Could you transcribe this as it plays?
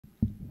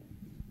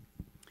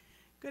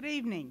Good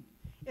evening.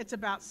 It's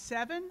about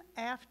 5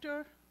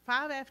 after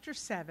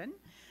 7,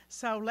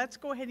 so let's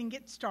go ahead and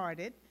get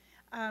started.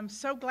 I'm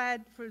so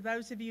glad for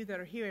those of you that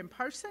are here in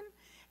person,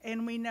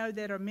 and we know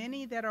there are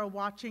many that are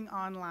watching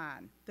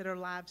online, that are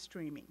live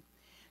streaming.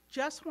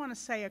 Just want to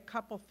say a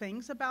couple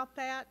things about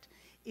that,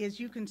 is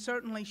you can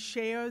certainly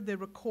share the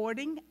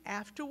recording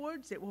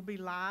afterwards. It will be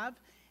live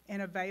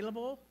and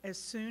available as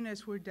soon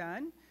as we're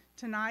done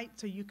tonight,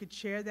 so you could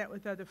share that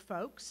with other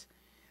folks.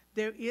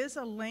 There is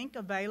a link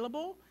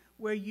available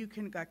where you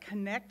can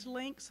connect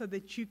link so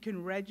that you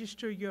can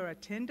register your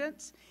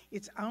attendance.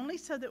 It's only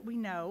so that we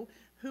know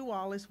who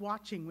all is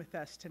watching with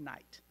us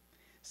tonight.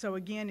 So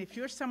again, if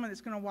you're someone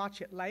that's going to watch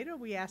it later,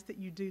 we ask that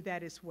you do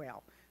that as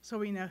well, so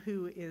we know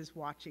who is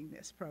watching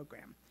this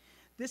program.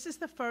 This is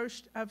the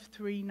first of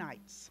 3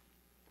 nights.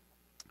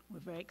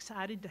 We're very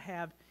excited to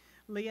have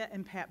Leah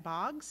and Pat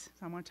Boggs.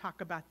 So I want to talk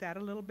about that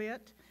a little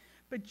bit.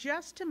 But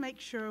just to make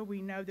sure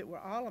we know that we're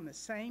all on the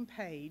same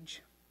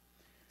page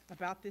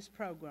about this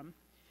program,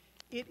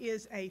 it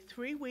is a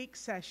 3-week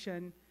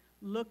session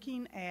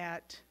looking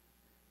at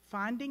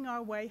Finding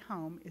Our Way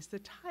Home is the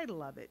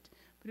title of it,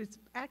 but it's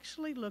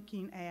actually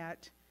looking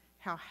at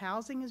how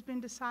housing has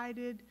been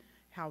decided,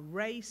 how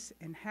race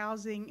and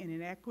housing and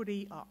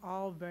inequity are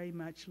all very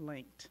much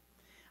linked.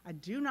 I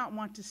do not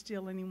want to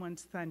steal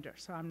anyone's thunder,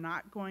 so I'm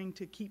not going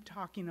to keep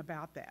talking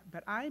about that,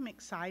 but I am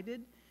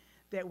excited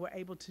that we're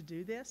able to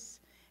do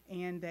this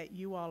and that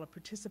you all are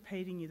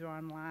participating either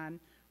online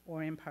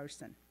or in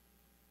person.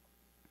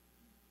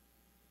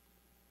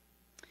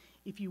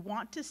 If you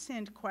want to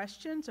send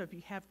questions, or if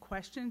you have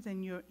questions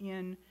and you're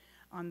in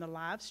on the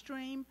live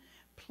stream,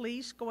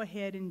 please go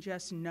ahead and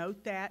just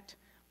note that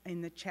in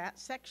the chat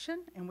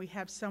section, and we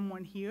have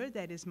someone here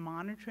that is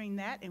monitoring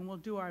that, and we'll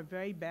do our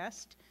very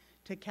best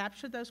to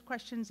capture those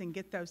questions and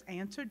get those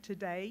answered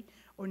today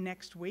or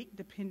next week,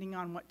 depending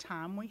on what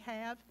time we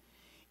have.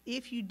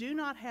 If you do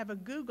not have a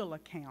Google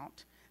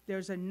account,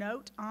 there's a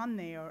note on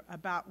there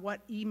about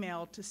what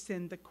email to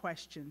send the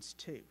questions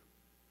to.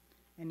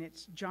 And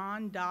it's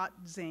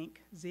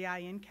john.zink,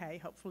 Z-I-N-K,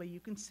 hopefully you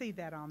can see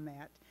that on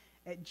that,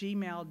 at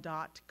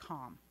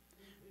gmail.com.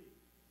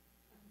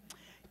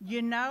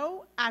 You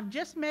know, I've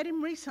just met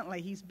him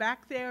recently. He's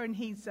back there, and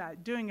he's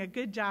doing a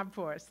good job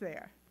for us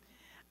there.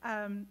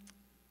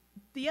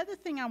 The other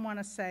thing I want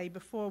to say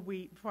before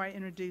I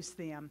introduce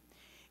them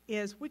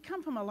is we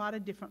come from a lot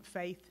of different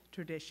faith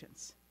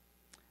traditions,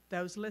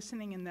 those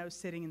listening and those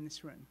sitting in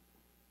this room.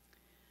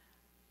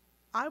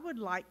 I would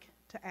like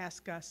to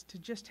ask us to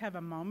just have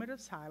a moment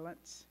of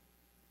silence,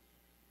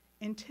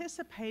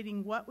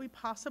 anticipating what we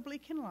possibly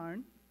can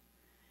learn,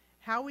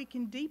 how we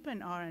can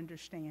deepen our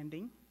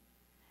understanding,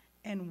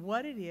 and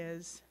what it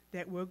is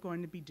that we're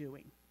going to be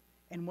doing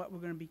and what we're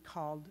going to be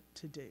called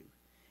to do.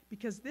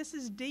 Because this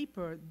is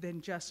deeper than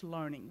just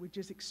learning, which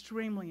is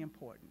extremely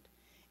important.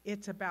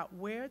 It's about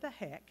where the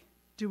heck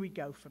do we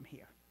go from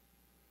here?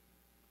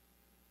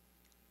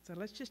 So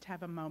let's just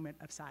have a moment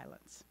of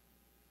silence.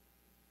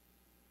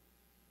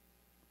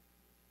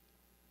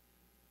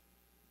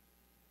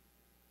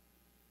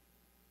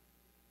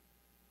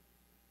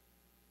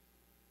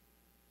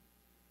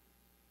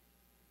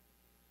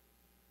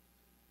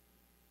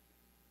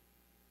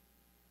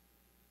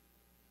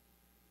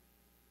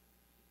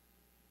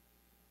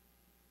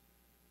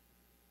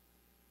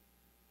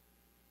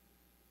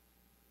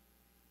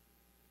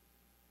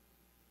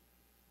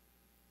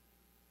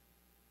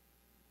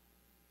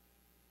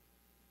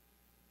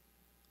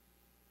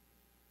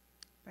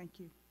 Thank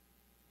you.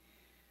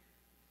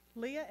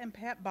 Leah and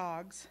Pat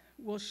Boggs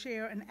will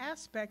share an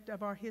aspect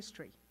of our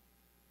history.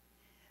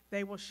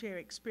 They will share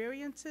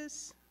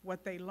experiences,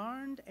 what they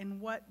learned, and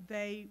what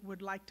they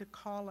would like to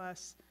call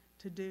us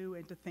to do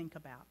and to think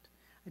about.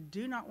 I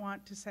do not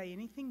want to say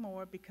anything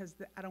more because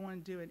I don't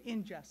want to do an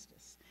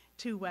injustice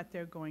to what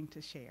they're going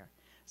to share.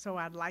 So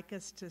I'd like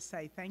us to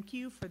say thank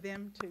you for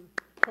them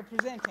for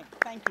presenting.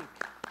 Thank you.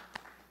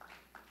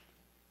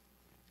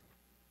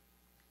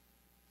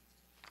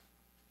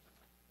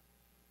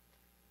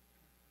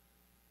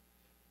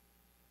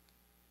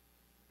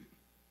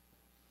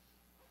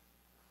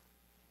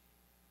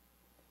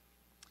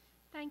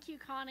 Thank you,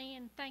 Connie,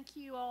 and thank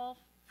you all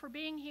for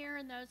being here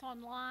and those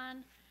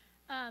online.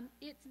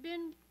 It's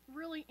been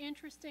really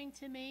interesting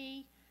to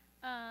me.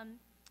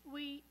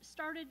 We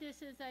started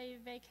this as a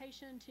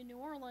vacation to New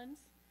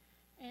Orleans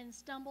and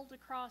stumbled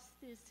across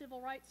the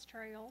Civil Rights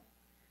Trail,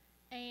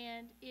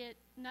 and it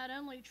not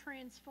only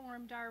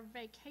transformed our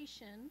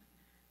vacation,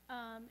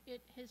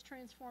 it has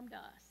transformed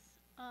us.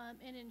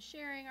 And in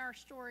sharing our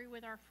story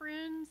with our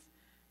friends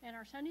and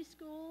our Sunday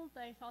school,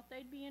 they thought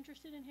they'd be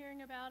interested in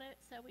hearing about it,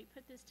 so we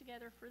put this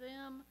together for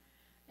them.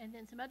 And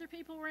then some other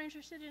people were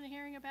interested in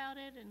hearing about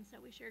it, and so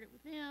we shared it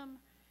with them.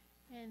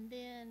 And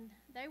then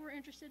they were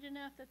interested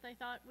enough that they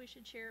thought we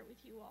should share it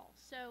with you all.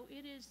 So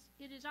it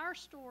is our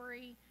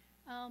story,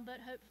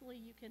 but hopefully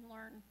you can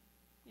learn,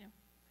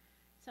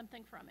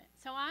 something from it.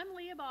 So I'm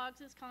Leah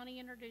Boggs, as Connie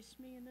introduced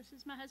me, and this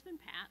is my husband,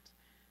 Pat.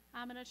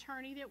 I'm an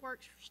attorney that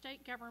works for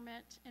state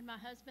government, and my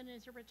husband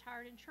is a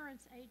retired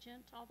insurance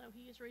agent, although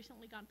he has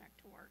recently gone back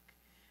to work.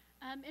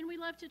 and we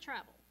love to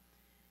travel.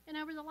 And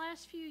over the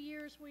last few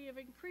years, we have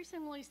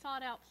increasingly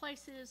sought out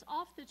places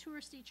off the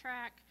touristy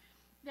track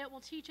that will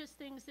teach us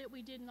things that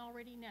we didn't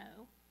already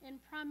know, and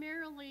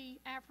primarily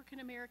African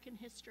American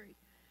history,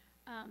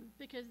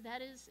 because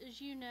that is,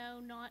 as you know,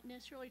 not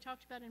necessarily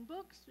talked about in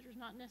books. There's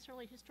not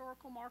necessarily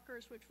historical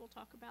markers, which we'll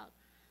talk about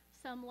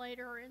some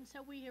later, and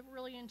so we have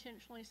really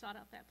intentionally sought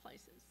out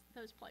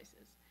those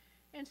places.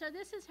 And so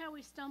this is how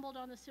we stumbled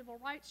on the Civil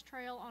Rights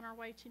Trail on our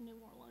way to New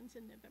Orleans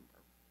in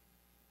November.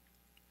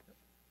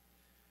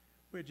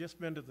 We had just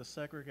been to the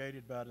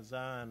Segregated by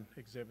Design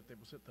exhibit that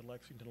was at the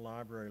Lexington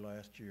Library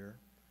last year.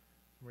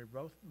 We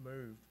both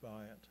moved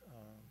by it.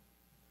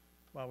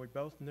 While we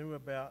both knew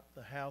about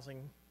the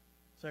housing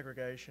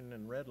segregation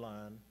and red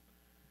line,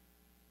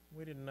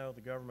 we didn't know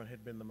the government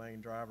had been the main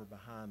driver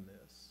behind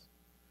this.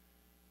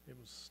 It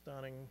was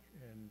stunning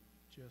and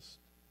just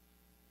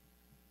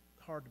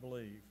hard to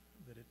believe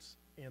that it's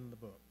in the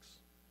books.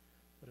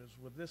 But it was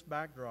with this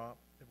backdrop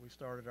that we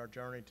started our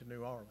journey to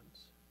New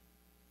Orleans.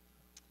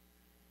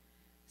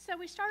 So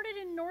we started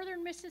in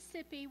northern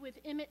Mississippi with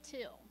Emmett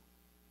Till.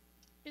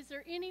 Is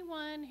there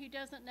anyone who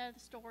doesn't know the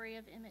story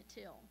of Emmett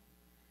Till?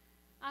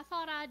 I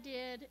thought I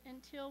did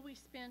until we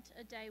spent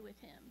a day with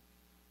him.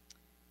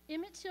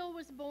 Emmett Till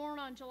was born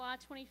on July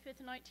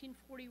 25th,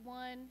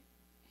 1941.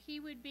 He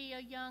would be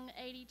a young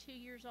 82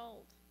 years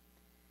old.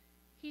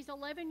 He's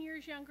 11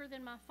 years younger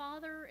than my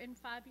father and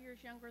 5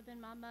 years younger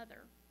than my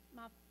mother.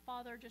 My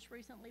father just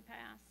recently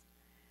passed.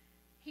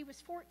 He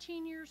was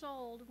 14 years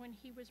old when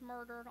he was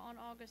murdered on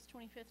August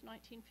 25th,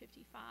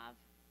 1955.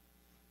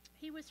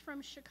 He was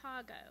from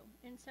Chicago,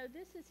 and so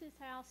this is his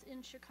house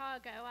in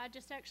Chicago. I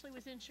just actually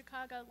was in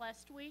Chicago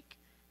last week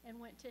and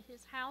went to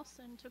his house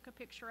and took a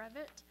picture of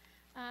it.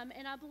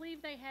 And I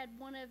believe they had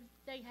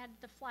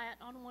the flat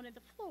on one of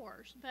the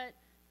floors. But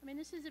I mean,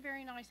 this is a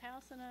very nice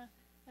house in a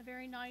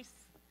very nice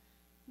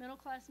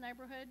middle-class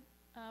neighborhood.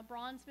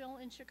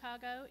 Bronzeville in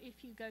Chicago.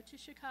 If you go to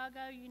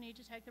Chicago, you need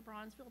to take the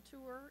Bronzeville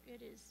tour.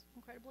 It is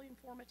incredibly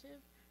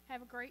informative.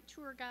 Have a great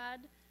tour guide,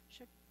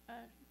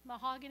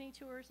 mahogany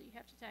tours that you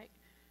have to take.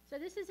 So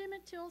this is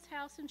Emmett Till's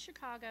house in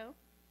Chicago.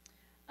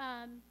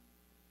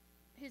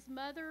 His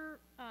mother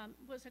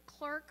was a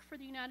clerk for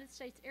the United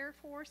States Air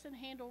Force and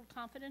handled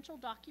confidential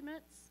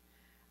documents.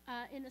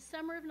 In the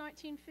summer of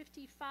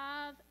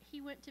 1955,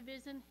 he went to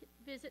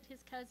visit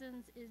his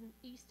cousins in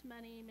East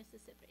Money,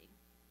 Mississippi.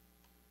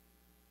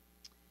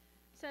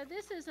 So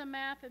this is a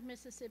map of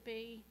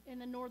Mississippi in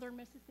the northern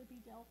Mississippi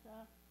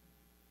Delta.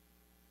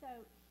 So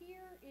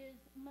here is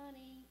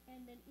Money,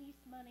 and then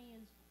East Money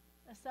is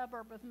a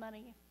suburb of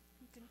Money,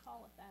 you can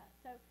call it that.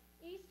 So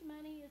East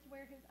Money is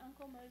where his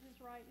Uncle Moses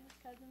Wright and his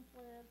cousins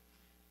lived.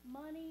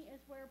 Money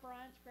is where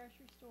Bryant's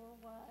grocery store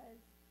was.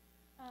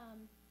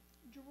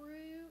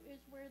 Drew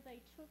is where they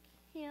took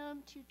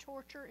him to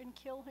torture and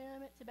kill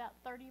him. It's about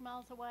 30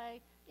 miles away.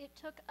 It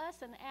took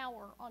us an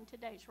hour on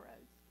today's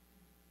roads.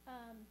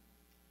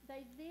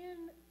 They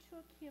then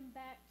took him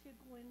back to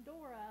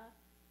Glendora,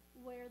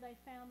 where they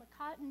found the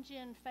cotton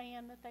gin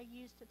fan that they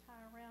used to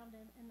tie around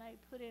him, and they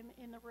put him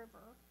in the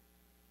river.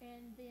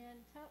 And then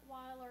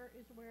Tutwiler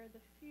is where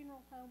the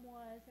funeral home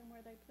was and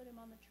where they put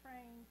him on the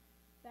train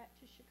back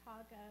to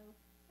Chicago.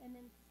 And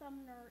then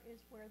Sumner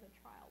is where the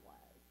trial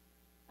was.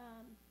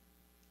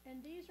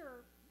 And these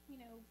are,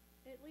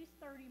 at least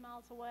 30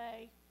 miles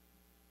away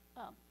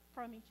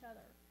from each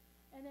other.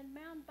 And then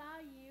Mound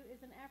Bayou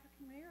is an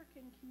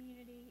African-American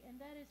community, and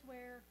that is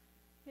where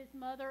his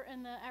mother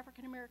and the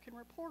African-American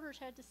reporters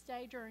had to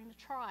stay during the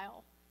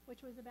trial,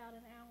 which was about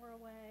an hour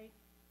away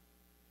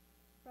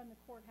from the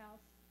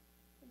courthouse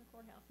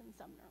in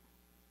Sumner.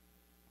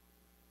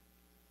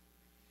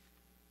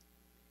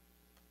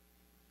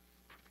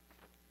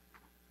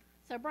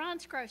 So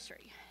Bryant's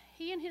Grocery.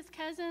 He and his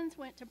cousins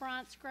went to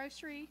Bryant's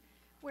Grocery,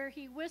 where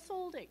he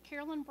whistled at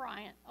Carolyn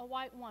Bryant, a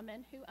white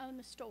woman who owned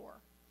the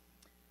store.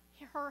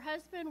 Her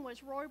husband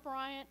was Roy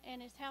Bryant,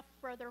 and his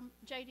half-brother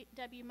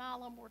J.W.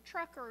 Milam were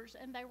truckers,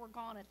 and they were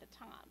gone at the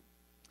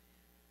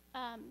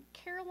time.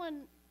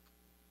 Carolyn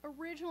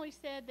originally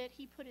said that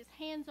he put his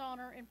hands on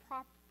her and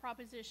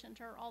propositioned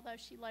her, although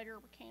she later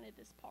recanted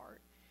this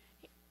part.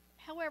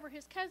 However,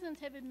 his cousins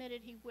have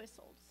admitted he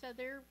whistled, so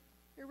there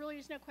really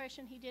is no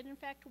question he did in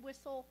fact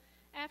whistle.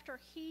 After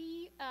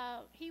he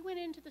went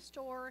into the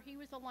store, he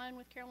was alone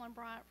with Carolyn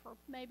Bryant for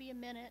maybe a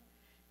minute.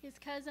 His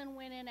cousin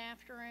went in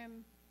after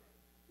him.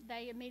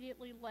 They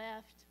immediately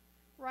left.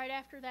 Right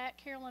after that,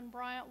 Carolyn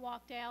Bryant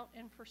walked out,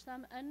 and for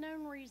some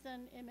unknown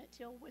reason, Emmett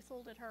Till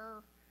whistled at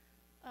her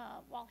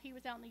while he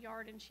was out in the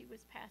yard and she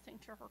was passing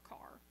to her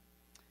car.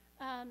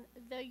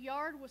 The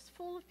yard was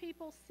full of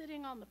people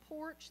sitting on the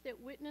porch that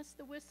witnessed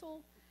the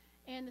whistle,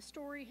 and the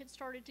story had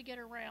started to get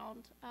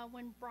around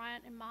when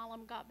Bryant and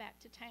Milam got back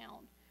to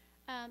town.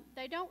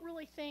 They don't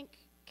really think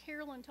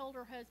Carolyn told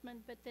her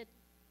husband, but that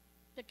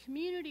the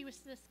community was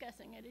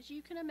discussing it. As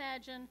you can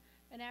imagine,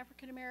 an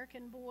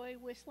African-American boy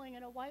whistling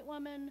at a white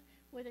woman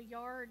with a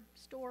yard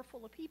store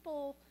full of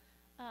people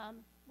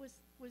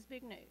was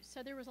big news.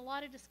 So there was a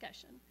lot of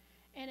discussion.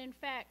 And in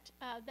fact,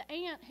 the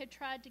aunt had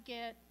tried to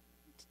get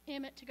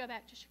Emmett to go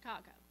back to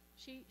Chicago.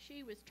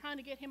 She was trying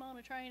to get him on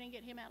a train and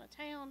get him out of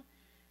town.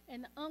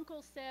 And the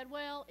uncle said,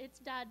 well, it's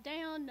died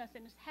down.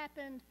 Nothing has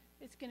happened.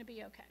 It's going to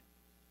be okay.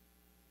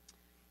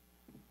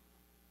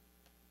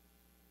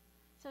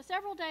 So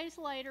several days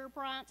later,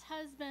 Bryant's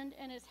husband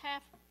and his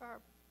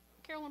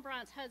Carolyn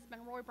Bryant's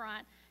husband, Roy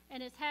Bryant,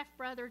 and his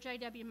half-brother,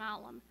 J.W.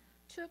 Milam,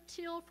 took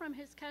Till from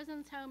his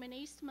cousin's home in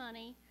East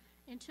Money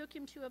and took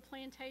him to a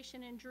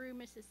plantation in Drew,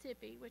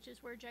 Mississippi, which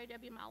is where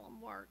J.W.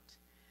 Milam worked.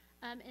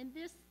 And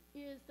this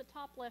is the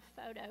top left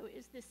photo,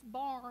 is this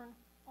barn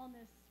on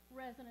this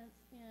residence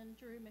in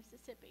Drew,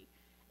 Mississippi.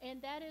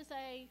 And that is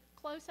a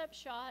close-up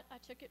shot. I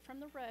took it from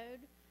the road.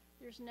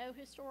 There's no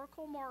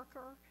historical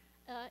marker.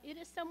 It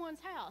is someone's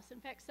house. In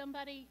fact,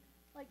 somebody,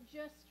 like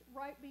just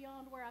right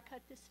beyond where I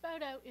cut this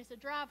photo is a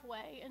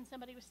driveway, and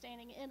somebody was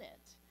standing in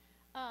it.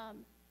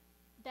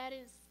 That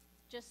is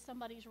just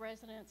somebody's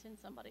residence in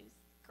somebody's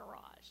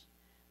garage.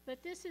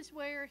 But this is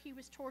where he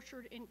was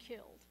tortured and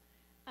killed.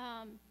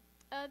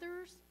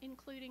 Others,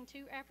 including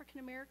 2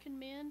 African-American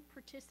men,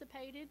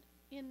 participated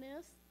in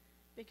this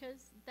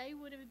because they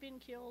would have been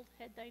killed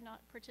had they not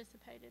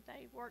participated.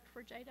 They worked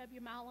for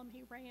J.W. Milam.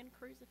 He ran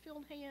crews of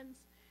field hands.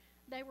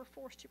 They were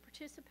forced to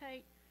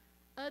participate.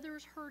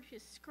 Others heard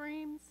his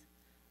screams.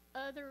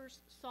 Others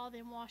saw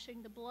them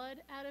washing the blood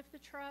out of the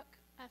truck.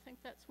 I think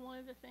that's one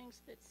of the things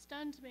that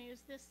stunned me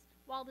is this,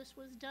 while this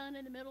was done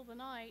in the middle of the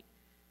night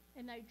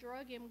and they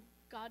drug him,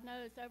 God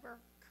knows, over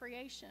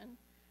creation,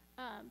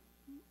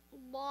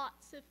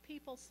 lots of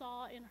people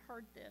saw and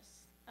heard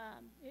this.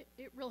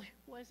 It really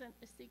wasn't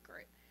a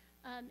secret.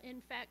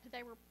 In fact,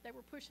 they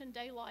were pushing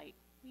daylight,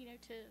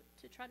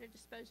 to try to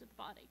dispose of the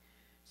body.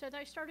 So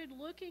they started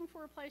looking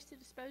for a place to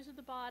dispose of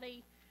the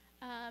body,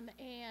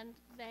 and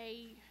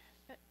they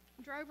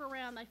drove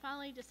around. They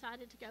finally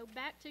decided to go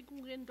back to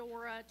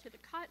Glendora to the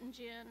cotton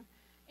gin,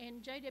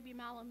 and J.W.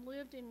 Milam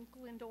lived in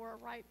Glendora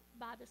right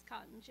by this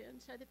cotton gin.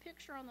 So the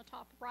picture on the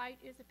top right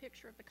is a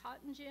picture of the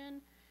cotton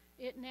gin.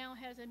 It now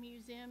has a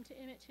museum to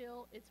Emmett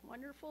Till. It's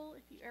wonderful.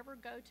 If you ever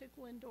go to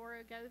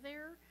Glendora, go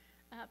there.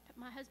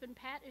 My husband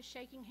Pat is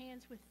shaking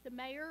hands with the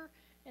mayor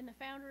and the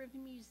founder of the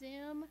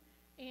museum,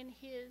 and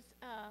his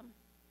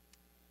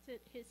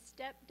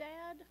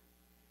stepdad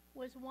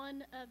was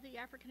one of the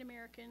African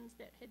Americans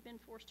that had been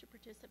forced to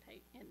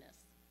participate in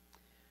this.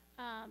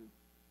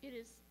 It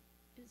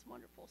is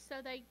wonderful. So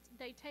they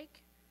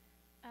take,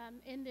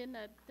 and then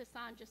the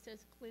sign just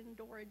says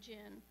Glendora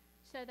Gin.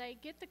 So they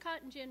get the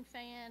cotton gin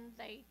fan,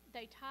 they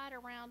tie it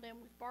around him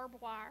with barbed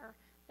wire,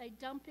 they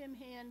dump him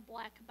in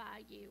Black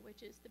Bayou,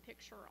 which is the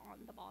picture on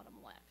the bottom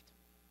left.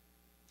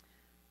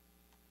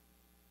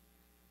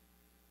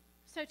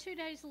 So 2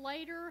 days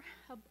later,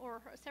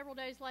 or several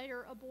days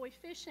later, a boy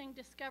fishing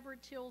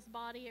discovered Till's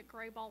body at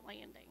Gray Ball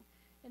Landing.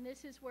 And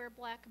this is where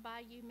Black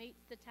Bayou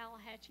meets the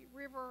Tallahatchie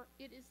River.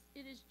 It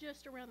is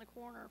just around the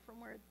corner from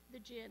where the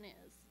gin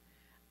is.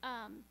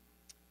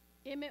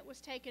 Emmett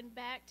was taken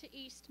back to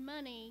East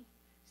Money.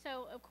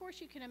 So, of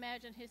course, you can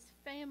imagine his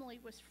family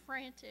was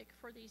frantic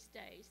for these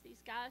days.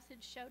 These guys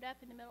had showed up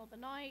in the middle of the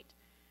night.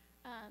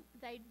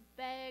 They'd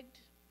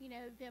begged,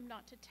 them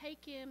not to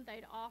take him.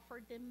 They'd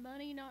offered them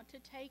money not to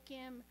take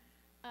him.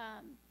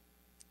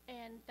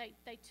 And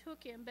they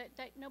took him, but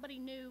nobody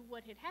knew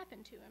what had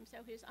happened to him. So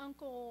his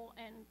uncle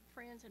and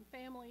friends and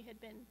family had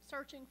been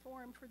searching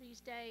for him for these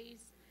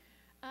days.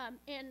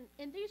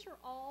 And these are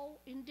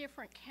all in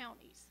different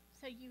counties.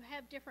 So you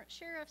have different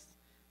sheriffs,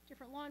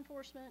 different law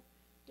enforcement,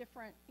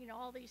 different,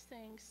 all these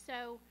things.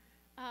 So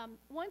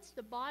once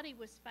the body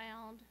was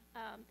found,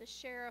 the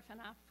sheriff,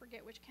 and I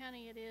forget which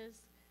county it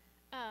is,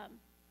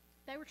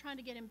 they were trying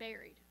to get him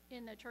buried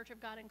in the Church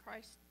of God in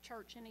Christ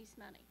Church in East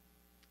Money.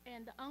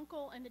 And the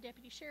uncle and the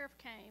deputy sheriff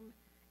came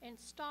and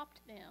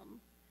stopped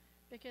them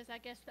because I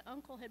guess the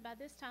uncle had by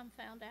this time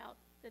found out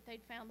that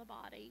they'd found the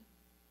body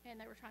and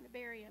they were trying to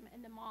bury him,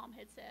 and the mom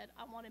had said,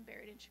 I want him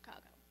buried in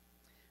Chicago.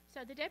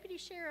 So the deputy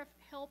sheriff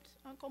helped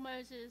Uncle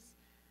Moses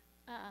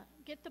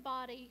get the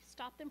body,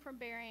 stop them from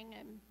burying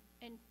him,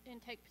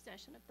 and take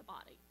possession of the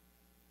body.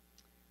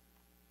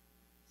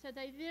 So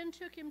they then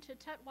took him to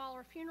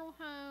Tutwiler Funeral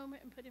Home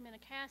and put him in a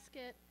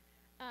casket.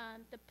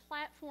 The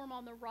platform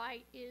on the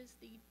right is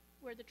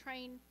where the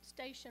train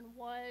station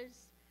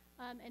was,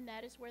 and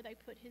that is where they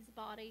put his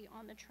body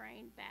on the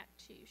train back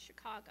to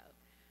Chicago.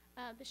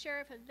 The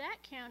sheriff of that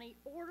county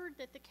ordered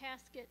that the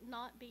casket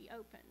not be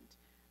opened.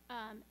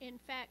 In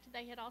fact,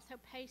 they had also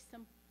placed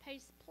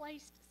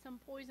some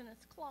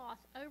poisonous cloth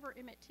over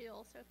Emmett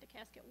Till, so if the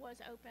casket was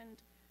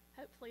opened,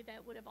 hopefully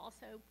that would have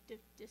also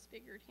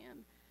disfigured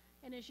him.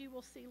 And as you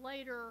will see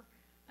later,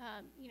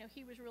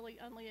 he was really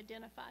only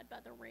identified by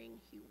the ring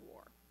he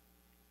wore.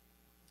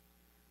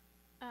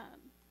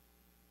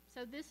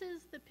 So this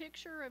is the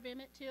picture of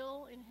Emmett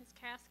Till in his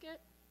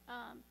casket.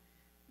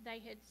 They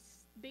had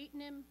beaten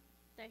him,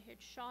 they had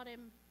shot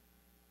him,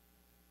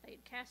 they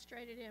had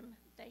castrated him,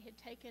 they had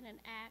taken an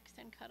axe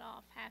and cut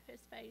off half his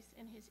face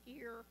and his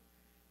ear.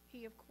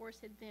 He, of course,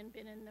 had then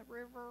been in the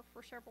river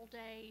for several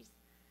days.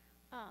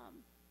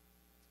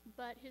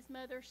 But his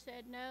mother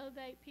said, no,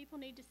 people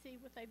need to see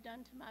what they've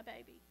done to my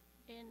baby.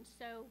 And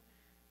so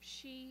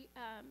she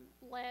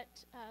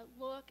let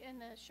Look and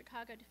the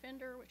Chicago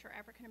Defender, which are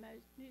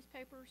African-American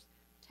newspapers,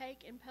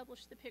 take and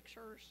publish the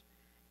pictures.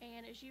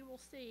 And as you will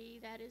see,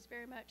 that is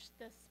very much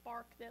the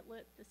spark that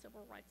lit the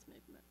civil rights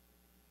movement.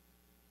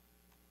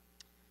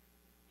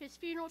 His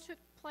funeral took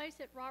place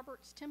at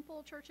Robert's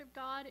Temple Church of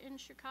God in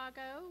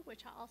Chicago,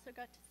 which I also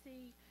got to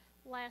see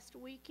last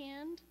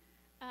weekend.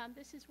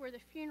 This is where the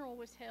funeral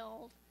was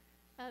held.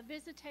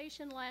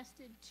 Visitation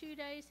lasted 2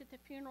 days at the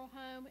funeral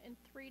home and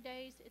 3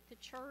 days at the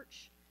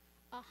church.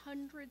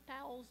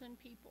 100,000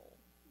 people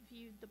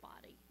viewed the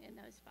body in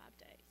those 5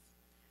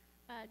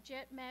 days.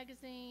 Jet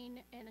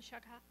Magazine and the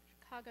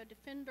Chicago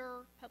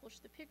Defender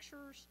published the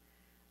pictures.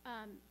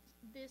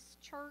 This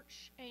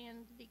church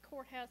and the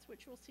courthouse,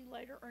 which we'll see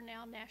later, are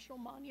now national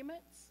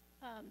monuments.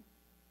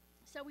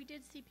 So we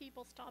did see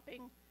people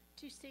stopping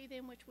to see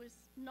them, which was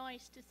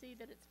nice to see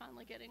that it's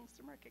finally getting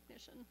some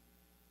recognition.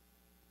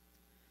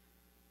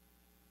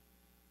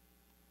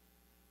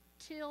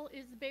 Till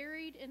is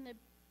buried in the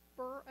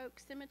Burr Oak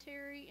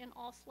Cemetery in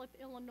Oslip,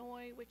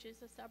 Illinois, which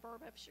is a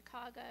suburb of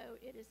Chicago.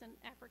 It is an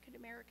African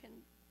American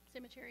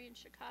cemetery in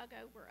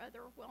Chicago where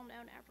other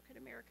well-known African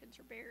Americans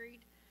are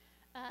buried.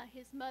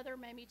 His mother,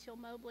 Mamie Till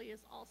Mobley,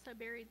 is also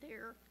buried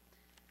there.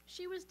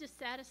 She was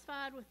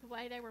dissatisfied with the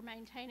way they were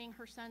maintaining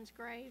her son's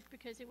grave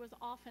because it was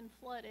often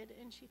flooded,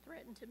 and she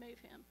threatened to move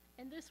him.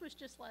 And this was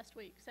just last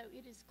week, so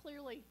it is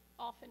clearly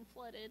often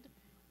flooded,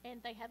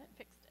 and they haven't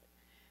fixed it.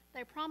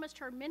 They promised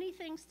her many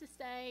things to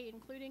stay,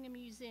 including a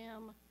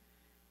museum.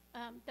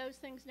 Those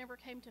things never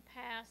came to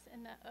pass,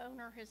 and the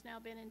owner has now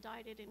been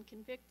indicted and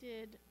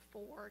convicted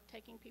for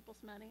taking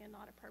people's money and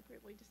not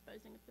appropriately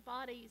disposing of the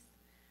bodies.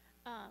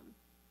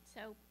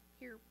 So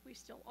here we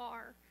still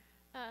are.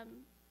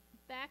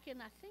 Back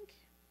in,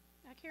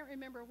 I can't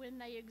remember when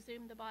they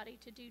exhumed the body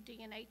to do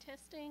DNA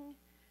testing,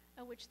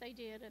 which they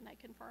did, and they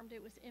confirmed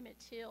it was Emmett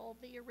Till.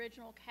 The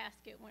original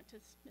casket went to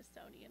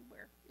Smithsonian,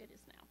 where it is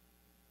now.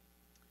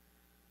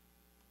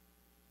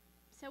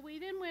 So we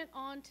then went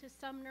on to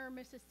Sumner,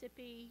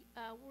 Mississippi,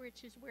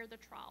 which is where the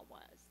trial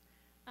was.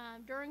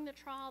 During the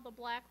trial, the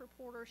black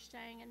reporter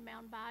staying in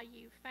Mound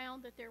Bayou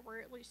found that there were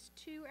at least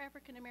 2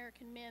 African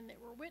American men that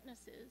were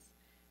witnesses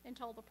and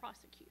told the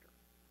prosecutor.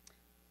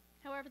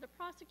 However, the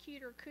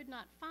prosecutor could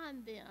not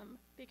find them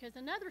because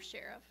another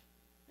sheriff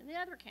in the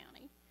other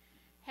county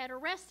had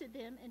arrested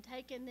them and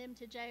taken them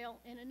to jail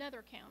in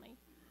another county.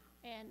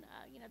 And,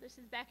 this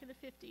is back in the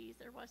 50s.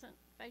 There wasn't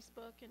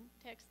Facebook and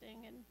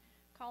texting and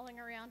calling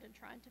around and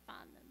trying to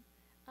find them.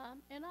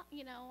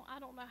 I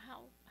don't know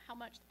how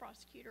much the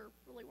prosecutor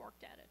really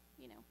worked at it,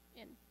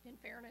 in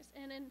fairness.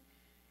 And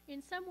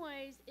in some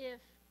ways,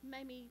 if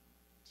Mamie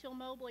Till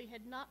Mobley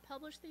had not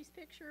published these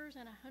pictures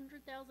and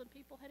 100,000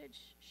 people had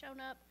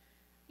shown up,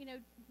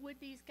 would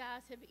these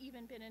guys have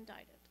even been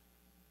indicted?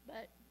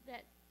 But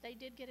that they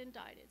did get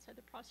indicted, so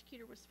the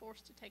prosecutor was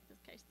forced to take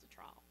this case to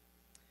trial.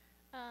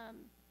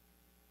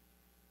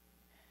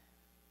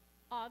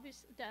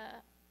 Obviously, the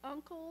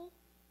uncle,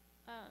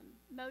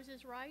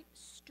 Moses Wright,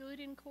 stood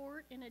in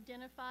court and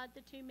identified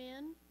the 2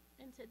 men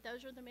and said,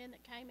 those are the men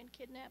that came and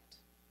kidnapped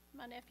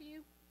my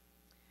nephew.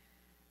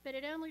 But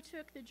it only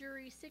took the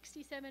jury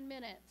 67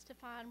 minutes to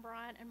find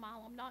Bryant and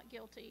Milam not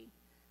guilty,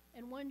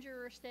 and one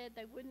juror said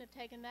they wouldn't have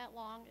taken that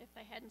long if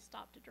they hadn't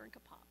stopped to drink a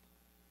pop.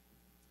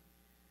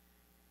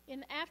 In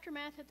the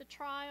aftermath of the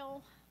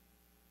trial,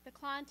 the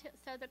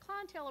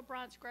clientele of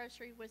Bryant's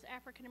Grocery was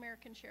African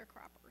American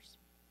sharecroppers.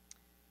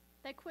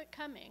 They quit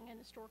coming and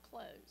the store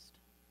closed.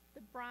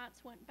 The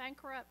Bryants went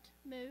bankrupt,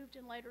 moved,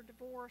 and later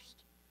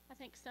divorced. I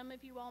think some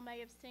of you all may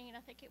have seen,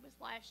 I think it was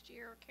last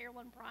year,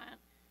 Carolyn Bryant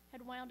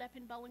had wound up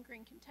in Bowling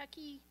Green,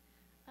 Kentucky,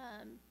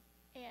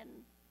 and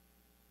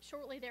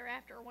shortly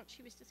thereafter, once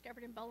she was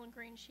discovered in Bowling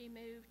Green, she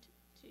moved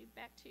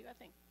back to, I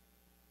think,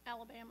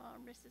 Alabama or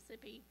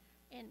Mississippi,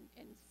 and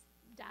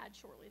died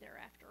shortly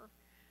thereafter.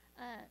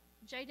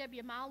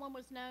 J.W. Milam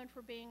was known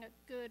for being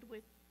good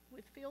with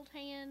field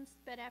hands,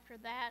 but after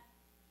that,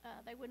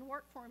 they wouldn't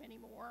work for him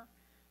anymore,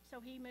 so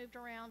he moved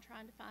around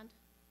trying to find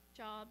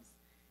jobs,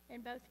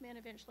 and both men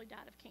eventually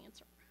died of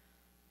cancer.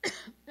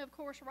 Of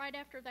course, right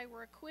after they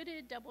were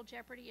acquitted, double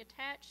jeopardy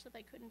attached, so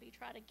they couldn't be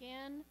tried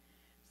again.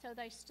 So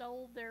they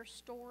sold their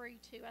story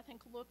to, I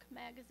think, Look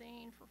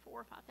magazine for $4,000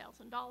 or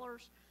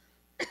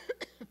 $5,000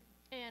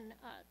 and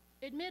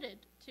admitted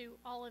to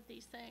all of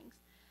these things.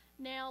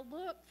 Now,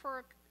 Look,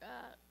 for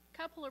a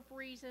couple of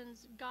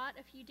reasons, got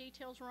a few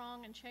details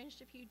wrong and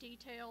changed a few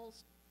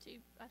details to,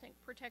 I think,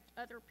 protect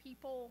other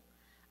people.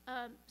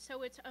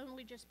 So it's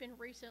only just been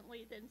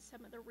recently that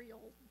some of the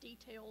real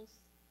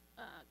details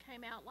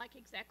came out, like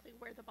exactly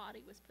where the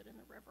body was put in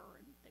the river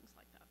and things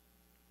like that.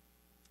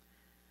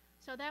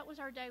 So that was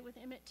our day with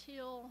Emmett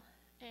Till,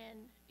 and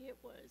it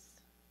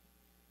was,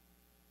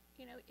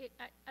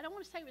 I don't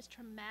want to say it was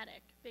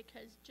traumatic,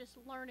 because just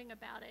learning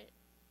about it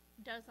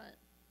doesn't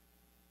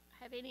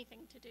have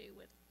anything to do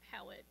with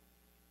how it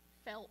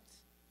felt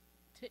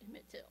to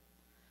Emmett Till.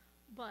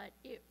 But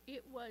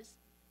it was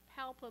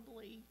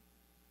palpably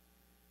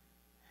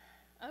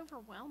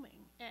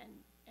overwhelming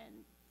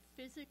and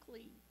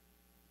physically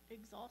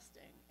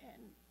exhausting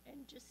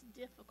and just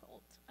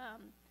difficult.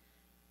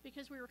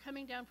 Because we were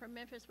coming down from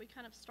Memphis, we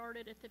kind of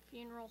started at the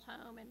funeral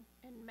home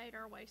and made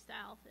our way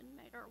south and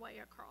made our way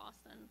across.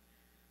 And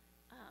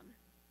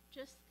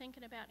just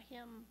thinking about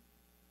him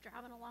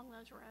driving along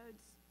those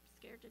roads,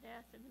 scared to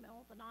death in the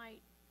middle of the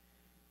night.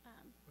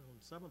 Well,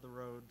 and some of the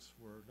roads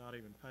were not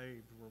even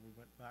paved where we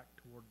went back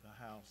toward the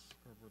house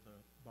or where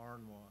the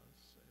barn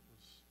was.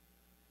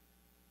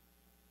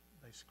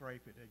 They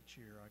scrape it each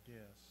year, I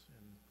guess,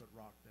 and put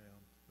rock down.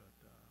 But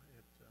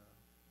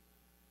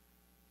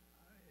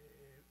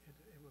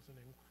it was an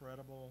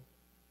incredible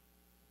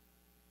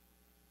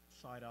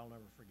sight I'll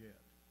never forget.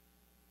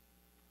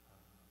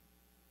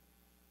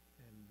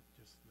 And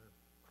just the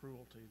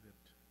cruelty that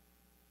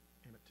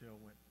Emmett Till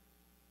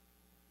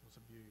was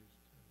abused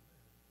and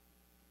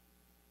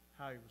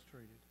how he was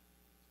treated.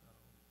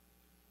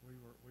 So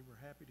we were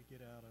happy to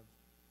get out of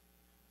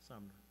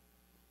Sumner.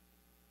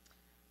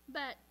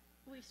 But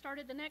we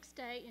started the next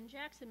day in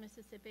Jackson,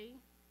 Mississippi,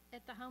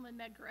 at the home of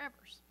Medgar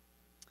Evers.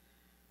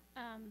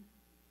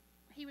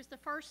 He was the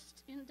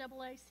first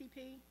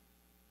NAACP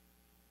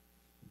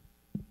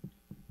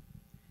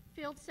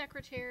field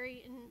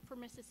secretary for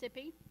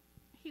Mississippi.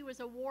 He was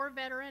a war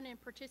veteran and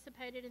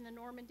participated in the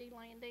Normandy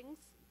landings.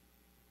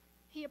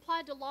 He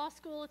applied to law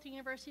school at the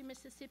University of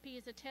Mississippi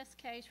as a test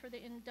case for the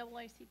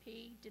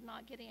NAACP, did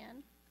not get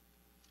in.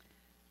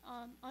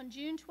 On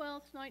June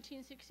 12,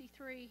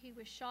 1963, he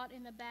was shot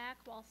in the back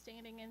while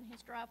standing in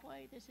his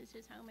driveway. This is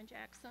his home in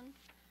Jackson.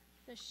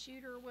 The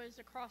shooter was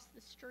across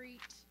the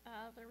street.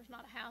 There was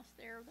not a house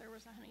there. There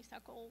was a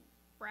honeysuckle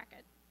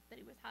bracket that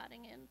he was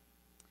hiding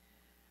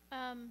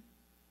in.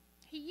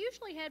 He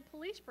usually had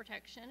police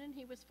protection, and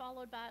he was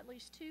followed by at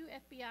least 2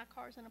 FBI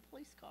cars and a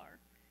police car.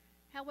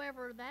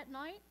 However, that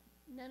night,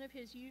 none of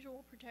his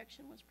usual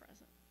protection was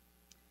present.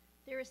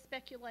 There is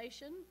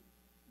speculation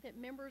that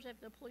members of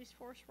the police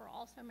force were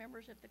also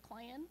members of the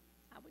Klan.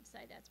 I would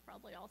say that's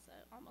probably also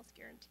almost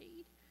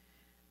guaranteed.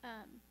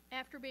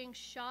 After being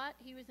shot,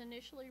 he was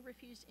initially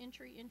refused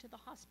entry into the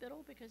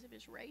hospital because of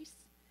his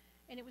race,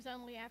 and it was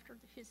only after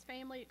his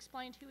family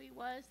explained who he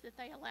was that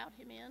they allowed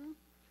him in.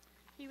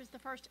 He was the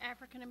first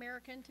African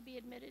American to be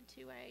admitted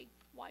to a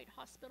white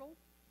hospital,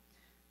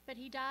 but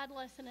he died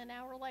less than an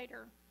hour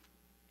later,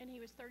 and he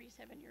was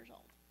 37 years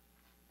old.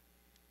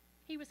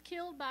 He was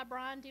killed by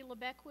Brian D.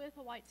 LeBeckwith,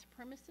 a white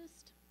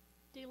supremacist.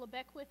 D.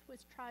 LeBeckwith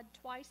was tried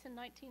twice in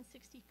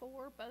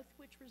 1964, both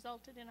which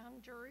resulted in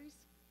hung juries.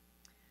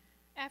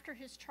 After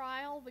his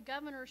trial, the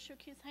governor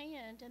shook his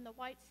hand, and the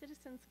White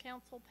Citizens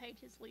Council paid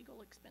his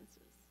legal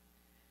expenses.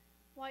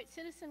 White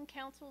citizen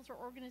councils are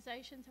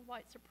organizations of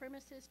white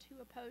supremacists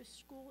who oppose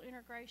school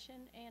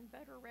integration and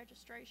voter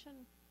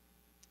registration,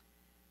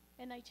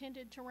 and they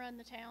tended to run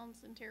the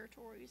towns and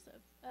territories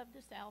of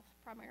the South,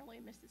 primarily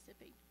in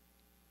Mississippi.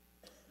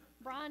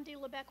 Brian D.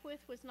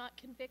 LeBeckwith was not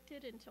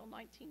convicted until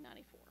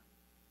 1994.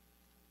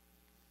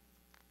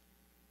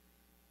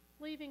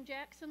 Leaving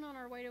Jackson on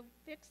our way to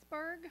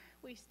Vicksburg,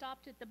 we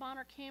stopped at the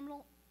Bonner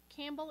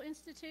Campbell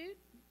Institute,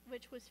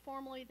 which was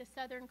formerly the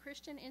Southern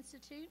Christian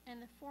Institute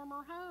and the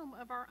former home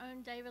of our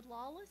own David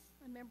Lawless,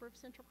 a member of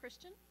Central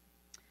Christian.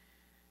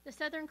 The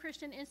Southern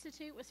Christian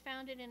Institute was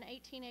founded in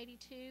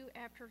 1882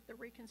 after the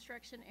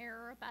Reconstruction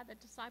era by the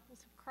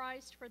Disciples of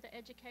Christ for the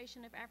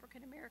education of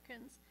African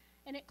Americans,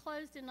 and it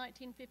closed in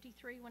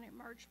 1953 when it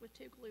merged with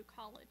Tougaloo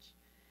College.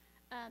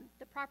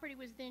 The property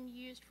was then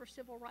used for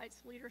civil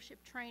rights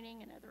leadership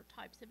training and other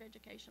types of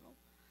educational.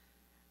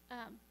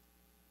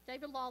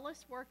 David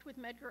Lawless worked with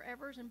Medgar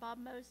Evers and Bob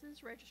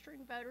Moses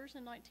registering voters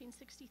in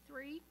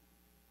 1963.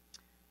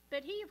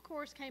 But he, of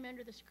course, came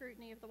under the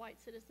scrutiny of the White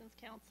Citizens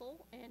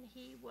Council, and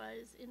he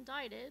was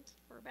indicted,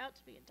 or about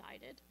to be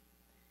indicted.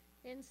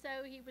 And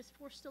so he was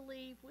forced to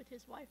leave with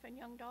his wife and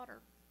young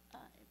daughter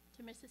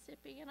to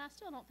Mississippi, and I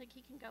still don't think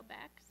he can go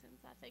back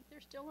since I think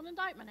there's still an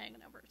indictment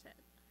hanging over his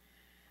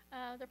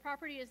head. The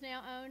property is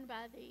now owned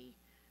by the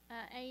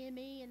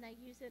AME, and they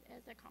use it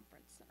as a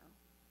conference center.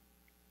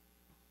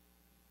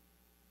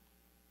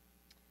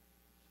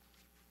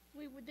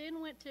 We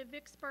then went to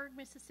Vicksburg,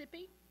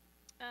 Mississippi.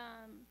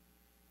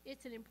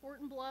 It's an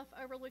important bluff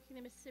overlooking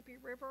the Mississippi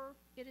River.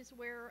 It is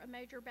where a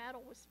major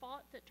battle was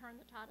fought that turned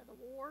the tide of the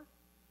war.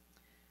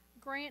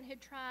 Grant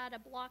had tried a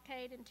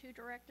blockade and 2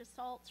 direct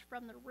assaults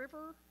from the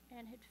river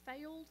and had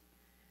failed,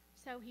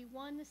 so he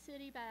won the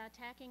city by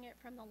attacking it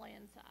from the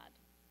land side.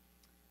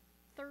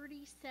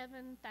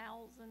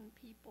 37,000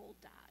 people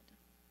died,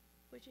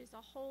 which is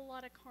a whole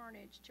lot of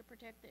carnage to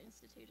protect the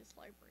Institute of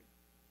Slavery.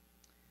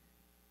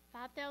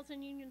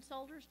 5,000 Union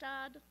soldiers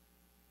died,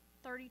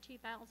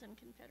 32,000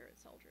 Confederate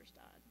soldiers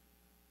died.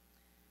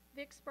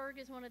 Vicksburg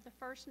is one of the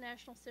first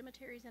national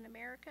cemeteries in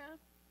America.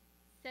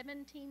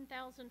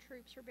 17,000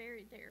 troops are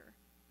buried there,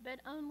 but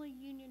only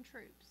Union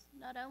troops.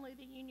 Not only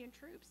the Union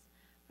troops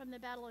from the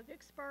Battle of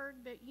Vicksburg,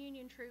 but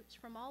Union troops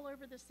from all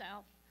over the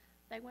South.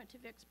 They went to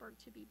Vicksburg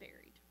to be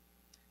buried.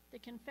 The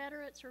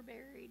Confederates are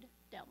buried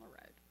down the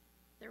road.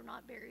 They're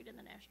not buried in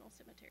the National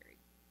Cemetery.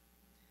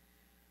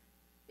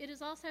 It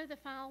is also the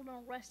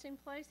final resting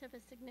place of a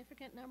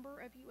significant number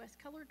of U.S.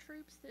 colored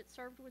troops that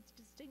served with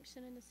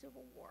distinction in the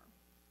Civil War.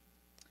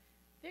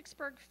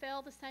 Vicksburg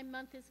fell the same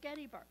month as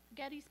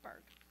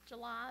Gettysburg,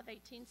 July of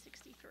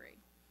 1863.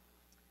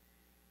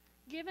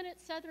 Given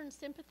its Southern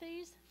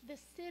sympathies, the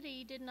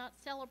city did not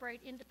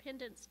celebrate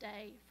Independence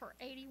Day for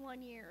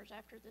 81 years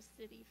after the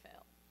city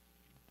fell.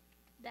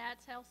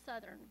 That's how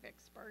Southern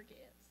Vicksburg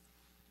is.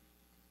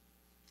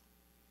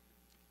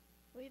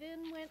 We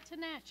then went to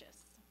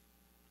Natchez.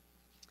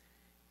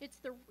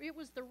 It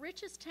was the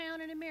richest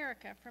town in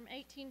America from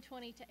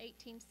 1820 to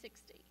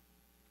 1860.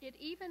 It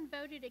even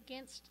voted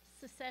against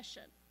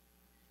secession,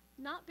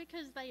 not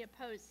because they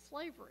opposed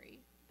slavery,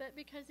 but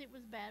because it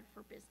was bad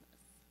for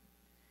business.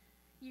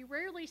 You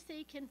rarely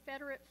see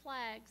Confederate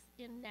flags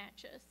in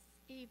Natchez,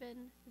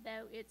 even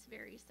though it's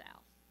very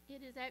south.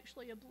 It is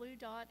actually a blue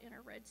dot in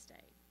a red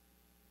state.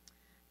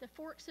 The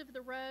Forks of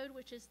the Road,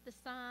 which is the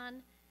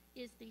sign,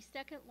 is the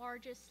second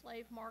largest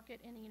slave market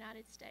in the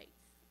United States,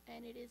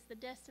 and it is the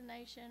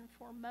destination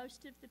for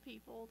most of the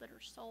people that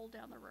are sold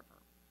down the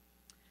river.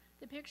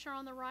 The picture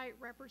on the right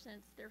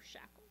represents their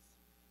shackles.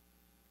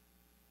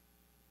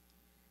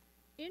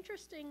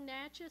 Interesting,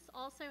 Natchez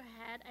also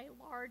had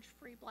a large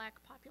free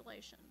black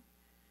population.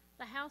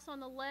 The house on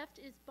the left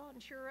is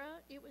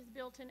Bontura. It was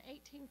built in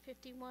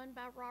 1851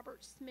 by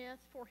Robert Smith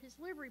for his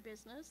livery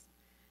business.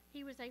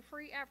 He was a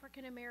free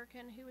African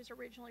American who was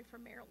originally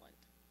from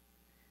Maryland.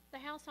 The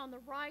house on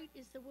the right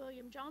is the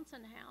William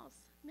Johnson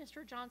house.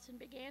 Mr. Johnson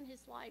began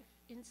his life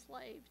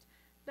enslaved,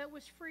 but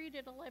was freed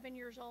at 11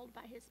 years old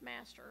by his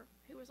master,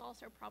 who was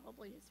also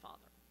probably his father.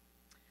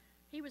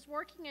 He was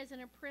working as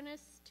an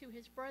apprentice to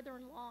his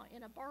brother-in-law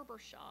in a barber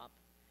shop,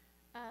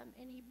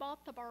 and he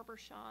bought the barber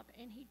shop,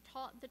 and he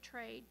taught the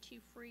trade to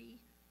free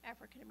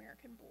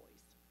African-American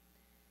boys.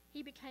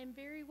 He became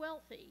very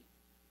wealthy,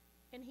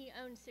 and he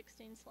owned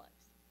 16 slaves.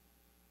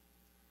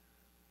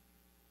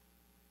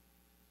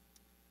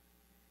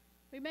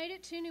 We made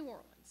it to New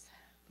Orleans.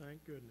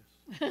 Thank goodness.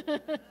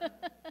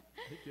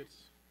 It gets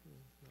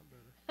not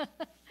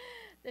better.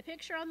 The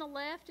picture on the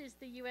left is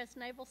the U.S.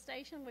 Naval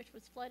Station, which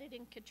was flooded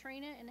in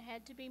Katrina and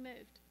had to be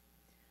moved.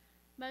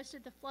 Most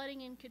of the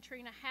flooding in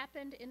Katrina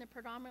happened in the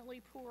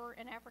predominantly poor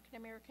and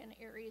African-American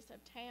areas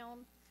of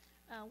town.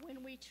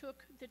 When we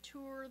took the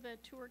tour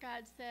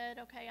guide said,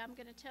 okay, I'm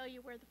going to tell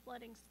you where the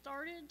flooding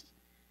started,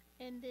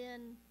 and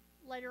then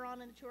later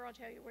on in the tour I'll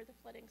tell you where the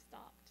flooding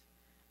stopped.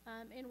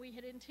 And we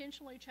had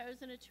intentionally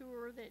chosen a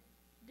tour that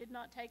did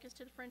not take us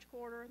to the French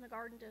Quarter and the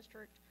Garden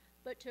District,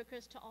 but took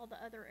us to all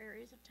the other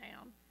areas of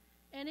town.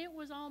 And it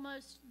was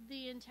almost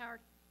the entire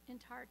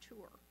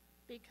tour,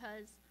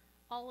 because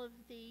all of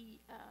the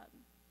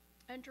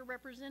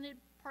underrepresented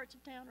parts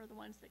of town are the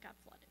ones that got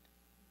flooded.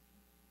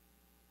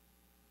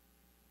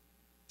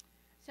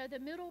 So the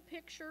middle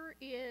picture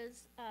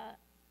is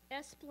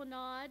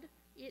Esplanade.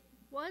 It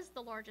was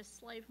the largest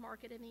slave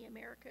market in the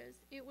Americas.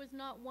 It was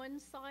not one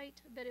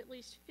site, but at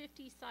least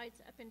 50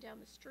 sites up and down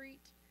the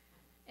street,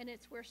 and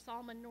it's where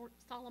Solomon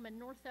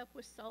Northup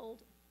was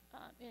sold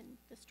in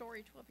the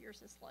story 12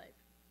 Years a Slave.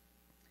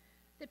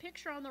 The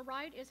picture on the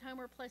right is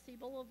Homer Plessy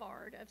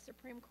Boulevard of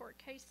Supreme Court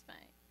case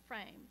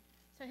frame.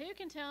 So who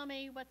can tell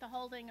me what the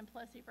holding in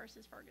Plessy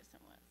versus Ferguson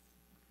was?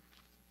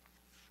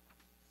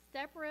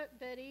 Separate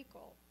but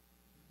equal.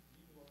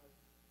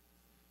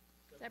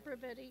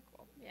 Separate but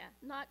equal, yeah.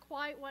 Not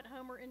quite what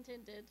Homer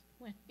intended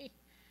when he,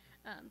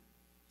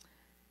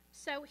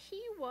 so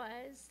he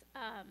was,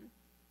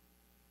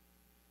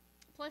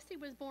 Plessy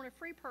was born a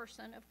free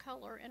person of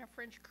color in a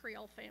French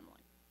Creole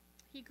family.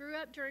 He grew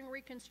up during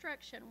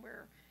Reconstruction,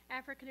 where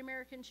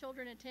African-American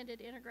children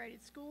attended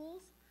integrated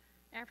schools,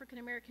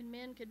 African-American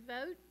men could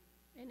vote,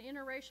 and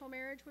interracial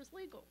marriage was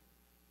legal.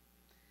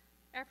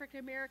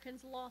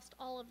 African-Americans lost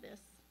all of this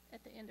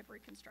at the end of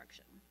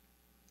Reconstruction.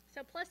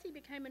 So Plessy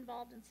became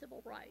involved in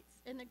civil rights,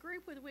 and the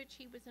group with which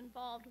he was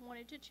involved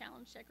wanted to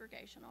challenge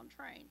segregation on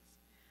trains.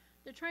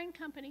 The train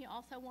company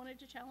also wanted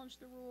to challenge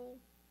the rule.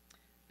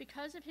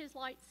 Because of his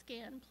light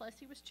skin,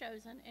 Plessy was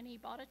chosen, and he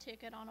bought a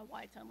ticket on a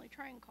whites-only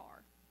train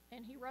car.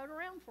 And he rode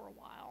around for a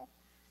while,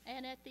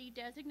 and at the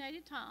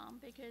designated time,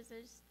 because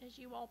as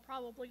you all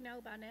probably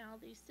know by now,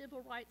 these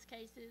civil rights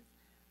cases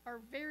are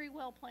very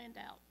well planned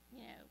out.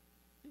 You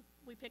know,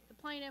 we pick the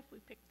plaintiff, we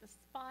pick the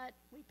spot,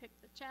 we pick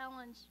the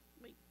challenge.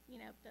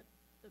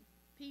 The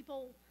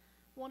people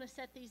want to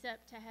set these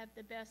up to have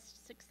the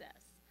best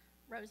success.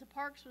 Rosa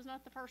Parks was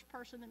not the first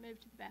person that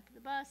moved to the back of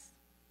the bus,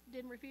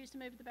 didn't refuse to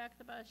move to the back of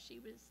the bus. She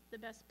was the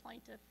best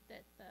plaintiff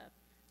that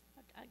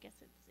I guess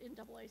it's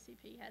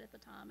NAACP had at the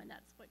time, and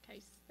that's what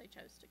case they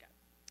chose to go.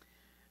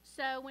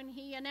 So when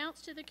he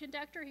announced to the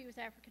conductor he was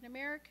African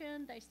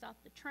American, they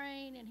stopped the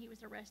train, and he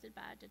was arrested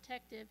by a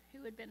detective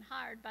who had been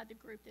hired by the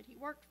group that he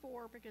worked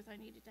for because they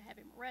needed to have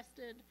him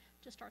arrested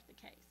to start the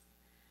case.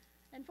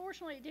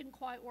 Unfortunately, it didn't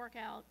quite work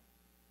out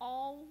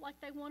all like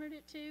they wanted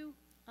it to,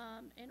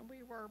 and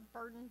we were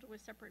burdened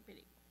with separate but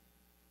equal.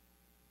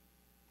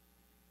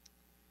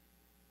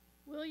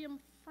 William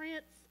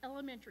Frantz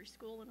Elementary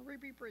School in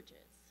Ruby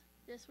Bridges.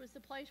 This was the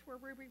place where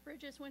Ruby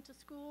Bridges went to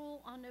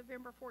school on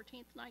November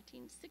 14th,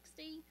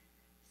 1960,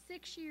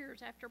 6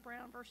 years after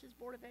Brown versus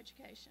Board of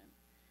Education.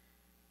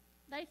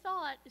 They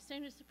thought as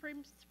soon as the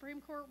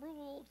Supreme Court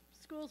ruled,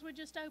 schools would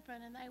just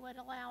open and they would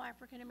allow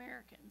African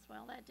Americans.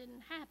 Well, that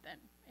didn't happen.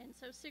 And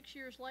so 6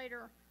 years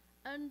later,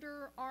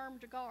 under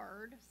armed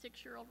guard,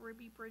 6-year-old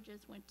Ruby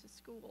Bridges went to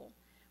school.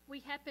 We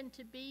happened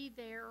to be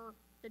there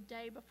the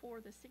day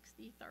before the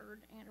 63rd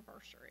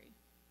anniversary.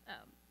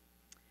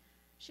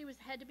 She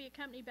had to be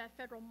accompanied by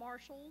federal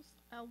marshals.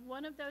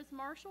 One of those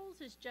marshals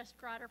is Just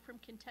Grider from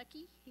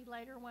Kentucky. He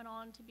later went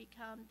on to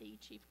become the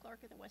chief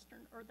clerk of the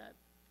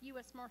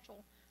U.S.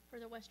 Marshal for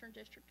the Western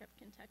District of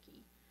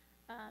Kentucky.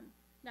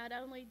 Not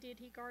only did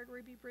he guard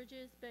Ruby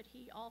Bridges, but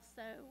he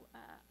also,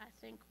 I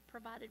think,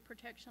 provided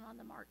protection on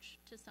the march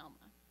to Selma.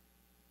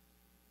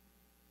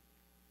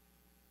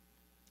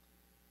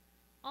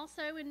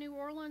 Also in New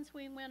Orleans,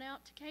 we went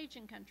out to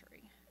Cajun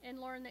country and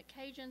learned that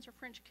Cajuns are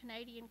French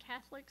Canadian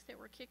Catholics that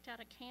were kicked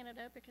out of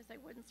Canada because they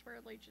wouldn't swear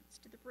allegiance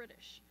to the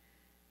British.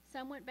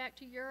 Some went back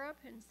to Europe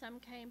and some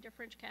came to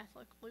French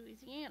Catholic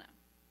Louisiana.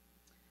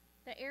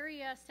 The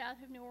area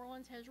south of New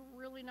Orleans has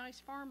really nice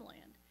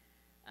farmland.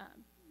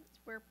 It's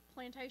where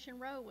Plantation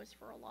Row was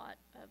for a lot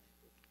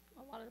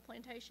of the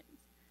plantations.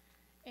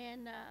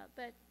 And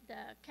but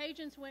the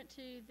Cajuns went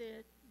to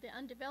the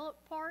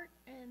undeveloped part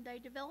and they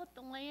developed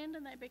the land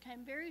and they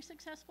became very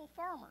successful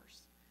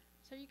farmers.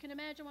 So you can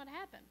imagine what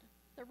happened.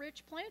 The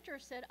rich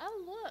planters said,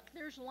 oh look,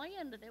 there's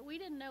land that we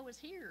didn't know was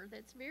here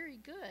that's very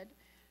good.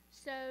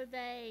 So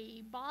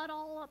they bought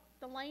all up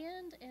the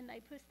land and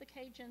they pushed the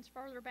Cajuns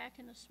further back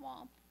in the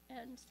swamp.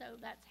 And so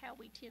that's how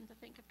we tend to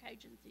think of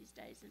Cajuns these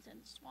days, is in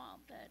the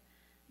swamp, that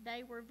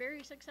they were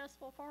very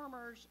successful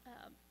farmers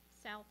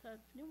south of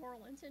New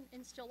Orleans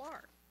and still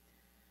are.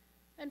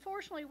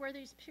 Unfortunately, where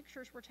these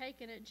pictures were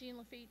taken at Jean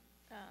Lafitte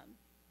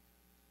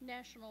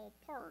National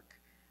Park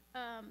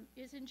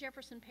is in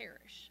Jefferson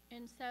Parish.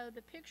 And so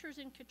the pictures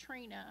in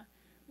Katrina,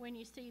 when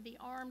you see the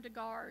armed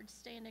guards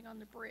standing on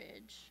the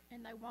bridge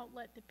and they won't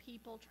let the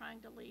people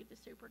trying to leave the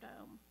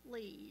Superdome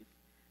leave,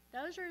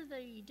 those are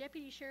the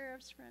deputy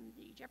sheriffs from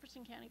the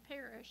Jefferson County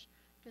Parish,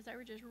 because they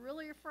were just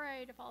really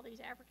afraid if all these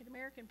African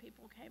American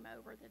people came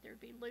over that there'd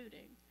be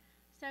looting.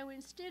 So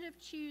instead of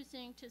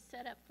choosing to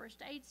set up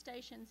first aid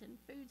stations and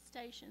food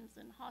stations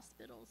and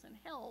hospitals and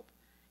help,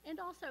 and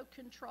also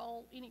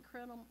control any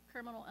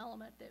criminal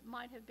element that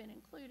might have been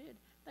included,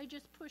 they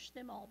just pushed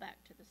them all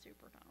back to the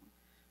Superdome.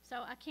 So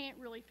I can't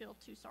really feel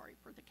too sorry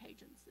for the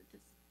Cajuns at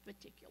this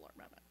particular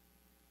moment.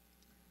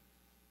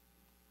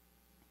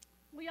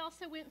 We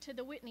also went to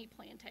the Whitney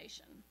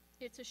Plantation.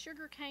 It's a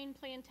sugarcane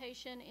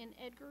plantation in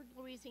Edgar,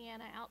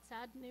 Louisiana,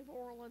 outside New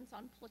Orleans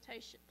on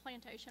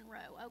Plantation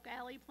Row. Oak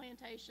Alley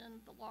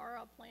Plantation, the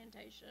Laura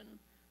Plantation,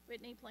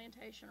 Whitney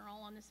Plantation are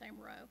all on the same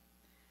row.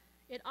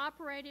 It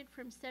operated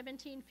from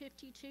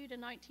 1752 to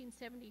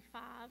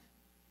 1975,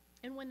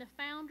 and when the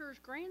founder's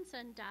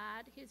grandson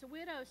died, his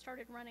widow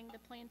started running the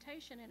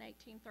plantation in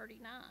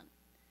 1839.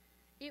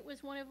 It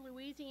was one of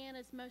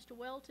Louisiana's most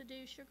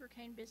well-to-do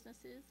sugarcane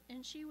businesses,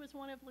 and she was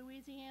one of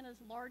Louisiana's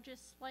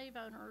largest slave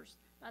owners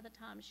by the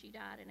time she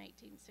died in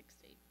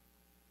 1860.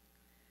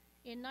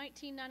 In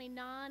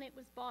 1999, it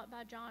was bought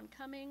by John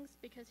Cummings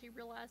because he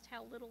realized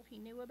how little he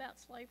knew about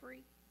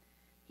slavery.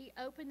 He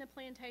opened the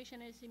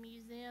plantation as a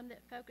museum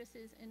that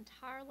focuses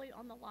entirely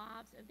on the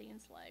lives of the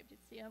enslaved.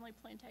 It's the only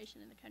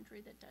plantation in the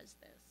country that does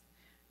this.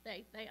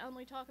 They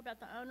only talk about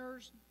the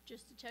owners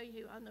just to tell you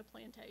who owned the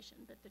plantation,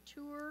 but the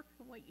tour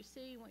and what you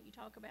see and what you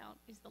talk about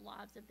is the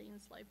lives of the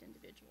enslaved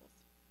individuals.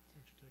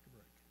 Why don't you take a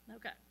break?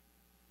 Okay.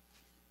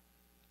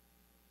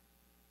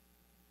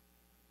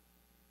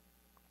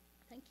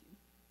 Thank you.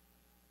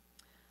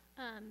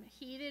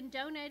 He then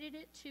donated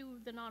it to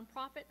the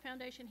nonprofit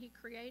foundation he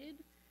created,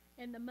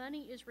 and the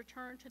money is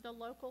returned to the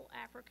local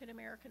African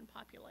American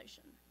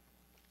population.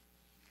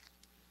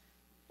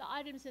 The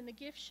items in the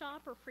gift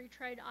shop are free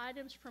trade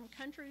items from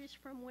countries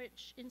from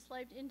which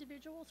enslaved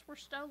individuals were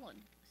stolen,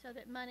 so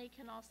that money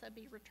can also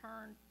be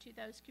returned to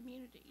those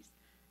communities.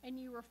 And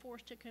you are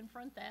forced to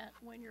confront that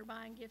when you're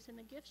buying gifts in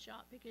the gift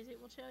shop, because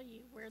it will tell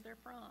you where they're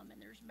from,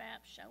 and there's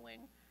maps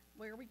showing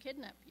where we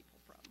kidnap people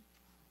from.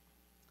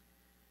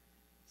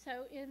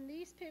 So in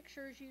these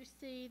pictures you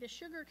see the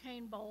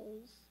sugarcane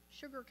bowls,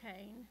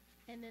 sugarcane,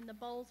 and then the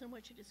bowls in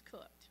which it is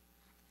cooked.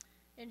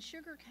 And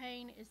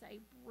sugarcane is a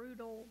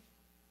brutal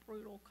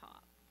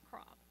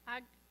crop.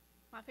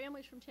 My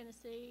family's from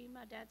Tennessee.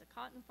 My dad's a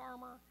cotton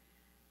farmer.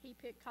 He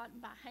picked cotton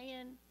by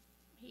hand.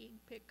 He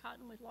picked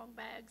cotton with long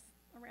bags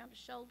around his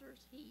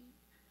shoulders. He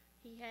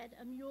had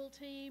a mule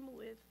team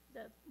with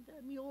the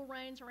mule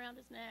reins around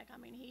his neck. I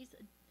mean,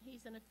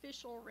 he's an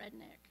official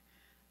redneck.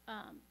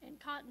 And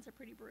cotton's a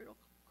pretty brutal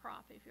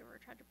crop. If you ever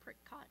tried to prick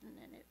cotton,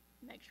 and it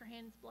makes your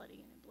hands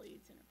bloody and it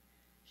bleeds, and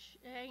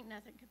it ain't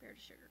nothing compared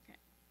to sugarcane.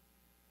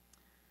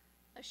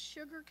 A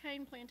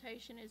sugarcane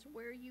plantation is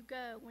where you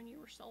go when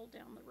you are sold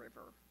down the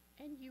river,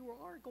 and you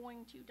are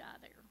going to die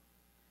there.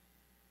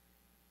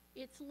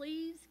 Its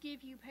leaves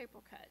give you paper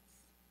cuts,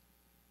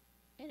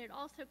 and it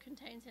also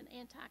contains an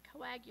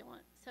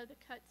anticoagulant so the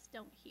cuts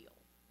don't heal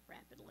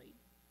rapidly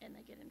and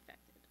they get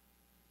infected.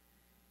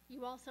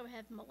 You also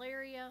have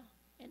malaria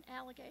and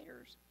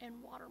alligators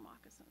and water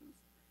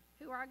moccasins,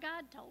 who our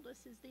guide told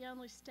us is the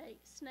only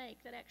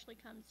snake that actually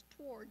comes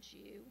towards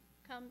you,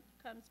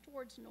 comes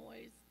towards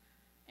noise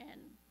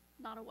and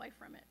not away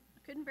from it. I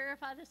couldn't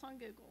verify this on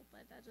Google,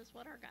 but that's just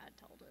what our guide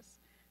told us.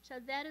 So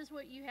that is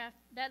what you have,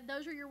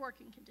 those are your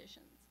working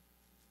conditions.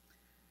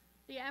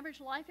 The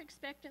average life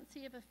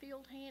expectancy of a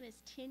field hand is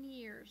 10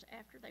 years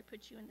after they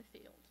put you in the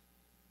field.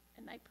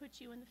 And they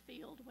put you in the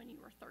field when you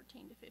were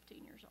 13 to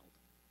 15 years old.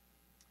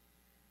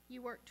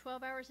 You work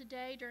 12 hours a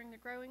day during the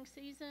growing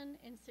season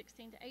and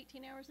 16 to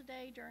 18 hours a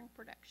day during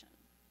production.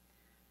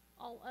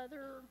 All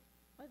other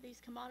of these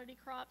commodity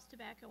crops,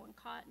 tobacco and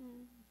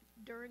cotton,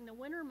 during the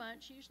winter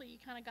months, usually you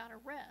kind of got to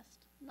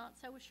rest. Not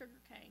so with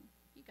sugar cane.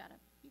 You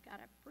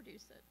gotta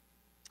produce it.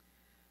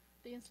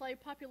 The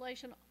enslaved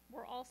population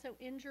were also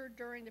injured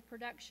during the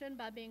production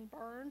by being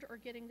burned or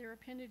getting their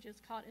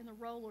appendages caught in the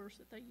rollers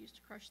that they used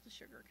to crush the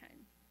sugar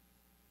cane.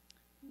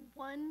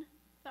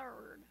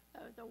 1/3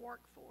 of the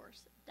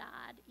workforce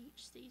died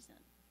each season.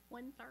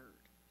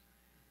 1/3.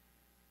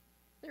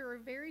 There are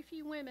very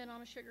few women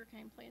on a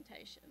sugarcane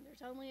plantation.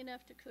 There's only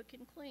enough to cook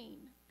and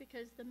clean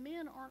because the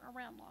men aren't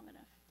around long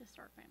enough to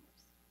start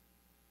families.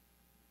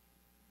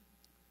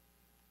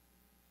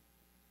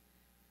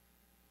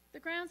 The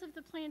grounds of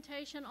the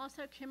plantation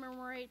also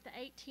commemorate the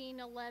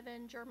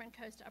 1811 German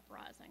Coast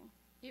Uprising.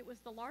 It was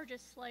the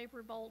largest slave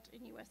revolt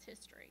in U.S.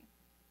 history.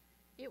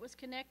 It was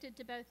connected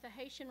to both the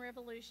Haitian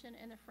Revolution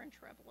and the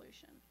French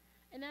Revolution.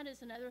 And that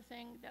is another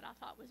thing that I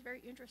thought was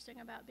very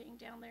interesting about being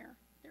down there.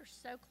 They're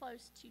so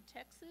close to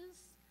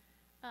Texas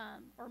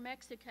or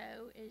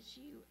Mexico.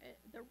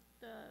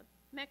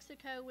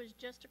 Mexico was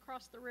just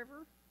across the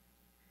river.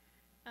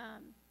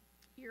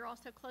 You're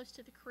also close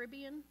to the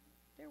Caribbean.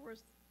 There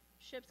was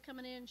ships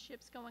coming in,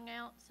 ships going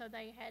out, so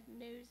they had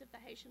news of the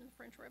Haitian and the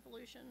French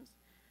Revolutions.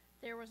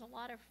 There was a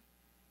lot of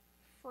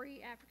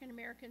free African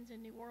Americans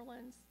in New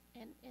Orleans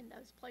and in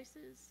those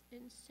places.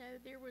 And so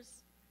there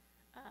was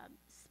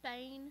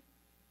Spain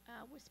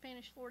with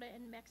Spanish Florida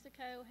and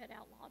Mexico had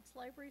outlawed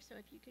slavery, so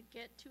if you could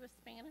get to a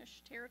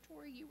Spanish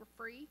territory, you were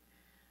free.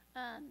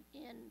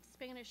 In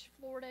Spanish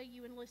Florida,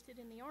 you enlisted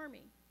in the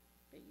army,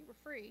 but you were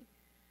free.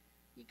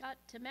 You got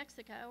to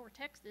Mexico or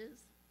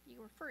Texas, you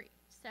were free.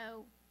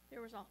 So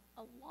there was a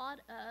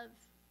lot of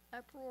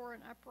uproar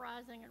and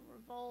uprising and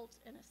revolts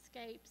and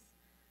escapes.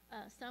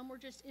 Some were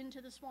just into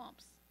the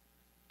swamps,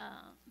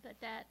 but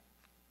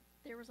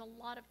there was a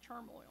lot of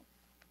turmoil.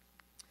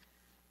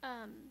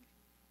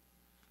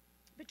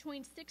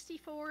 Between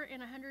 64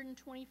 and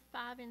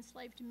 125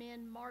 enslaved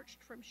men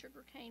marched from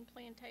sugarcane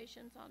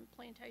plantations on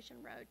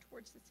Plantation Road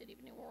towards the city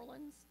of New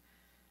Orleans.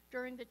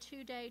 During the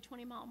 2-day,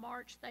 20-mile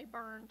march, they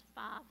burned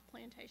 5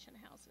 plantation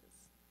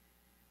houses.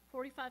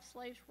 45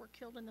 slaves were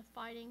killed in the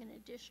fighting, and an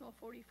additional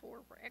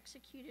 44 were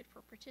executed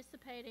for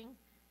participating,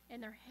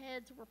 and their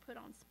heads were put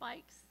on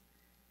spikes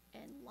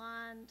and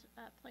lined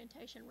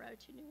Plantation Road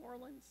to New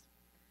Orleans.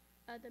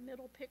 The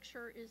middle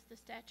picture is the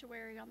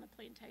statuary on the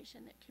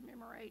plantation that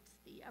commemorates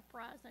the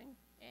uprising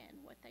and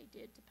what they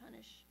did to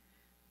punish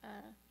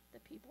the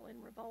people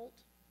in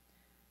revolt.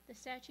 The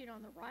statue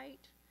on the right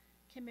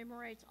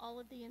commemorates all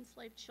of the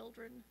enslaved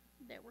children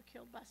that were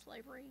killed by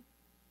slavery.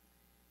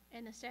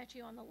 And the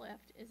statue on the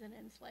left is an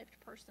enslaved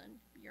person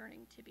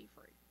yearning to be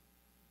free.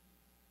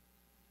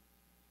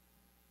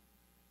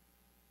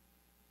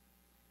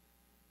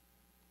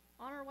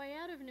 On our way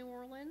out of New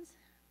Orleans,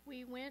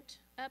 we went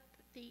up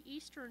the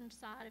eastern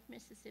side of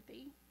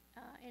Mississippi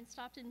and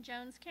stopped in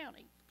Jones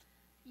County.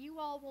 You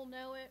all will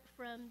know it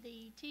from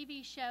the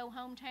TV show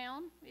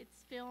Hometown.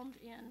 It's filmed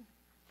in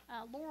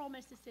Laurel,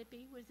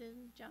 Mississippi, was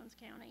in Jones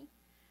County.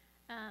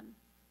 I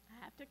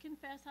have to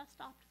confess I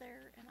stopped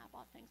there and I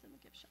bought things in the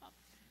gift shop.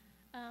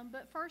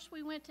 But first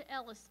we went to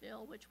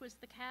Ellisville, which was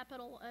the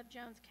capital of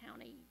Jones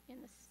County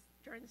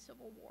during the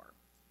Civil War.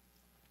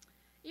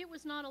 It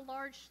was not a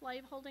large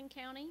slaveholding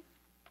county.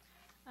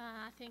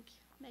 I think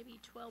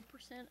maybe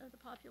 12% of the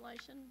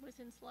population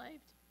was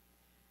enslaved.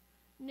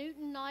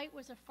 Newton Knight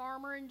was a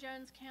farmer in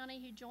Jones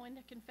County who joined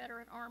the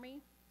Confederate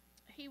Army.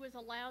 He was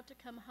allowed to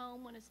come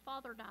home when his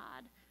father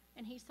died,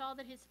 and he saw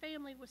that his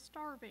family was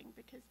starving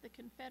because the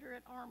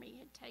Confederate Army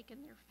had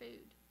taken their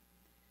food.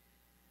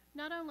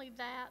 Not only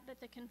that,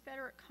 but the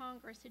Confederate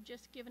Congress had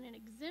just given an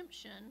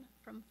exemption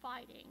from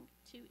fighting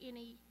to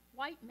any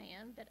white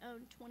man that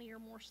owned 20 or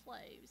more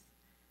slaves,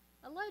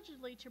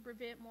 allegedly to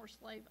prevent more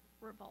slave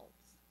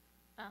revolts.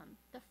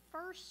 The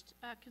first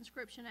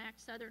Conscription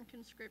Act, Southern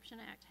Conscription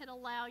Act, had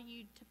allowed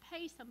you to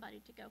pay somebody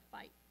to go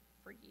fight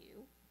for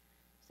you.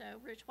 So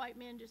rich white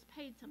men just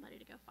paid somebody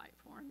to go fight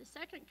for them. The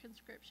second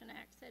Conscription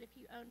Act said if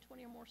you owned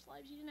 20 or more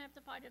slaves, you didn't have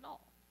to fight at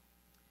all.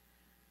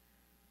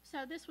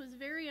 So this was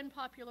very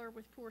unpopular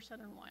with poor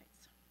Southern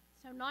whites.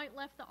 So Knight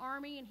left the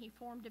army and he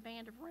formed a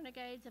band of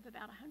renegades of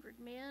about 100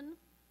 men,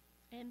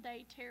 and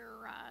they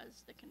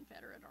terrorized the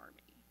Confederate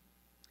Army.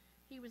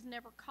 He was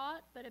never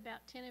caught, but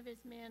about 10 of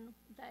his men,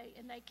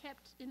 they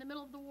kept, in the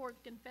middle of the war,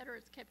 the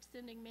Confederates kept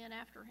sending men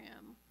after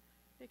him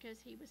because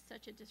he was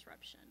such a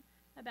disruption.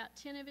 About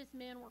 10 of his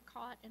men were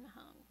caught and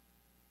hung.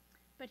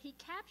 But he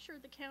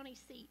captured the county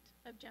seat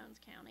of Jones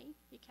County.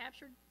 He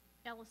captured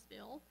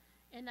Ellisville,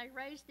 and they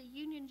raised the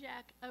Union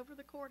Jack over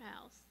the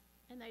courthouse,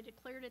 and they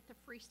declared it the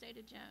Free State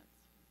of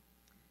Jones.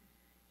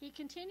 He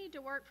continued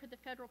to work for the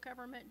federal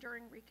government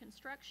during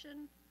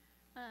Reconstruction.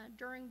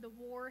 During the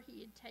war,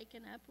 he had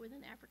taken up with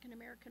an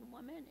African-American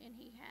woman, and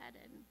he had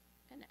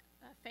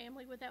a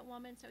family with that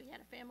woman. So he had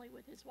a family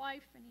with his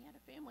wife, and he had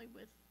a family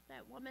with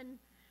that woman.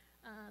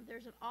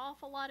 There's an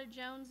awful lot of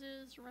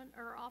Joneses,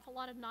 awful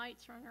lot of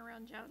Knights running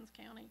around Jones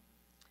County.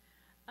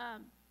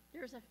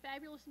 There's a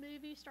fabulous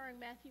movie starring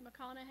Matthew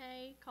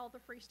McConaughey called The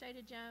Free State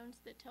of Jones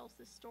that tells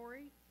this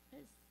story.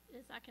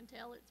 As I can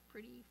tell, it's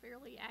pretty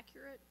fairly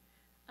accurate.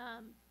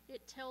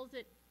 It tells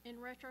it in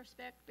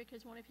retrospect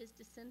because one of his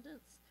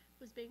descendants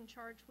was being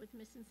charged with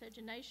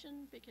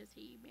miscegenation because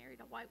he married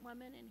a white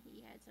woman and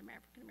he had some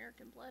African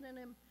American blood in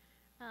him.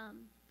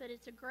 But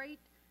it's a great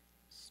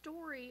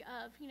story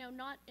of,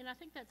 and I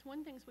think that's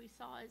one thing we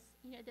saw is,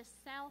 the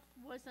South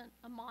wasn't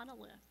a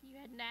monolith. You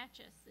had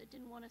Natchez that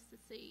didn't want to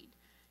secede.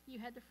 You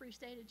had the Free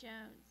State of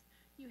Jones.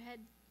 You had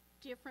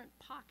different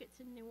pockets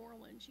in New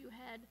Orleans. You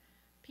had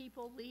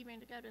people leaving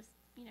to go to,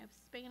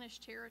 Spanish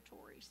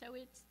territory. So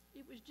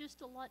it was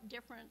just a lot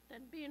different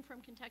than being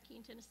from Kentucky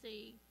and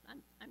Tennessee.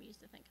 I'm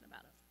used to thinking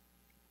about it.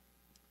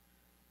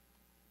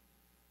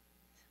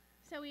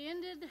 So we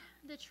ended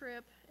the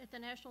trip at the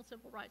National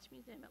Civil Rights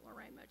Museum at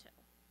Lorraine Motel.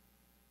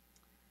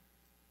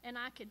 And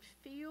I could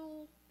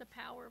feel the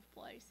power of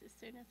place as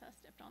soon as I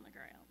stepped on the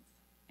grounds.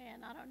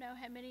 And I don't know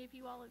how many of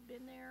you all have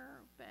been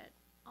there, but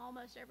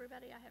almost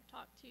everybody I have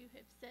talked to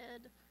have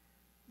said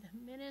the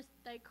minute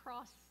they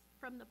crossed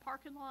from the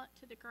parking lot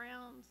to the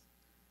grounds,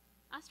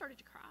 I started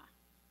to cry.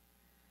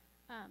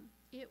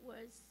 It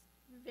was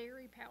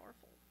very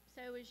powerful.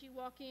 So as you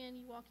walk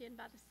in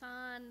by the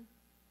sign,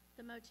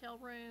 the motel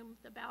room,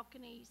 the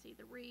balcony, you see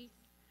the wreath,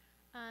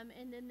 and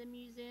then the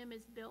museum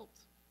is built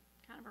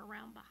kind of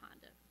around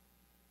behind it.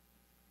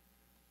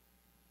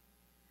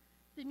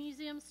 The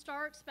museum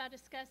starts by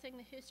discussing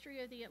the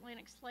history of the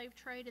Atlantic slave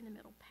trade in the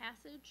Middle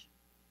Passage.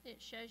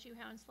 It shows you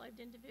how enslaved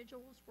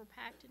individuals were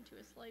packed into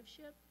a slave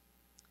ship.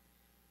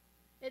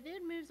 It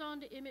then moves on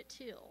to Emmett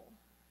Till.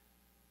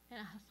 And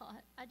I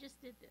thought, I just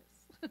did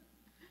this.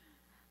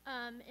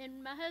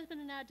 And my husband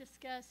and I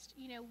discussed,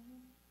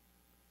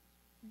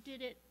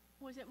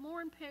 was it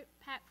more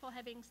impactful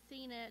having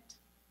seen it,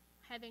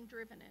 having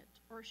driven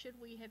it, or should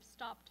we have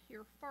stopped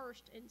here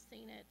first and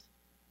seen it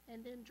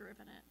and then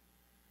driven it?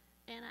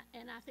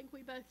 And I think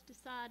we both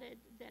decided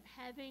that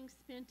having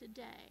spent a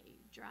day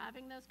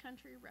driving those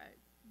country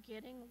roads,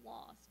 getting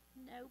lost,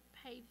 no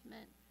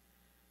pavement,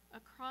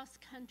 across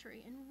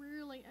country, and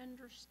really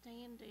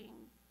understanding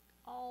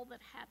all that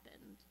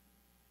happened,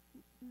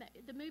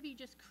 the movie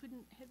just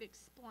couldn't have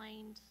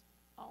explained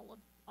all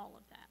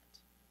of that.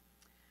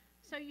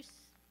 So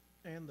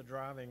and the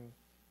driving,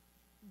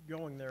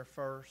 going there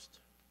first,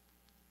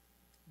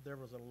 there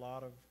was a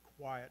lot of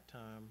quiet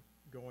time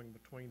going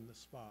between the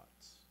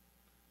spots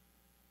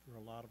for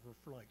a lot of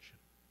reflection.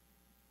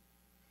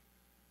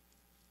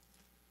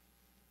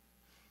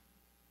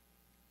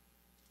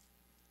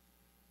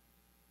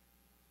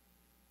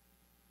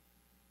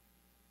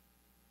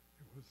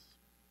 It was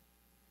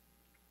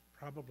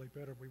probably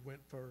better we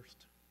went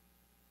first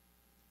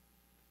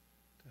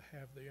to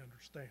have the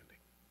understanding.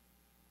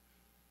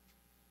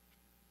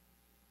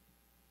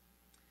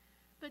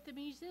 But the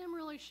museum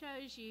really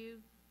shows you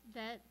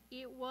that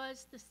it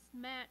was this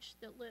match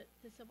that lit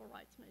the civil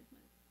rights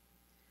movement.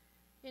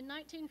 In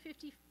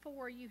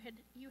 1954, you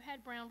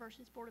had Brown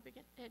versus Board of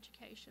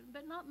Education,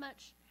 but not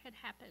much had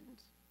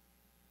happened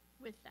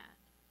with that.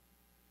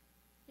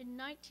 In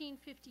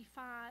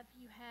 1955,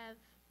 you have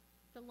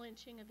the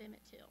lynching of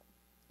Emmett Till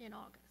in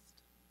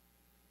August.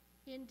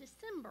 In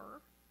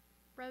December,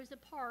 Rosa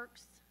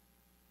Parks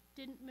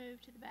didn't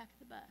move to the back of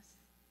the bus.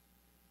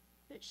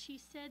 But she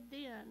said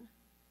then,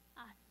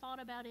 I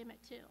thought about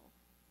Emmett Till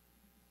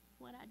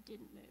when I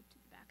didn't move to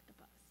the back of the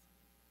bus.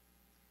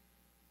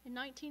 In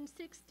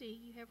 1960,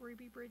 you have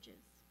Ruby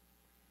Bridges.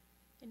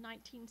 In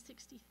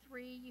 1963,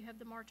 you have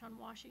the March on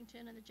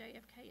Washington and the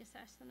JFK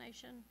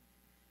assassination.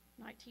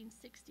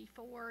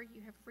 1964,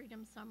 you have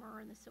Freedom Summer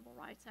and the Civil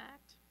Rights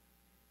Act.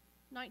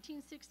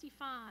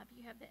 1965,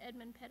 you have the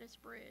Edmund Pettus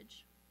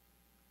Bridge.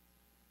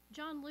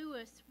 John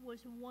Lewis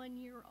was 1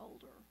 year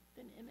older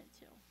than Emmett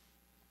Till.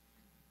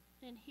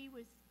 And he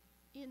was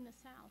in the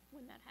South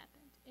when that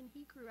happened. And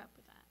he grew up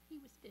with that. He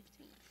was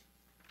 15.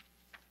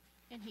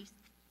 And he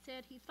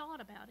said he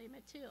thought about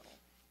Emmett Till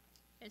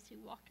as he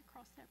walked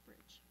across that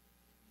bridge.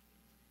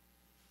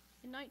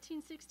 In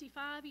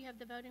 1965, you have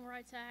the Voting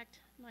Rights Act.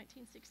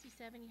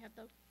 1967, you have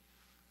the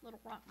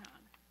Little Rock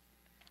Nine.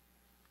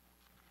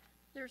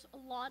 There's a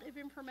lot of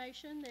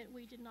information that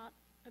we did not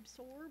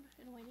absorb,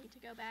 and we need to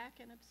go back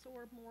and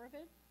absorb more of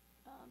it,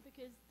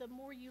 because the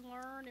more you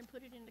learn and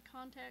put it into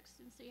context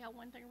and see how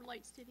one thing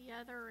relates to the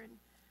other and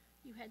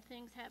You had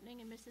things happening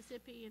in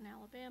Mississippi and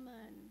Alabama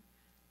and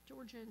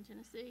Georgia and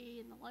Tennessee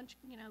and the lunch,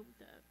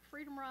 the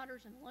Freedom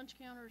Riders and the lunch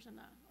counters and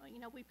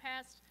we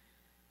passed,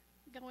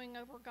 going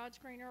over God's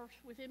green earth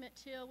with Emmett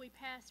Till, we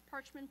passed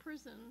Parchman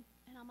Prison,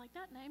 and I'm like,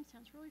 that name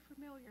sounds really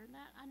familiar, and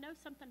that I know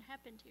something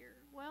happened here.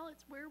 Well,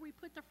 it's where we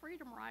put the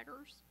Freedom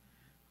Riders.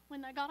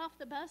 When they got off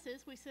the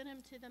buses, we sent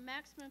them to the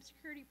maximum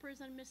security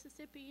prison in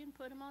Mississippi and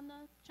put them on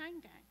the chain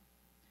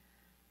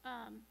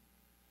gang.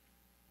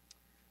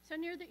 So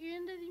near the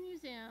end of the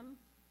museum,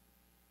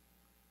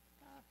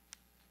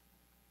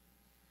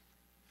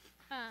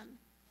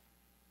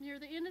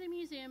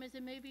 is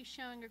a movie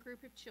showing a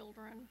group of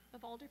children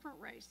of all different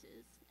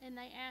races, and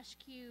they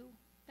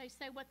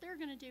say what they're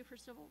going to do for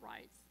civil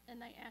rights,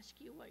 and they ask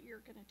you what you're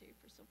going to do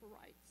for civil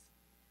rights.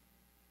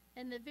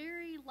 And the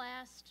very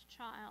last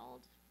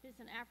child is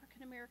an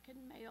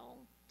African-American male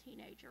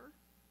teenager,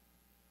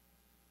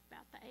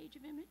 about the age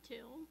of Emmett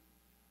Till,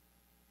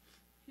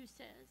 who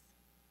says,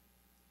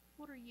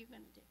 what are you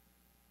going to do?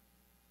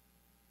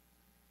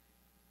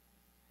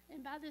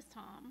 And by this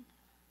time,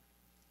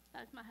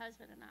 both my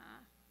husband and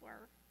I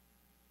were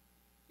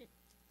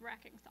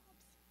racking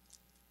sobs.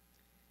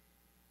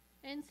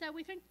 And so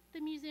we think the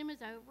museum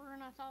is over,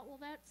 and I thought, well,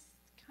 that's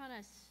kind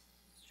of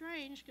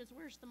strange, because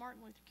where's the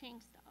Martin Luther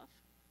King stuff?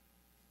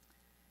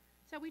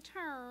 So we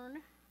turn,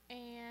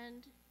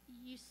 and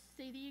you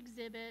see the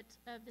exhibit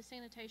of the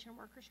sanitation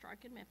worker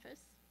strike in Memphis.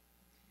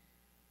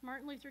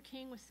 Martin Luther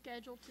King was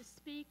scheduled to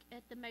speak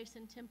at the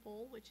Mason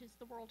Temple, which is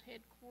the world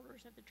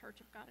headquarters of the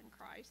Church of God in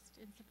Christ,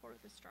 in support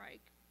of the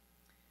strike.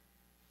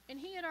 And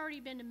he had already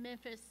been to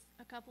Memphis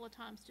a couple of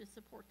times to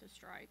support the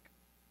strike.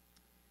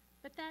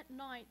 But that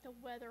night, the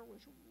weather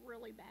was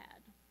really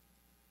bad.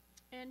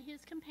 And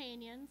his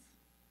companions,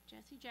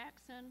 Jesse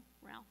Jackson,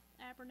 Ralph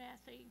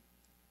Abernathy,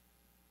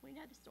 we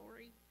know the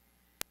story,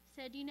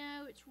 said,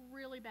 it's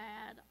really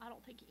bad. I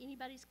don't think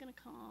anybody's going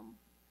to come.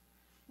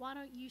 Why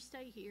don't you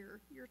stay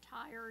here? You're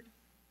tired.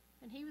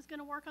 And he was going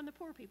to work on the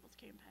Poor People's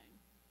Campaign.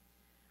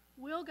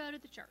 We'll go to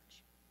the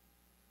church.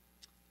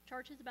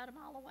 Church is about a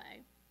mile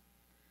away.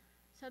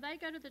 So they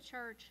go to the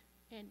church,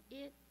 and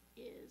it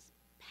is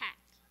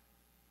packed.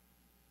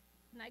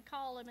 And they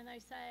call him, and they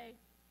say,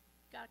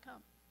 gotta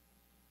come.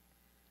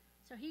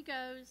 So he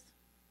goes,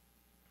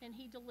 and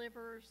he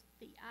delivers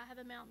the I Have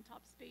a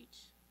Mountaintop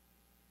speech,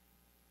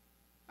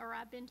 or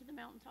I've been to the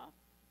mountaintop,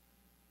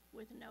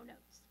 with no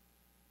notes.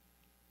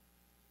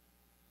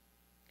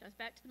 Goes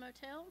back to the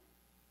motel,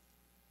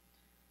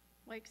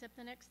 wakes up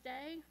the next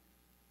day.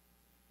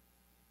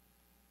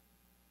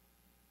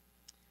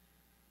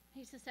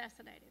 He's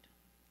assassinated.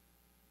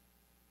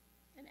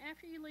 And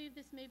after you leave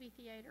this movie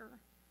theater,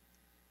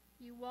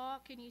 you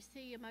walk and you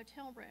see a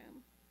motel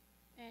room,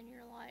 and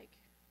you're like,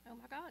 oh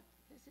my God,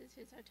 this is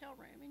his hotel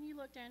room. And you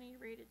look down and you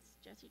read it's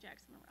Jesse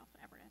Jackson and Ralph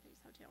Abernathy's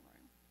hotel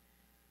room.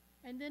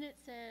 And then it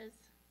says,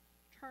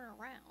 turn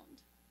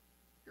around.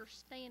 You're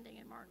standing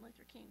in Martin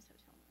Luther King's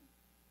hotel room.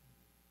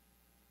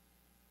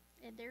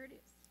 And there it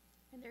is.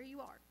 And there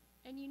you are.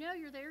 And you know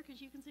you're there because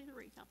you can see the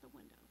wreath out the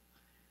window.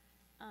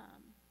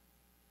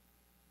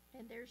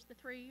 And there's the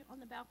three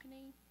on the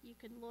balcony. You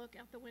can look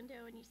out the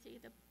window and you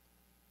see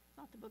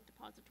not the book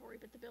depository,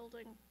 but the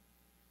building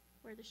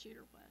where the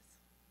shooter was.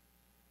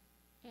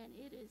 And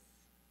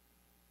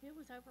it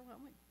was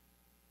overwhelming.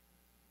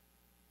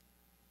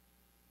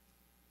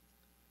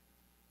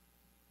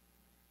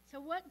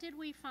 So what did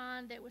we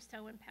find that was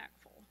so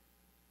impactful,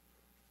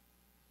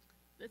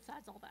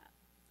 besides all that?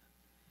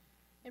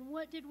 And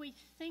what did we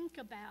think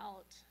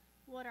about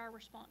what our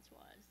response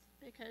was?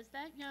 Because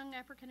that young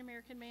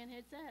African-American man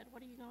had said,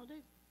 what are you going to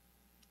do?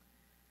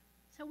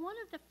 So one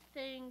of the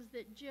things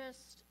that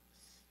just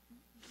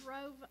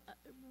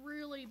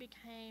really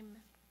became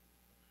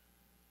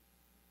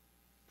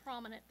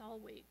prominent the whole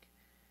week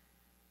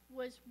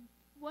was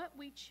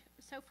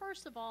so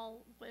first of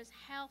all, was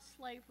how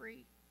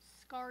slavery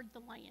scarred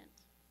the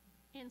land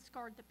and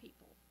scarred the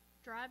people.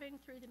 Driving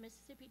through the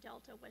Mississippi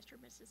Delta, western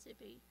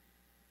Mississippi,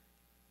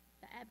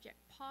 the abject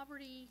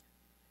poverty,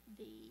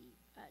 the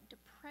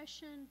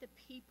depression, the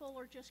people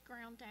are just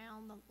ground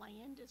down, the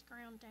land is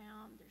ground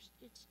down,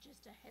 it's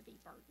just a heavy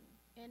burden.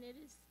 And it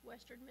is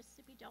western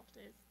Mississippi Delta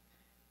is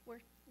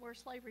where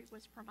slavery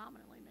was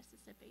predominantly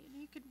Mississippi. And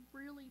you could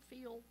really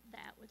feel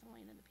that with the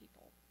land and the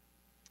people.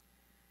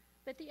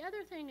 But the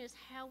other thing is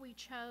how we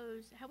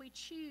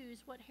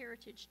choose what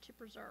heritage to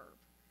preserve.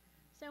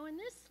 So in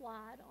this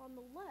slide on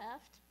the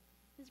left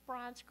is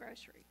Bryant's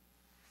Grocery.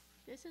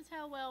 This is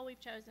how well we've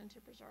chosen to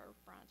preserve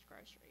Bryant's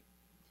Grocery.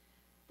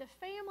 The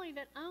family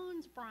that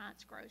owns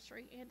Bryant's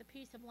Grocery and the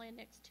piece of land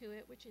next to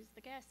it, which is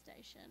the gas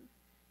station,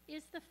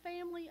 is the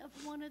family of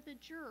one of the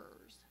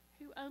jurors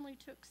who only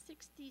took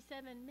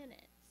 67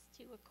 minutes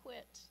to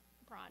acquit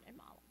Bryant and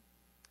Milam.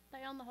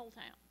 They own the whole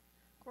town.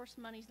 Of course,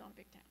 money's not a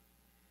big town.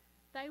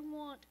 They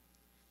want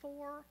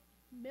 $4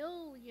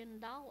 million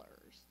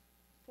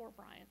for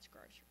Bryant's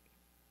Grocery.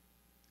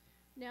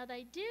 Now,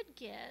 they did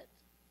get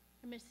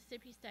a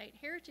Mississippi State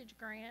Heritage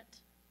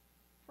Grant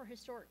for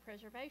historic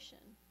preservation,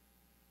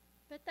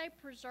 but they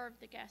preserved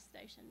the gas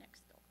station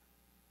next door.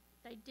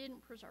 They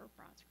didn't preserve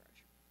bronze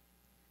grocer.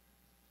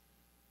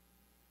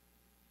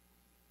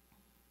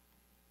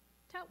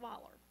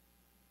 Tutwiler.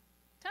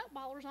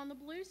 Tutwiler's on the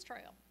Blues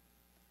Trail.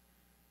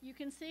 You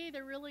can see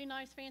the really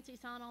nice fancy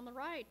sign on the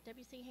right,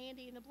 W.C.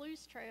 Handy and the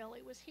Blues Trail.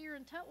 It was here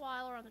in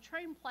Tutwiler on the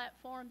train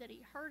platform that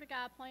he heard a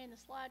guy playing the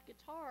slide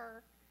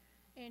guitar,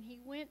 and he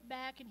went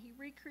back and he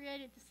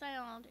recreated the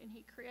sound and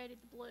he created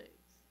the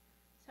blues.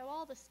 So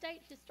all the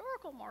state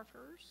historical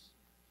markers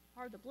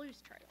are the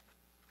Blues Trail.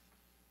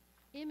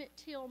 Emmett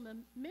Till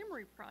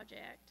Memory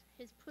Project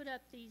has put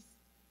up these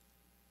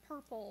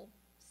purple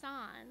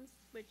signs,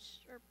 which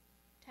are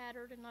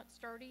tattered and not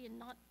sturdy and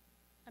not,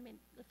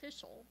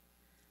 official.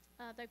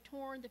 They've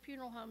torn the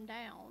funeral home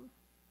down.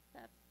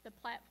 The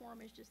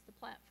platform is just the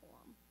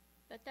platform.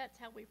 But that's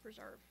how we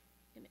preserve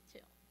Emmett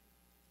Till.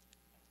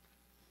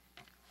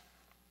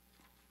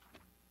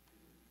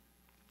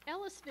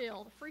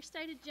 Ellisville, the Free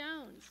State of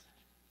Jones.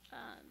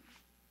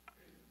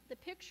 The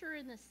picture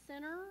in the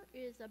center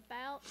is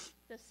about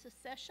the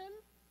secession.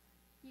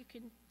 You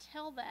can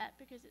tell that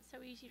because it's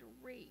so easy to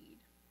read.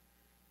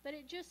 But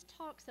it just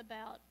talks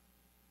about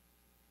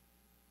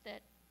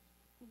that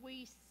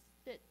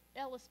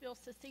Ellisville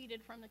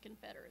seceded from the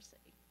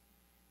Confederacy.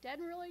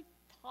 Doesn't really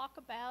talk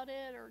about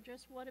it or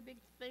just what a big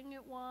thing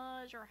it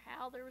was or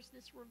how there was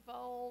this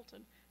revolt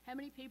and how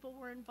many people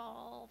were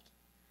involved.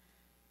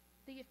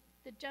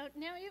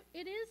 Now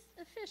it is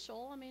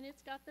official.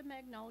 It's got the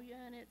magnolia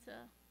and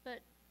but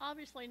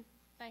obviously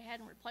they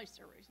hadn't replaced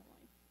it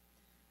recently.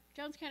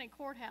 Jones County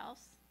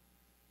Courthouse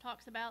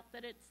talks about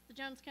that it's the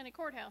Jones County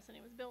Courthouse and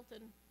it was built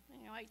in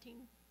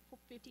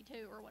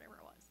 1852 or whatever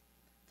it was.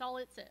 That's all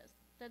it says.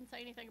 Doesn't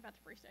say anything about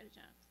the Free State of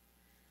Jones.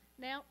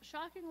 Now,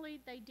 shockingly,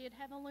 they did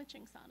have a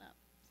lynching sign up,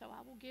 so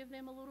I will give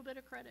them a little bit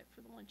of credit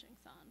for the lynching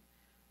sign.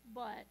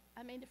 But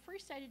the Free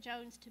State of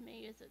Jones to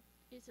me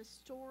is a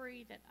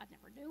story that I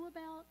never knew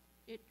about.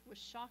 It was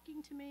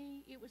shocking to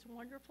me. It was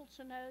wonderful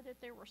to know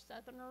that there were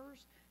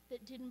Southerners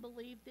that didn't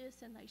believe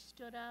this and they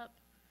stood up,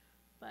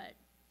 but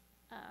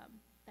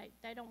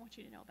they don't want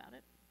you to know about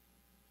it.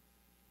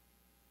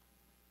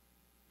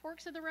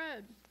 Forks of the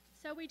Road.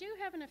 So we do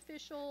have an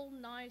official,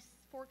 nice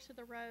Forks of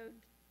the Road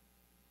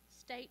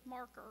state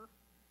marker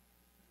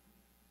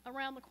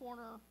around the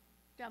corner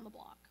down the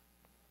block.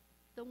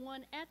 The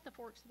one at the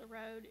Forks of the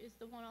Road is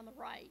the one on the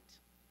right.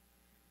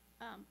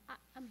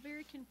 I'm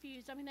very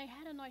confused. They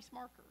had a nice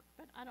marker,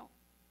 but I don't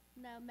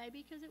know.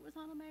 Maybe because it was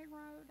on a main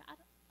road.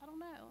 I don't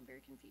know. I'm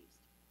very confused.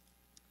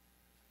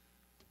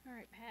 All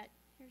right, Pat,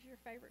 here's your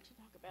favorite to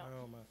talk about.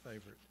 Oh, my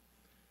favorite.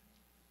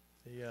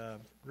 The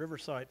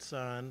Riverside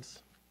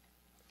signs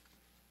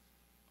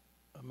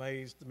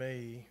amazed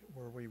me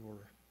where we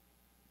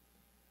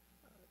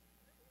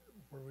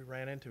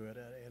ran into it,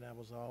 and I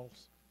was all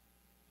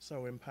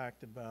so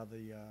impacted by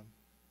the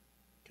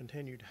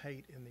continued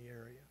hate in the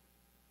area.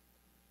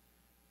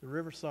 The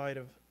Riverside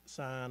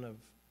sign of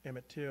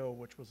Emmett Till,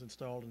 which was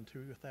installed in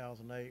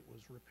 2008,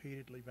 was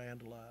repeatedly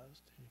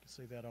vandalized. You can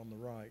see that on the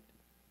right.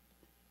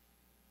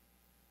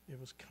 It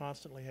was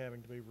constantly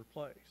having to be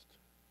replaced.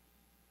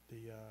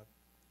 The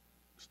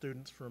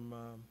students from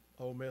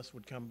Ole Miss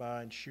would come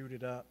by and shoot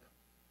it up,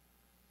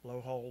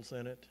 blow holes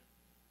in it,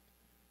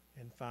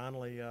 and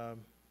finally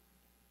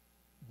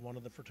one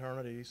of the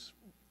fraternities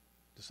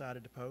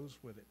decided to pose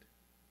with it.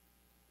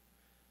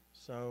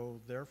 So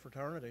their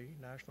fraternity,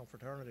 national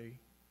fraternity,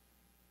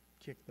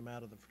 kicked them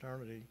out of the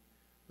fraternity,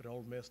 but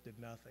Ole Miss did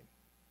nothing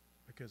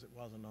because it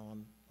wasn't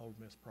on Ole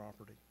Miss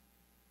property.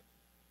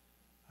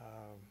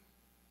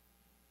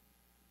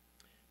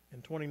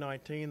 In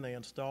 2019, they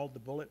installed the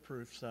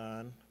bulletproof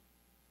sign,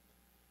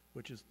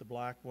 which is the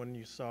black one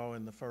you saw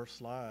in the first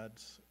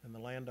slides, and the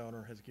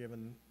landowner has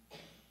given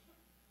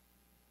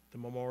the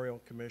Memorial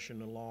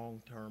Commission a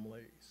long-term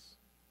lease.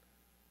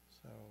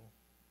 So,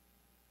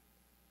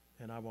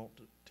 and I won't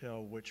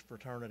tell which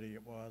fraternity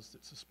it was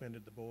that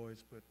suspended the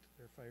boys, but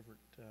their favorite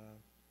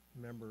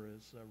member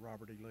is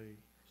Robert E. Lee.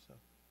 So,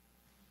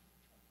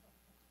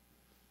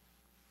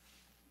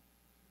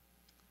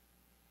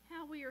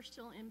 how we are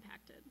still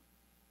impacted.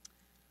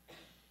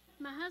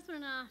 My husband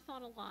and I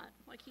thought a lot.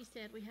 Like he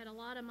said, we had a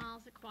lot of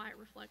miles of quiet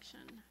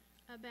reflection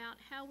about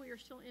how we are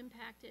still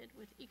impacted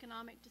with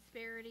economic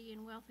disparity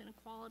and wealth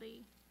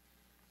inequality,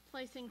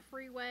 placing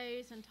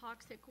freeways and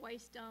toxic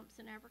waste dumps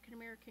in African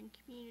American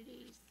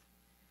communities.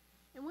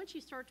 And once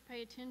you start to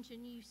pay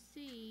attention, you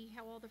see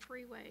how all the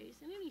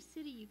freeways in any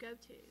city you go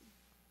to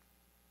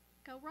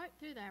go right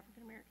through the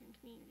African American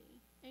community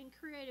and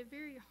create a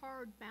very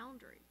hard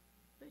boundary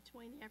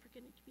between the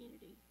African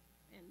community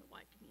and the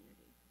white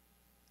community.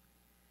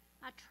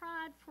 I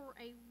tried for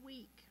a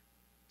week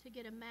to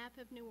get a map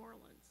of New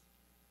Orleans,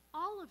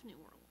 all of New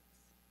Orleans,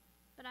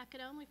 but I could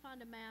only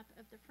find a map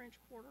of the French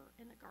Quarter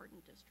and the Garden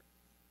District.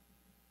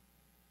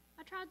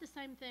 I tried the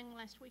same thing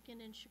last weekend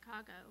in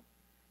Chicago,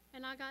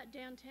 and I got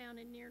downtown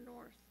and near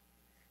north.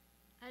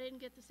 I didn't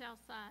get the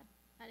south side.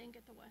 I didn't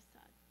get the west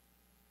side.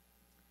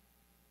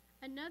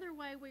 Another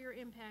way we are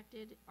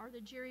impacted are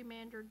the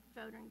gerrymandered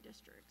voting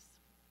districts.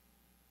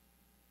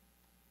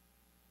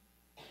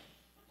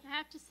 I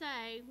have to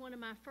say, one of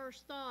my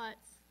first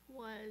thoughts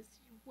was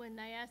when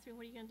they asked me,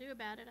 what are you going to do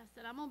about it? I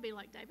said, I'm going to be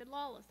like David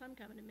Lawless. I'm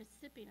coming to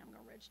Mississippi and I'm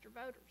going to register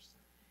voters.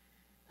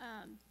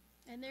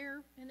 And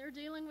they're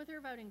dealing with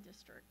their voting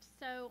district.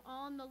 So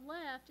on the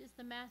left is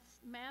the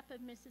map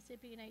of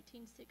Mississippi in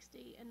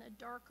 1860, and the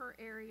darker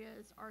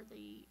areas are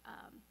the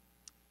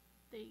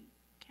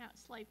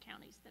slave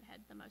counties that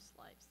had the most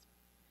slaves.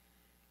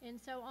 And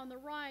so on the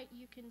right,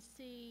 you can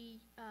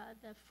see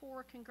the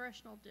 4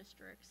 congressional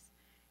districts.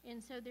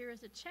 And so there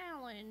is a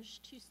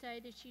challenge to say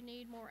that you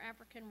need more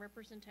African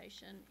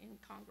representation in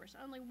Congress.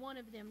 Only one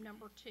of them,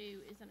 number 2,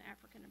 is an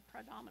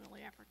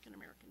predominantly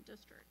African-American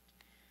district.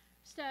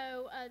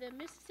 So the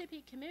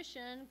Mississippi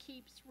Commission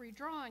keeps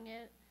redrawing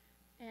it,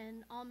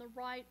 and on the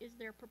right is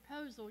their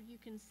proposal. You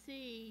can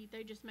see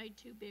they just made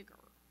 2 bigger,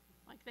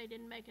 like they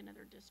didn't make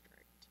another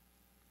district.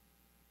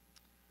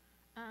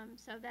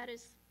 So that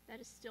is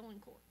still in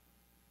court.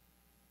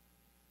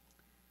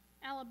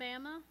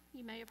 Alabama,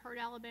 you may have heard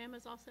Alabama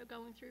is also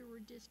going through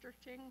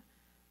redistricting.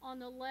 On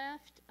the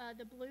left,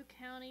 the blue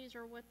counties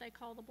are what they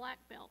call the Black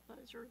Belt.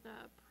 Those are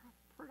the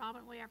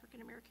predominantly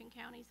African-American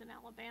counties in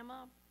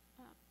Alabama,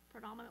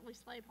 predominantly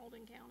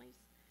slaveholding counties.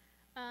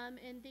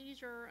 And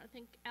these are, I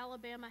think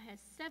Alabama has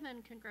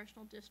 7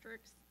 congressional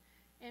districts,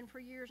 and for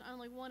years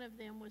only one of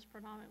them was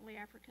predominantly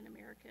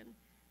African-American.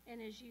 And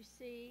as you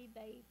see,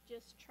 they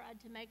just tried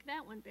to make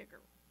that one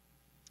bigger.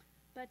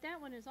 But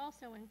that one is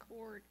also in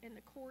court, and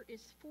the court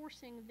is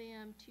forcing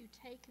them to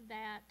take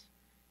that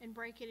and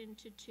break it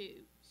into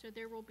 2. So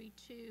there will be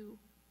 2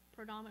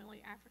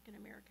 predominantly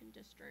African-American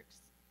districts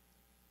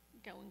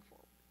going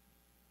forward.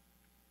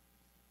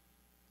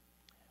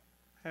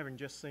 Having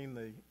just seen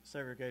the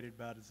Segregated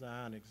by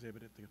Design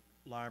exhibit at the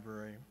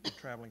library,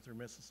 traveling through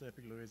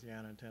Mississippi,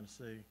 Louisiana, and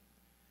Tennessee,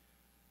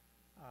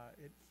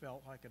 it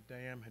felt like a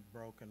dam had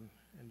broken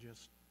and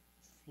just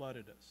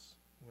flooded us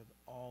with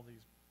all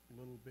these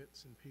little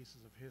bits and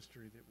pieces of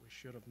history that we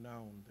should have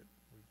known that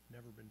we've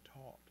never been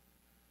taught.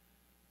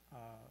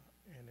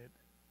 And it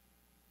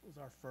was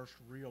our first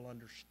real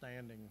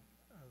understanding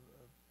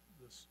of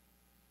this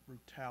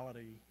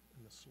brutality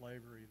and the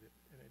slavery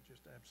and it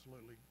just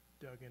absolutely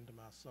dug into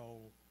my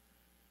soul,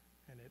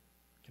 and it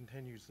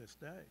continues this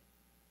day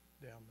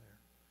down there.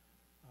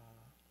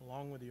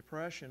 Along with the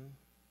oppression,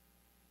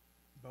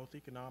 both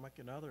economic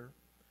and other,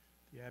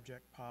 the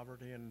abject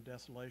poverty and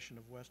desolation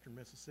of western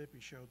Mississippi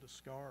showed the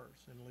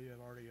scars, and Leah had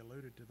already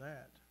alluded to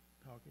that,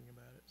 talking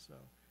about it. So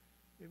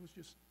it was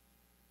just,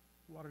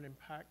 what an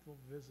impactful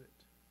visit,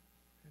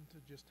 and to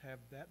just have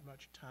that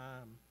much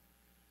time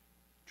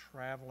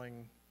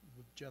traveling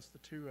with just the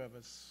 2 of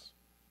us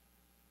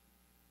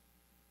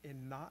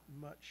in not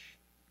much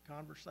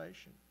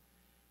conversation.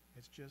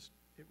 It's just,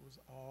 it was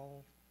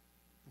all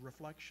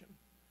reflection,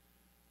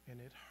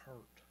 and it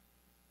hurt.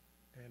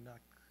 And I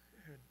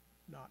could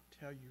not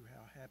tell you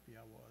how happy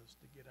I was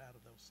to get out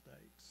of those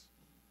states.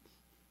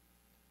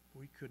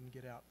 We couldn't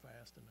get out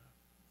fast enough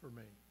for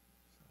me.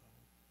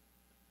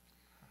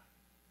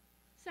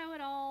 So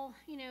it all,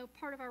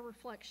 part of our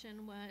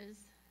reflection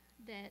was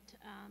that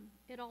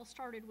it all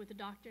started with the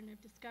doctrine of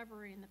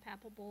discovery in the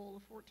Papal Bull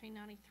of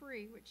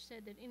 1493, which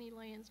said that any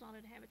lands not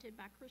inhabited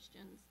by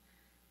Christians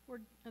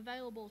were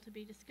available to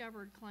be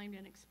discovered, claimed,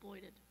 and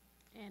exploited.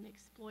 And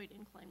exploit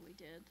and claim we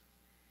did.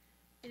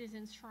 It is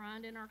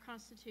enshrined in our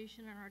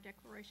Constitution and our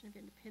Declaration of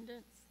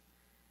Independence.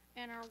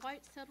 And our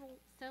white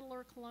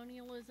settler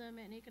colonialism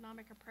and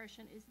economic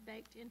oppression is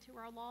baked into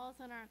our laws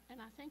and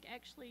I think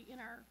actually in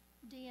our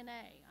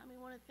DNA. I mean,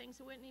 one of the things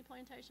the Whitney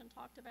Plantation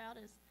talked about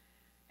is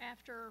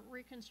after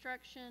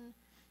Reconstruction,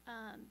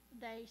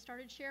 they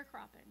started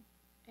sharecropping.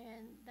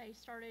 And they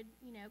started,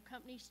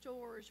 company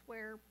stores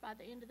where by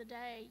the end of the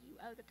day, you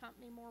owe the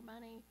company more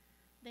money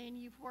than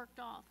you've worked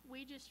off.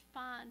 We just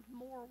find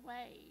more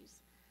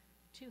ways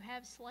to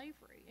have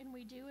slavery, and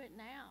we do it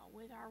now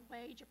with our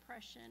wage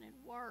oppression and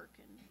work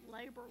and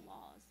labor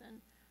laws.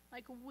 And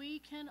we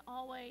can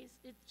always,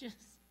 it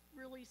just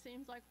really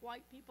seems like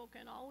white people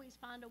can always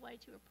find a way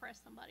to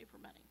oppress somebody for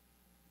money.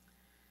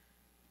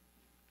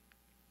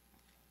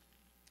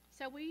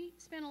 So we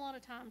spent a lot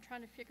of time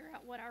trying to figure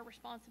out what our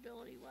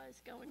responsibility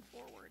was going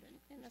forward.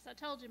 And as I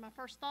told you, my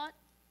first thought,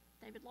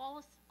 David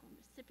Lawless, I'm going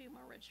to Mississippi, I'm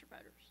going to register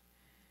voters.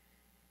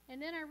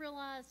 And then I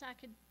realized I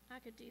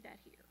could do that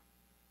here.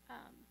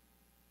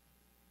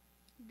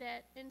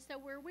 And so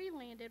where we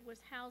landed was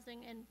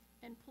housing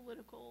and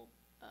political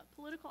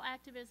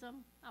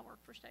activism. I work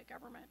for state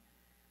government.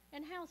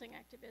 And housing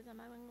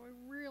activism. I mean, we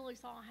really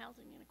saw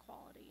housing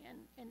inequality.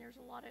 And there's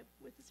a lot of,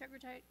 with the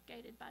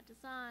segregated by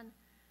design,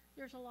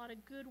 there's a lot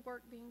of good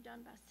work being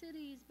done by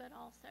cities, but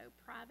also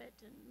private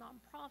and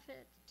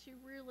nonprofit to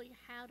really,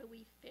 how do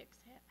we fix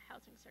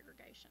housing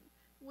segregation?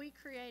 We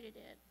created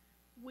it.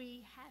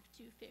 We have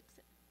to fix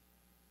it.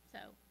 So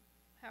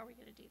how are we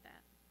going to do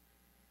that?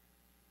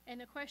 And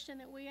the question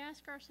that we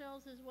ask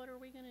ourselves is, what are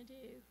we going to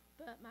do?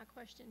 But my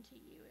question to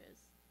you is,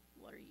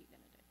 what are you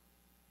going to do?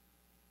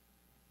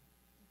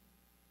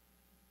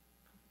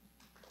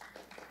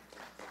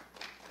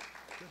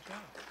 Good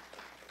job.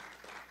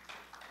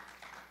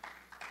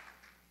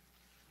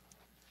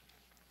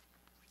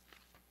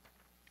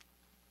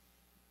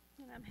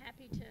 and I'm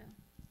happy to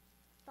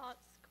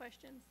thoughts,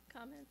 questions,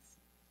 comments.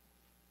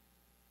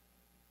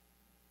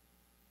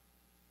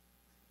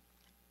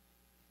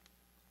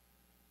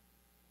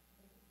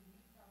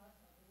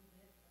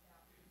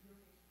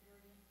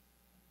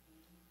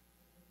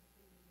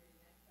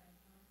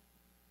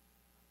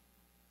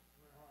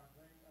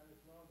 I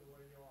just love the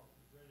way you all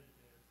presented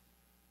this,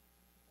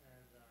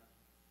 and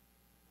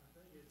I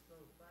think it's so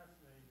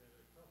fascinating that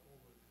a couple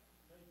would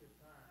take the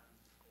time.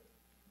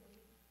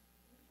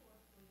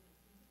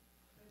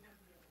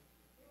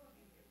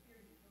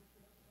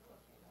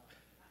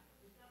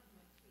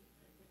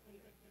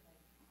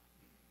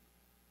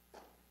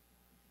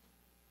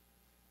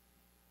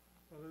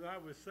 Well, as I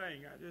was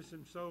saying, I just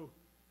am so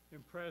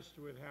impressed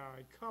with how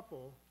a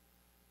couple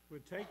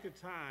would take the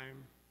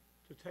time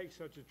to take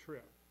such a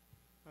trip.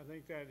 I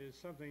think that is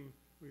something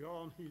we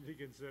all need to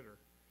consider.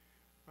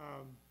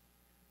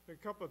 A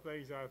couple of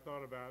things I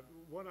thought about.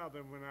 One of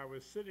them, when I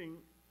was sitting,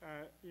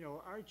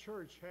 our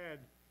church had,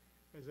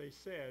 as they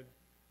said,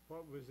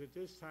 what was at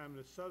this time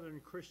the Southern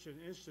Christian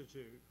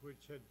Institute,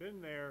 which had been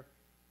there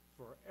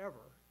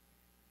forever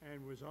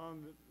and was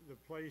on the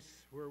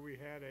place where we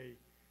had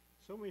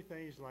so many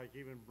things like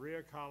even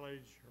Brea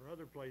College or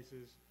other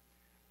places.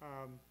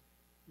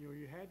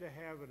 You had to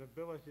have an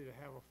ability to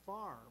have a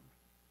farm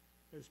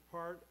as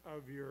part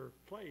of your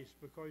place,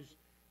 because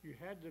you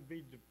had to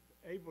be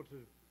able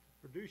to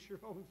produce your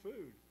own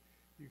food.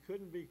 You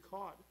couldn't be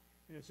caught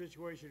in a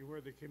situation where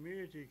the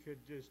community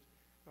could just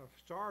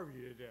starve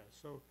you to death.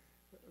 So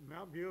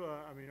Mount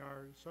Beulah,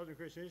 our Southern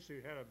Christian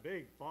Institute had a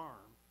big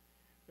farm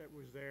that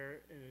was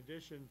there, in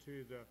addition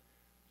to the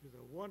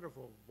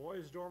wonderful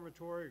boys'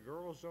 dormitory,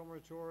 girls'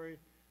 dormitory,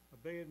 a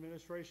big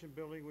administration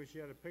building which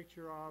you had a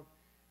picture of,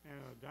 and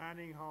a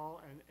dining hall,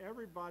 and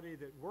everybody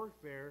that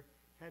worked there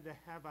had to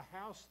have a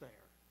house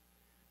there.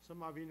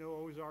 Some of you know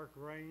Ozark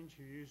Range,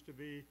 who used to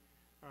be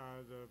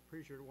the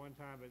preacher at one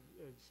time at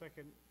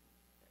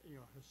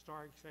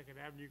historic Second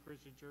Avenue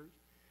Christian Church.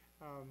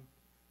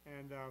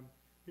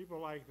 People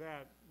like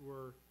that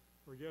were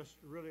just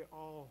really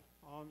all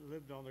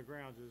lived on the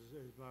grounds,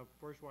 as my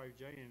first wife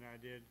Jane and I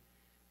did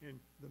in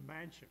the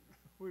mansion.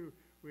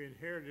 We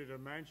inherited a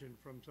mansion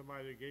from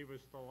somebody that gave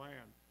us the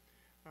land.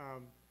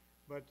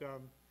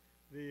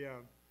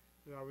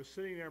 I was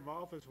sitting there in my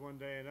office one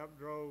day, and up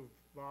drove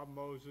Bob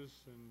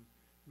Moses and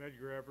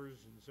Medgar Evers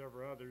and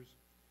several others.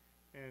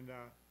 And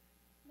Not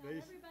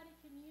everybody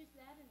can use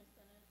that in a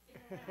sentence.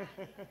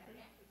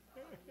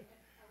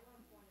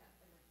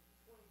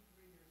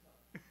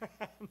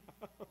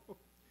 No,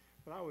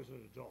 but I was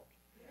an adult.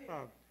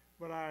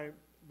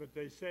 But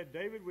they said,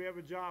 David, we have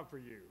a job for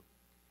you.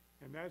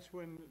 And that's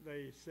when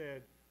they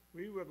said,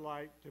 we would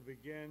like to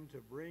begin to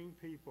bring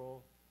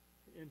people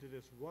into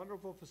this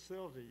wonderful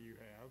facility you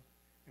have.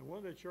 And one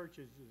of the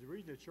churches, the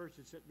reason the church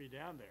had sent me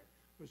down there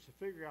was to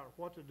figure out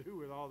what to do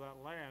with all that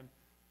land,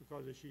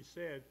 because as she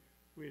said,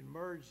 we had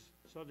merged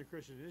Southern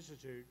Christian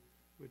Institute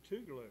with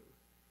Tougaloo.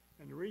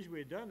 And the reason we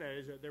had done that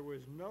is that there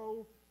was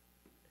no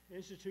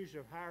institution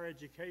of higher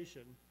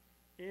education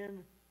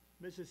in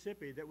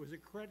Mississippi that was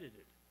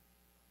accredited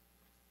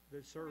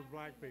that served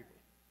black people,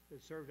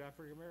 that served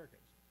African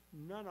Americans.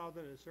 None of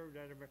them that served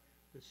African Americans.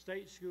 The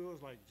state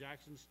schools like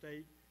Jackson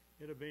State,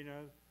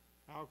 Itabena,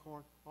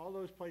 Alcorn, all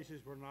those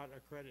places were not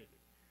accredited.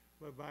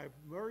 But by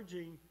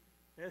merging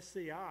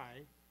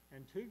SCI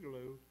and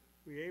Tougaloo,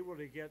 we were able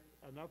to get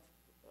enough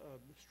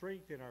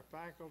strength in our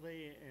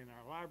faculty and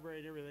our library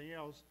and everything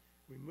else.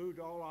 We moved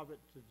all of it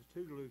to the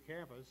Tougaloo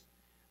campus,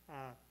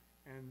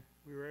 and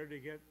we were able to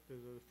get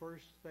the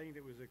first thing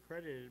that was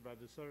accredited by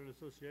the Southern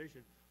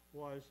Association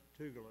was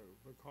Tougaloo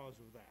because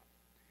of that.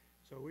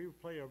 So we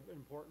played an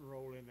important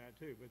role in that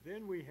too. But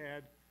then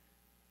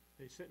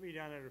they sent me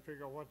down there to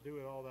figure out what to do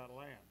with all that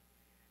land.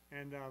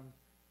 And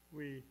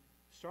we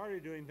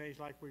started doing things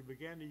like we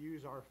began to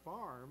use our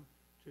farm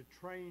to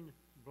train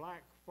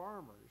black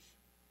farmers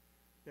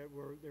there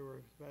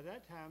were by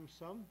that time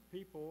some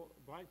people,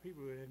 black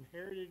people, who had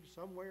inherited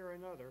some way or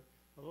another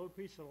a little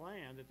piece of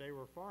land that they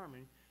were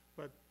farming,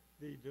 but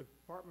the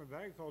Department of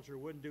Agriculture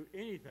wouldn't do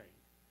anything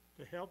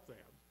to help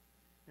them.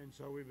 And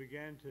so we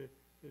began to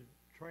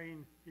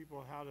train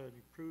people how to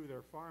improve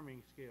their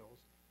farming skills.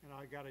 And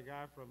I got a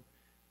guy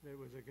that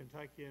was a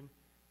Kentuckian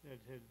that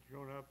had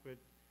grown up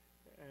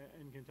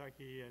in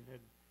Kentucky and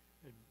had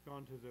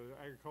gone to the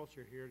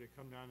agriculture here to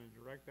come down and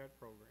direct that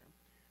program.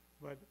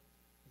 But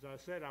as I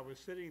said, I was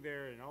sitting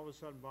there, and all of a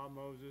sudden Bob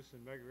Moses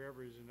and Medgar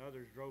Evers and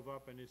others drove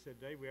up, and they said,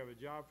 Dave, we have a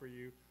job for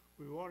you.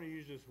 We want to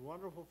use this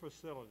wonderful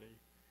facility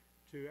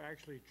to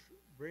actually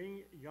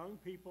bring young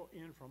people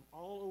in from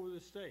all over the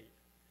state.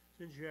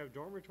 Since you have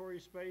dormitory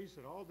space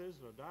and all this,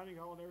 and a dining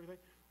hall and everything,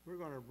 we're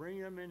going to bring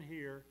them in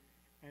here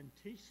and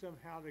teach them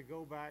how to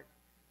go back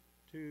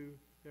to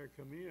their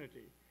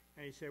community.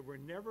 And he said, we're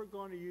never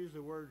going to use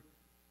the word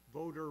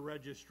voter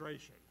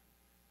registration.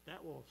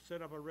 That will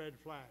set up a red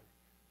flag.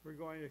 We're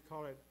going to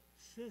call it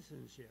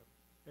citizenship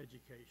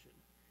education.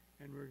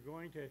 And we're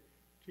going to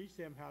teach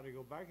them how to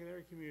go back in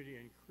their community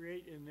and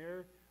create in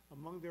their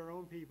among their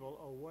own people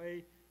a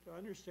way to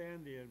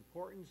understand the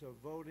importance of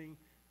voting,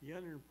 the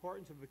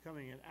importance of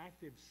becoming an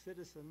active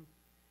citizen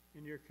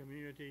in your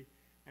community,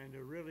 and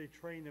to really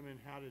train them in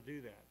how to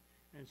do that.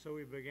 And so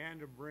we began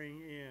to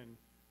bring in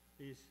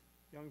these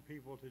young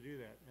people to do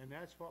that. And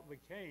that's what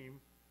became,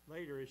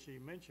 later, as she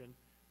mentioned,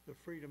 the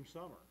Freedom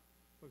Summer,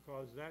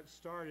 because that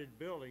started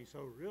building.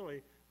 So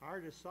really, our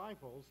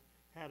disciples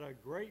had a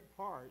great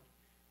part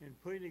in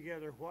putting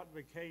together what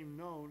became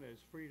known as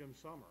Freedom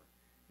Summer.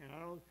 And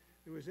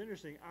it was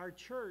interesting, our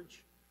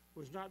church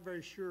was not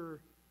very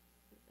sure.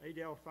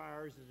 Adele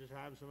Fires at the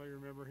time, somebody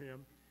remember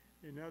him,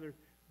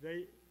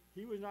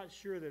 he was not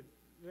sure that,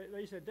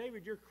 they said,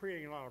 David, you're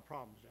creating a lot of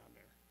problems down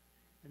there.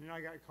 And then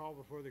I got called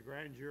before the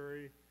grand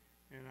jury,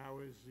 and I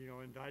was,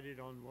 indicted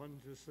on one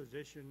to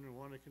sedition and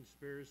one to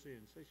conspiracy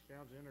and 6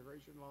 counts of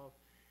integration laws.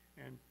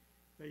 And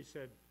they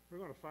said, we're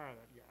going to fire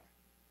that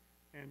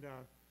guy. And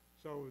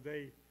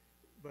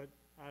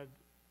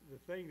the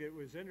thing that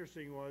was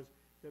interesting was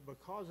that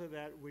because of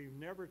that, we've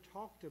never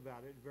talked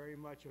about it very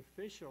much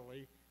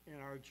officially in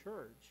our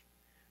church,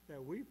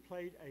 that we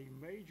played a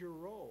major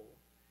role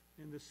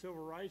in the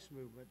civil rights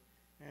movement,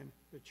 and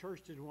the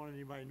church didn't want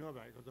anybody to know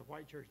about it because the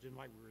white church didn't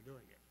like we were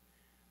doing it.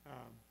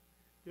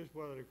 Just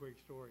one other quick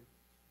story.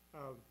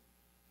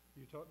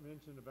 You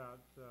mentioned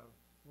about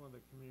one of the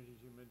communities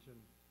you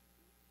mentioned,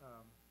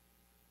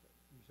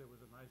 you said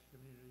was a nice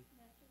community?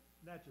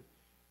 Natchez.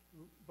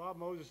 Bob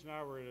Moses and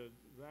I were at an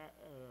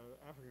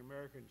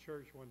African-American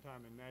church one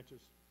time in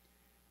Natchez,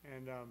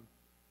 and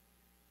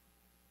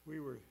we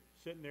were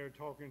sitting there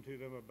talking to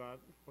them about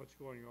what's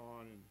going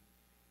on, and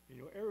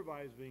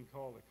everybody's being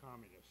called a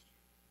communist.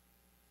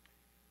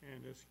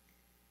 And this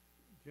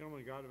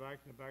gentleman got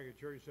back in the back of the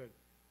church and said,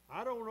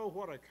 I don't know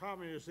what a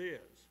communist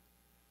is,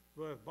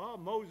 but if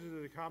Bob Moses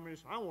is a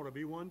communist, I want to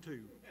be one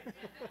too. Well,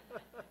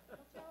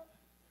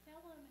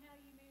 tell them how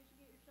you managed to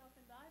get yourself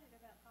indicted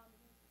about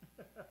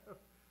communism.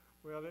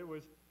 Well,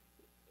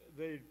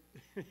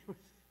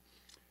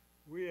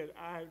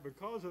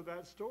 because of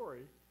that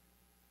story,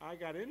 I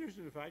got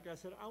interested in the fact. I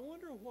said, I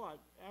wonder what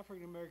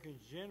African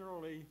Americans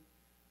generally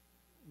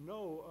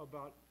know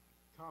about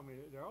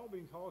communism. They're all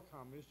being called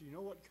communists. Do you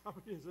know what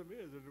communism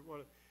is?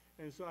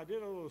 And so I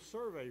did a little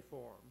survey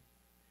form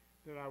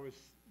that I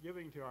was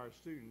giving to our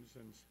students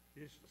and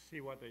just to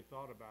see what they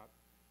thought about,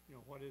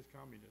 what is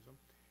communism,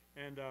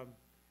 and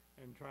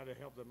try to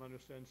help them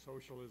understand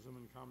socialism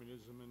and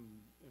communism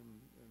and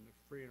the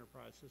free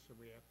enterprise system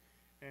we have.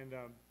 And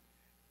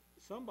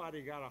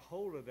somebody got a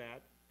hold of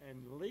that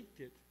and leaked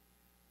it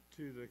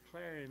to the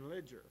Clarion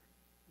Ledger,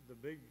 the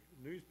big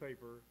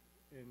newspaper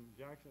in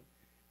Jackson,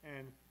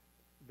 and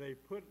they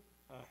put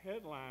a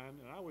headline,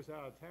 and I was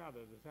out of town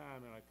at the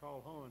time, and I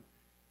called home,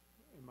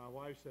 and my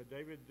wife said,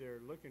 David,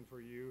 they're looking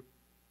for you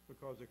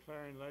because the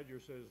Clarion Ledger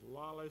says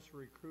lawless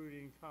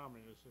recruiting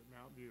communists at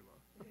Mount Beulah.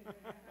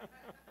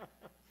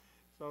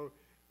 So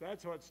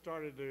that's what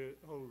started the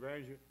whole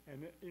graduate.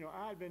 And,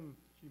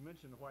 she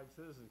mentioned the White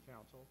Citizens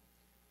Council.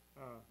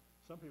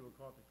 Some people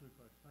call it the Ku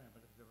Klux Klan,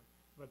 but it's different.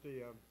 But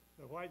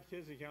the White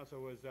Citizens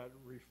Council was that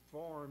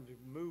reformed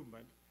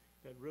movement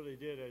that really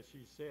did, as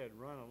she said,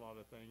 run a lot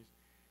of things.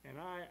 And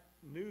I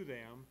knew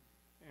them,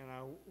 and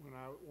when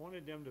I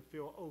wanted them to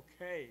feel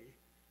okay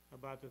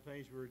about the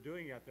things we were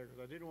doing out there,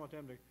 because I didn't want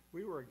them to,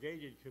 we were a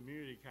gated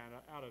community kind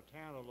of out of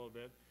town a little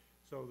bit,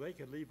 so they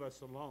could leave us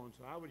alone.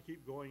 So I would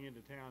keep going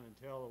into town and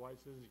tell the White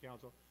Citizens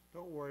Council,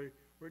 don't worry,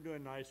 we're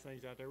doing nice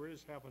things out there. We're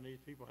just helping these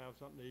people have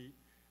something to eat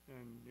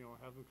and,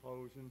 have them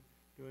clothes and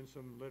doing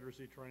some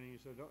literacy training.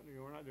 So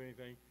we're not doing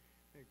anything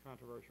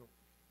controversial.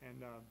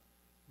 And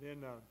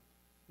then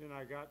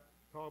I got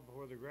called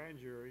before the grand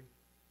jury,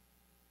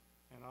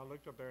 and I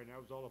looked up there, and that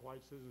was all the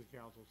White Citizens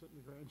Council sitting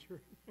in the grand jury.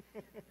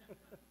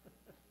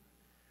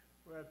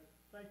 Well,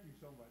 thank you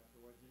so much for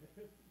what you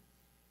did.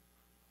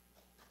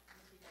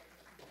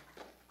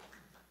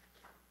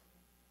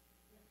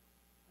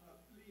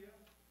 Leah,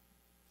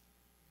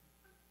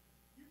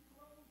 you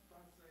closed by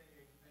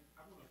saying, and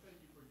I want to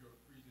thank you for your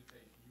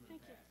presentation, you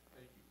and Pat.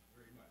 Thank you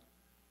very much.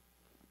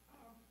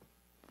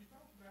 You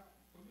talked about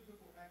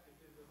political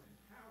activism and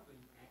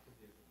housing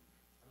activism.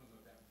 I don't know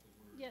if that was the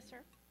word. Yes,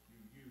 sir.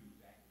 You used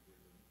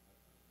activism.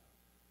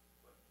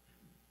 But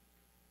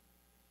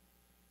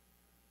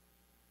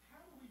how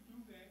do we do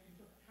that in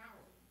terms of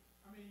housing?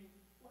 I mean,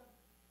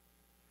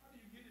 how do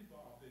you get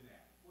involved in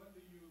that? What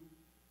do you?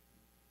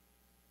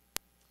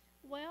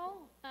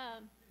 Well,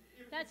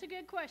 that's a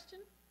good question.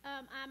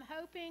 I'm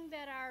hoping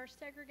that our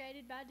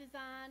segregated by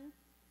design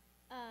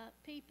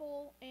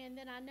people, and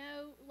then I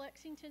know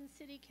Lexington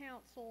City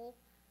Council,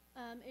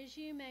 as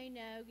you may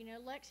know,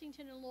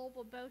 Lexington and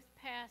Louisville both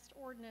passed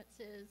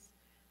ordinances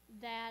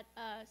that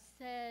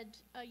said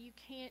you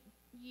can't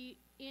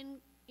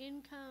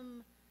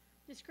income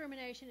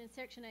discrimination in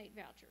Section 8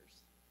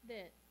 vouchers,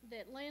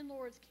 that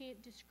landlords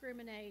can't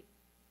discriminate.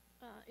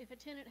 If a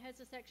tenant has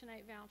a Section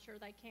 8 voucher,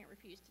 they can't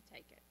refuse to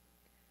take it,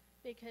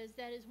 because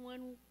that is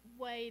one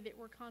way that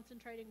we're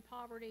concentrating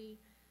poverty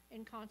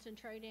and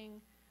concentrating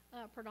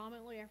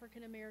predominantly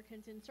African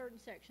Americans in certain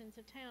sections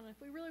of town.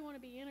 If we really want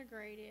to be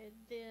integrated,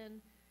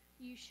 then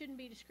you shouldn't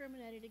be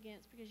discriminated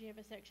against because you have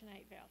a Section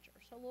 8 voucher.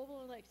 So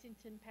Louisville and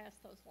Lexington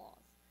passed those laws.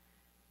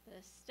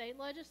 The state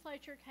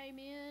legislature came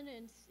in,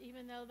 and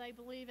even though they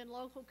believe in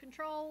local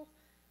control,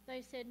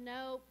 they said,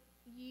 no,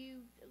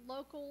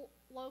 local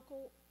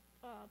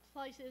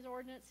places,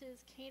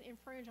 ordinances can't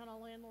infringe on a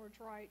landlord's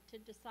right to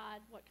decide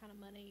what kind of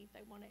money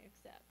they want to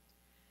accept.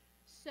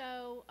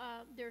 So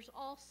there's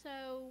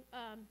also,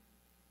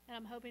 and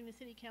I'm hoping the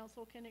city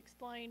council can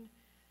explain,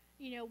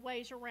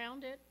 ways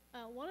around it.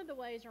 One of the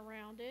ways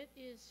around it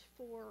is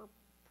for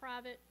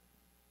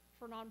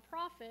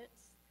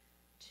nonprofits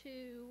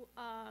to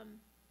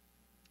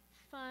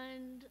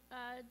fund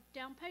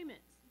down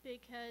payments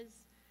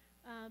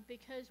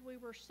because we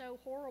were so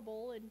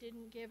horrible and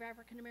didn't give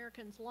African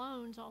Americans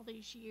loans all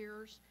these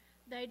years.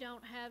 They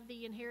don't have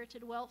the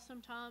inherited wealth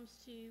sometimes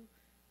to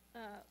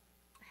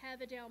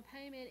have a down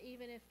payment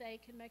even if they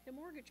can make the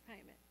mortgage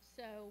payment.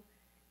 So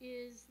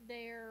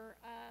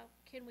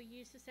can we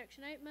use the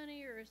Section 8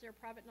 money, or is there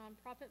private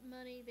nonprofit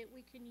money that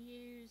we can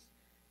use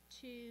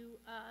to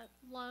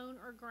loan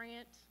or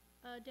grant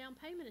down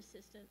payment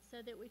assistance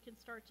so that we can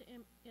start to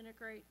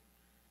integrate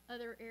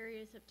other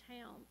areas of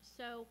town?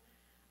 So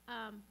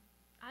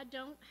I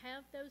don't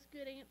have those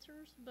good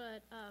answers,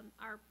 but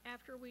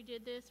after we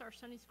did this, our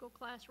Sunday school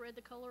class read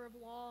The Color of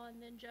Law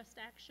and then Just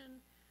Action.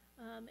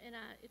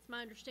 It's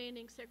my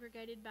understanding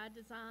segregated by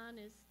design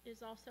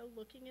is also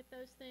looking at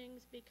those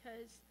things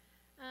because,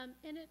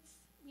 and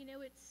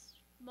it's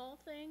small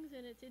things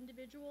and it's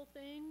individual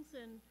things.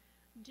 And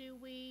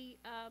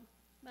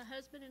my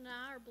husband and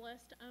I are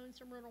blessed to own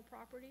some rental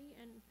property,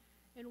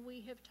 and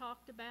we have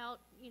talked about,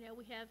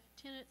 we have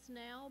tenants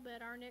now,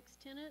 but our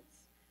next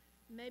tenants,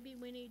 maybe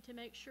we need to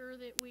make sure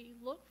that we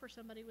look for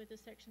somebody with a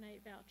Section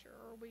 8 voucher,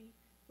 or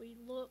we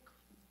look,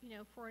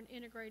 for an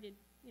integrated,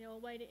 a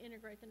way to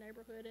integrate the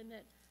neighborhood. And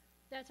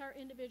that's our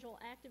individual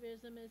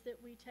activism, is that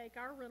we take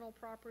our rental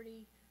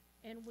property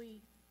and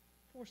we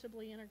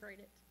forcibly integrate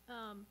it.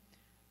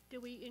 Do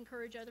we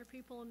encourage other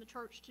people in the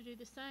church to do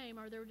the same?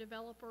 Are there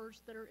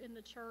developers that are in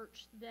the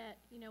church that,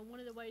 one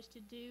of the ways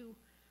to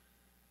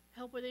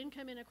help with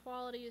income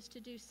inequality is to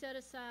do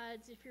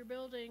set-asides. If you're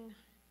building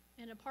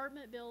an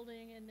apartment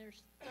building and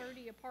there's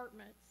 30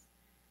 apartments,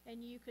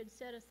 and you could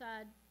set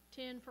aside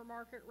 10 for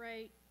market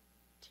rate,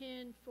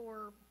 10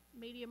 for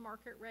medium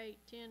market rate,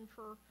 10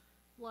 for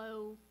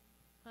low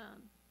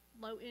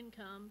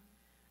income.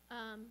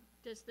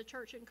 Does the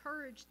church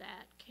encourage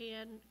that?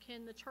 Can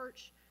the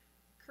church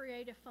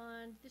create a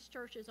fund? This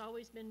church has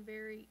always been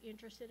very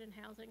interested in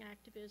housing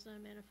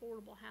activism and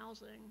affordable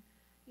housing.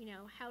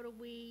 How do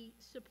we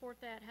support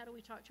that? How do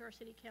we talk to our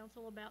city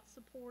council about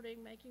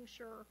supporting, making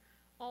sure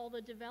all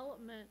the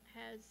development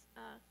has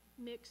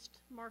mixed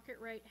market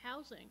rate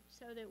housing,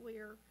 so that we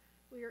are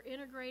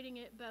integrating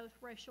it both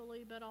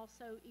racially but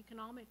also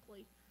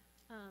economically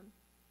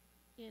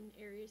in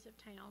areas of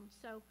town.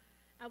 So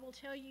I will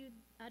tell you,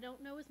 I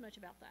don't know as much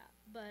about that,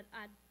 but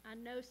I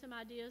know some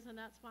ideas, and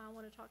that's why I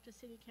want to talk to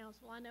city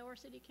council. I know our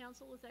city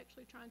council is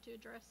actually trying to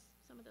address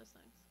some of those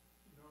things.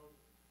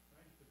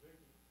 Thanks to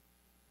Vicki,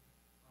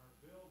 our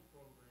build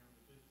program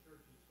that this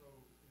church is so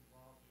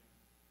involved in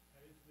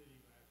had its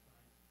meeting last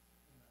night,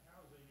 and the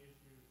housing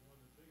issue is one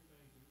of the big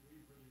things that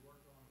we've really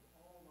worked on with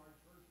all of our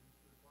churches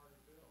that are part of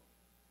build,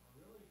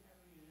 are really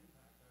having an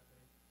impact, I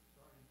think,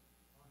 starting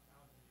on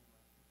housing in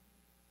Lexington.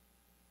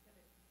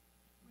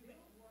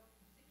 Bill worked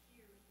 6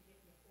 years to get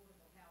the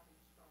affordable housing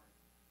started.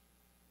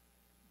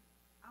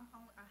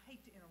 I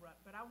hate to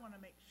interrupt, but I want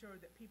to make sure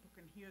that people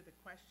can hear the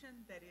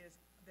question that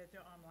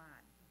they're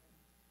online.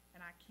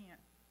 And I don't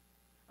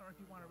know if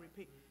you want to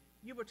repeat.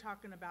 You were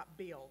talking about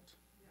build.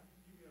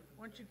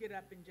 Why don't you get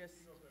up and just,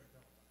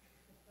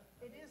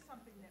 it is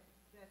something that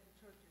the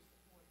church is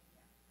supporting,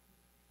 yeah.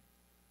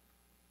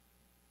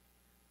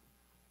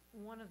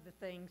 One of the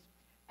things,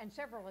 and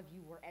several of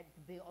you were at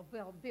the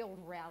Build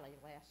rally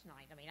last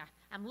night. I mean,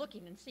 I'm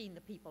looking and seeing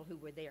the people who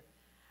were there.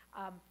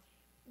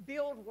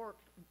 Bill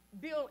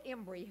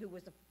Embry, who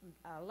was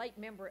a late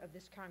member of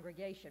this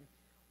congregation,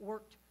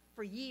 worked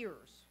for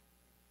years.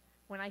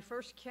 When I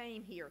first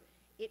came here,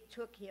 it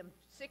took him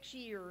 6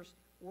 years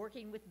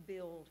working with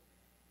Build,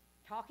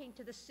 talking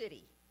to the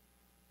city,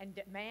 and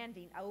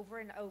demanding over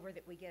and over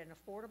that we get an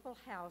Affordable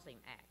Housing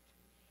Act.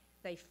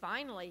 They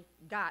finally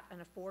got an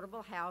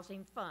Affordable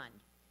Housing Fund.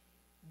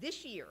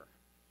 This year,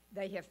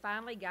 they have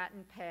finally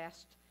gotten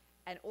past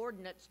an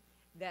ordinance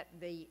that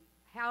the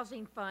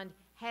Housing Fund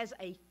has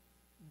a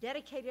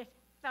dedicated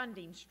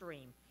funding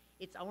stream.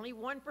 It's only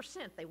 1%.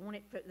 They want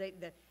it,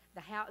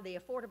 the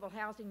affordable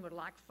housing would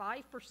like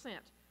 5%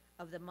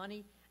 of the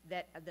money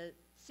that the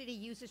city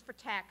uses for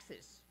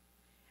taxes,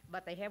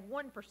 but they have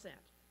 1%.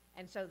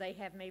 And so they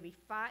have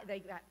they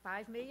got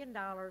 $5 million,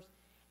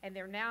 and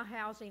they're now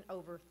housing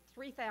over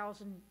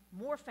 3,000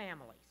 more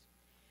families.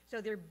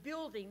 So they're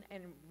building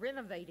and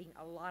renovating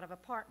a lot of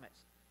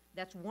apartments.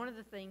 That's one of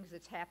the things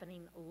that's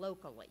happening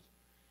locally.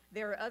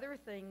 There are other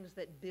things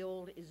that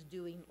Build is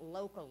doing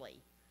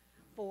locally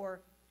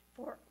for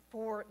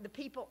for the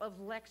people of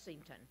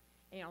Lexington.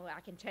 You know, I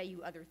can tell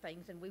you other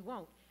things, and we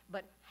won't,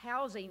 but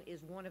housing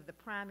is one of the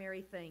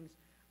primary things.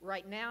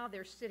 Right now,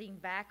 they're sitting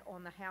back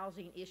on the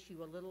housing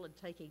issue a little and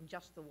taking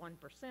just the 1%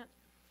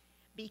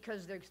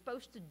 because they're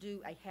supposed to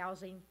do a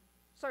housing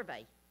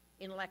survey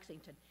in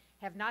Lexington.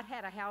 Have not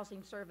had a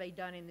housing survey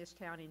done in this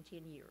town in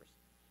 10 years.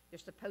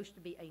 There's supposed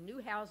to be a new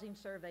housing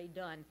survey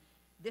done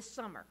this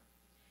summer,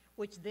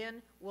 which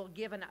then will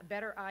give a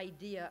better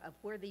idea of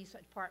where these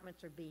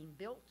apartments are being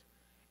built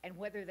and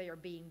whether they are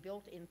being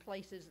built in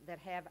places that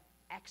have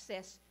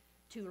access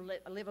to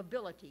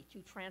livability, to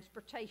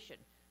transportation,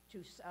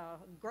 to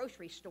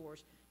grocery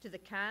stores, to the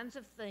kinds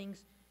of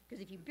things,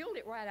 because if you build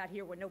it right out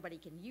here where nobody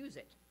can use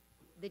it,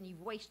 then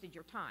you've wasted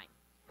your time.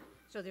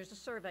 So there's a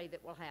survey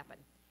that will happen,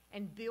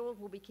 and Build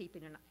will be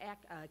keeping an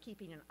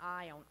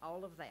eye on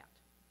all of that.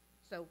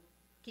 So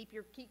keep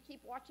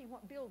watching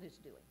what Build is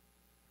doing.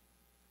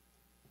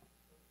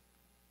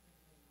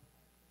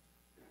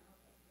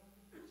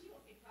 She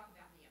wants me to talk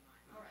about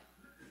Nehemiah. All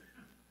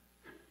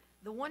right.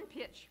 The one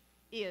pitch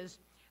is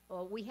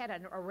we had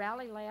a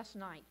rally last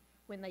night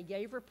when they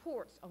gave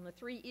reports on the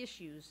 3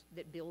 issues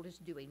that Build is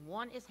doing.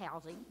 One is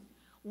housing,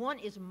 one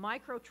is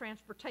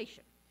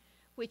micro-transportation,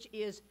 which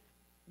is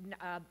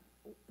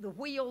the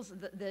wheels,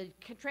 the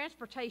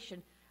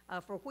transportation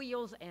for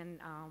wheels and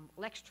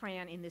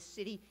Lextran in this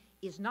city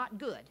is not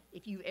good.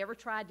 If you've ever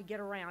tried to get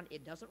around,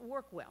 it doesn't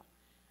work well.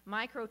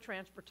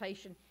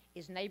 Micro-transportation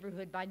is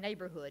neighborhood by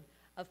neighborhood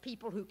of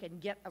people who can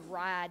get a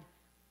ride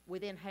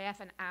within half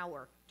an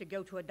hour to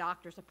go to a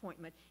doctor's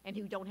appointment and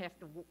who don't have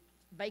to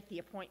make the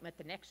appointment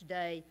the next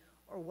day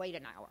or wait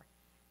an hour.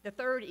 The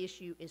third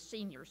issue is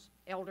seniors,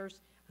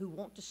 elders who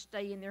want to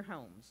stay in their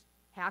homes.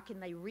 How can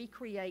they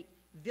recreate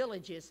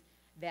villages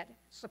that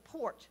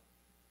support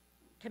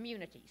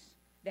communities,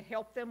 that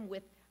help them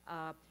with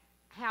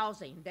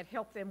housing, that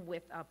help them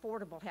with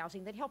affordable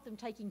housing, that help them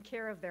taking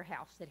care of their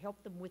house, that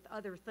help them with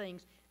other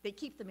things that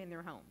keep them in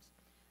their homes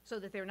so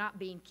that they're not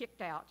being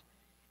kicked out,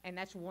 and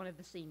that's one of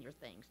the senior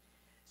things.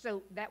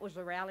 So that was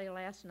the rally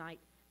last night.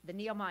 The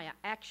Nehemiah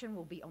Action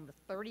will be on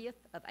the 30th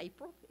of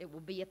April. It will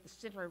be at the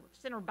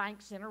Center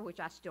Bank Center, which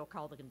I still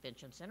call the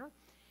Convention Center.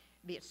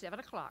 It'll be at 7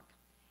 o'clock.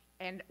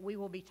 And we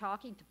will be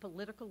talking to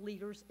political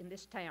leaders in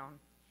this town,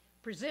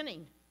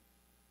 presenting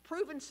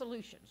proven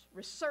solutions,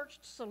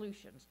 researched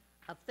solutions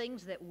of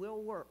things that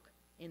will work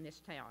in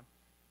this town.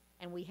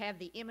 And we have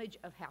the image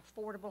of how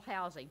affordable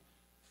housing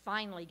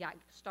finally got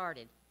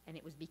started, and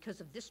it was because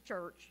of this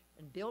church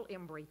and Bill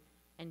Embry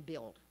and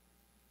Build.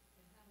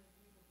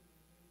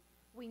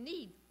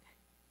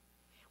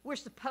 We're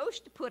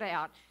supposed to put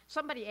out,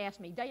 somebody asked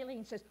me,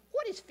 Daleen says,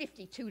 what is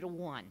 52 to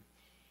 1?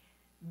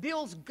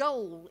 Bill's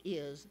goal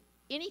is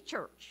any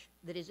church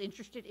that is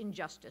interested in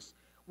justice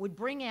would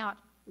bring out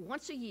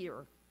once a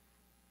year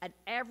an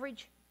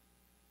average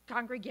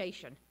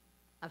congregation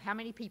of how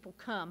many people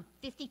come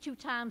 52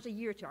 times a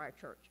year to our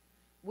church.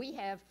 We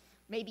have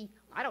maybe,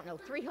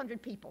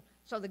 300 people.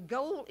 So the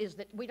goal is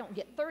that we don't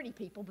get 30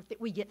 people, but that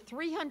we get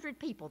 300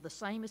 people, the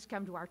same as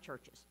come to our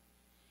churches.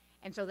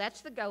 And so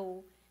that's the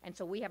goal. And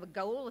so we have a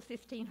goal of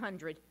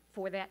 1,500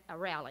 for that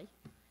rally,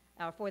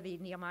 for the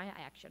Nehemiah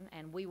Action.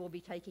 And we will be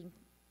taking,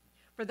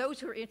 for those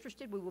who are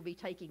interested, we will be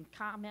taking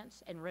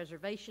comments and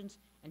reservations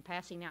and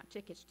passing out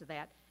tickets to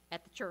that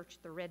at the church,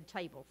 the Red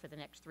Table, for the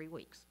next 3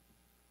 weeks.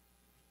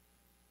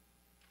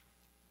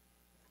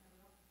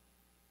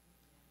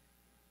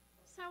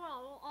 So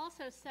I'll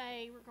also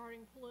say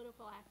regarding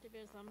political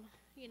activism,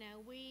 you know,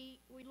 we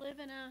live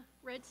in a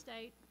red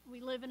state.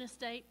 We live in a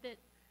state that,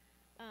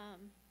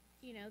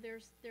 you know,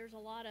 there's a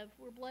lot of,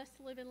 we're blessed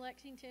to live in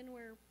Lexington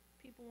where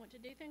people want to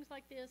do things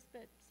like this,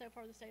 but so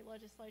far the state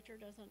legislature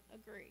doesn't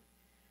agree.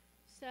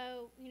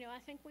 So, you know, I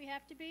think we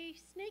have to be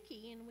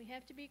sneaky and we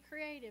have to be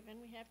creative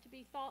and we have to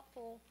be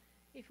thoughtful.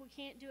 If we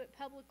can't do it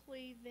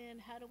publicly, then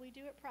how do we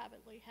do it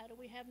privately? How do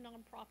we have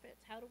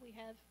nonprofits? How do we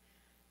have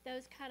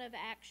those kind of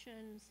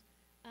actions?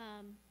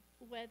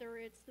 Whether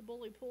it's the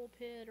bully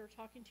pulpit or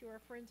talking to our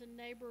friends and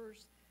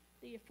neighbors,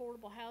 the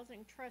Affordable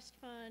Housing Trust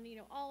Fund, you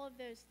know, all of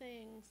those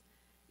things,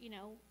 you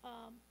know,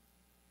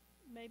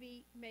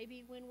 maybe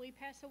when we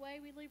pass away,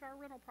 we leave our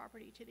rental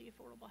property to the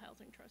Affordable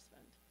Housing Trust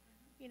Fund.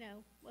 You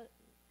know,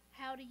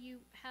 how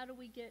do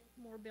we get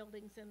more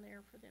buildings in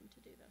there for them to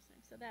do those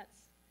things? So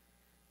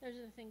those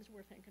are the things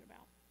we're thinking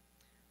about.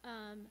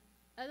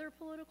 Other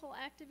political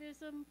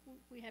activism,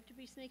 we have to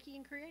be sneaky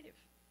and creative.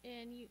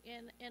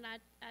 And I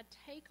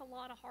take a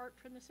lot of heart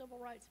from the civil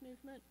rights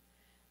movement,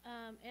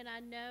 and I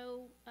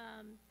know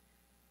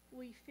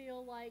we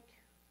feel like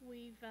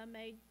we've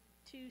made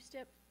 2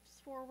 steps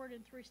forward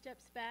and 3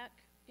 steps back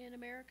in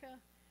America,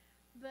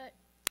 but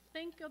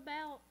think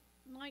about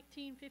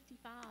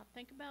 1955,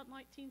 think about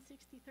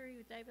 1963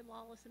 with David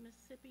Lawless in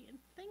Mississippi, and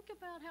think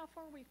about how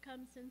far we've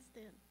come since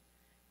then.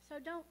 So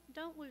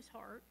don't lose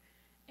heart.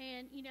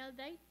 And you know,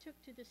 they took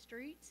to the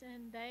streets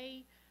and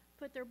they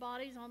put their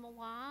bodies on the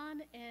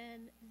line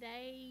and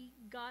they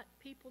got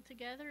people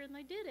together and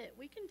they did it.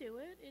 We can do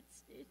it.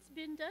 It's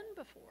been done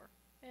before,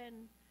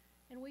 and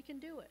we can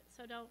do it.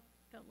 So don't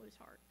lose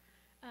heart.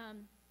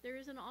 There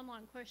is an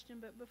online question,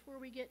 but before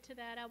we get to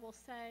that, I will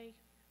say,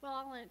 well,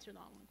 I'll answer the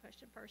online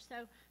question first.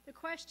 So the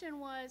question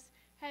was,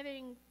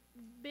 having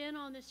been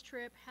on this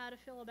trip, how to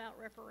feel about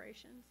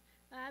reparations.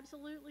 I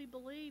absolutely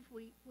believe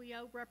we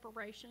owe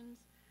reparations.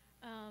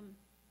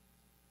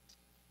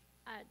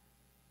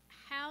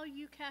 How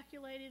you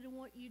calculate it and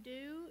what you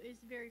do is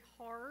very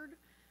hard,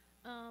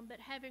 but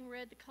having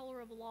read The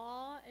Color of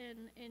Law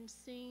and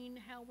seen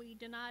how we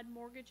denied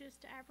mortgages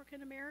to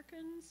African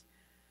Americans,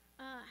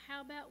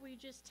 how about we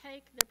just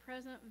take the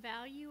present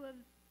value of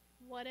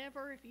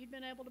whatever, if you'd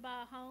been able to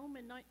buy a home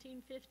in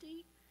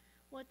 1950,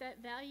 what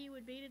that value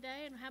would be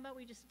today, and how about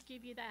we just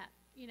give you that?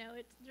 You know,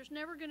 there's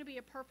never going to be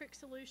a perfect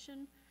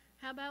solution.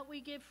 How about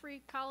we give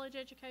free college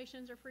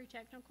educations or free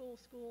technical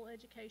school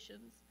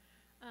educations?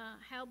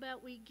 How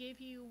about we give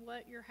you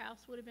what your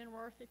house would have been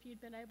worth if you'd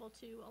been able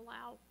to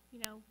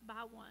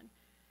buy one?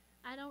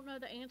 I don't know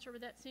the answer,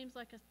 but that seems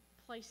like a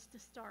place to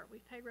start.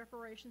 We've paid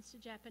reparations to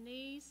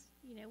Japanese.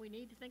 You know, we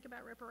need to think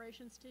about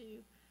reparations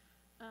to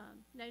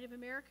Native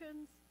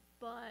Americans,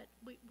 but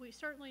we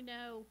certainly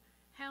know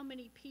how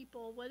many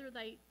people, whether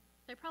they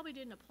probably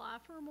didn't apply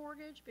for a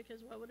mortgage,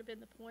 because what would have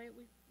been the point?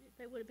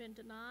 They would have been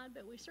denied,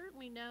 but we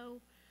certainly know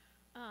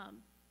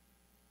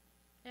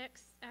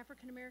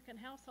ex-African American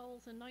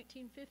households in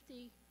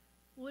 1950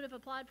 would have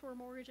applied for a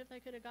mortgage if they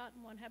could have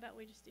gotten one. How about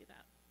we just do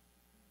that?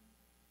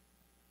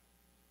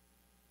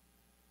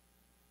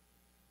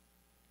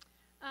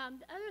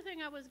 The other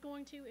thing I was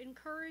going to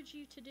encourage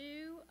you to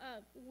do,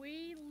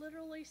 we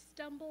literally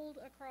stumbled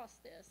across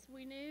this.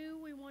 We knew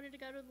we wanted to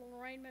go to the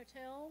Lorraine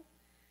Motel,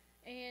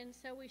 and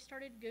so we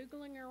started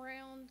Googling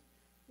around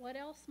what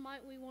else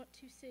might we want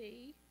to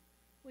see.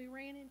 We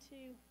ran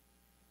into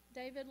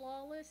David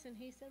Lawless, and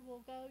he said,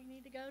 well, you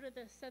need to go to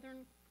the Southern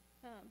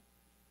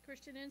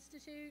Christian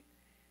Institute.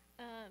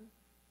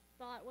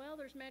 Thought, well,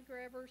 there's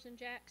Medgar Evers and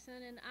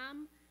Jackson, and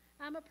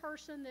I'm a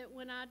person that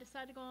when I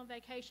decide to go on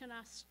vacation,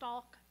 I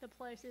stalk the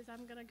places.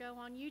 I'm going to go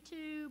on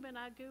YouTube, and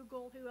I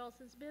Google who else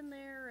has been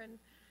there and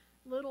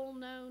little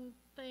known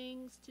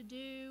things to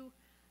do,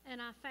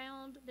 and I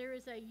found there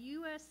is a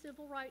U.S.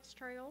 Civil Rights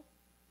Trail,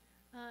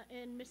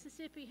 and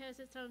Mississippi has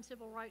its own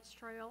Civil Rights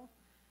Trail.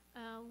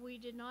 We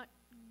did not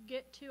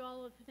get to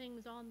all of the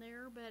things on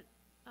there, but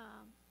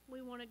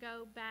we want to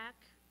go back.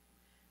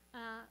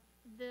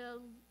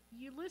 The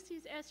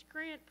Ulysses S.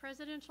 Grant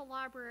Presidential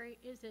Library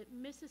is at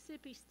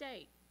Mississippi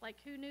State. Like,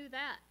 who knew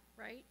that,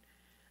 right?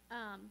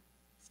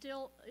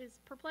 Still is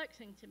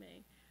perplexing to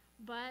me.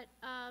 But,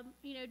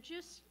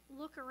 just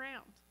look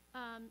around.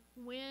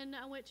 When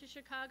I went to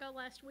Chicago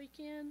last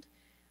weekend,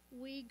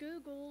 we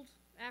Googled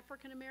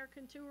African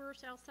American tour,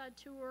 Southside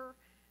tour.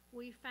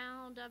 We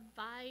found a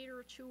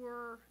Viator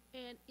tour,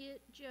 and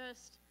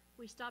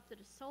we stopped at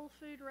a soul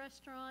food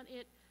restaurant.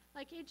 It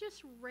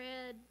just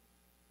read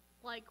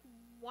like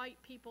white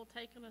people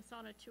taking us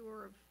on a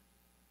tour of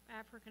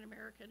African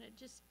American. It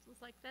just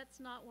was like, that's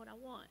not what I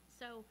want.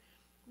 So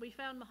we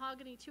found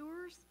Mahogany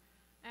Tours,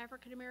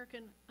 African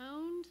American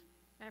owned,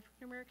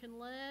 African American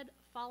led.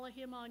 Follow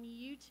him on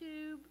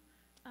YouTube.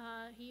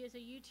 He is a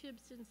YouTube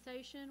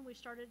sensation. We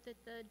started at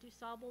the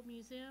DuSable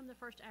Museum, the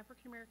first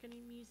African American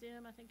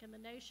museum, I think, in the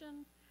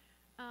nation.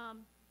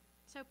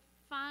 So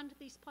find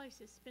these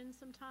places, spend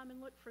some time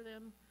and look for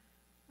them.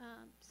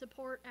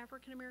 Support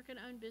African American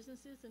owned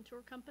businesses and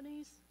tour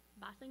companies.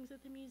 Buy things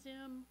at the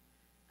museum.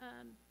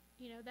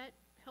 That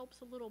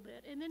helps a little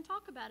bit. And then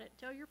talk about it.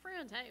 Tell your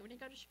friends, hey, when you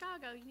go to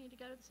Chicago, you need to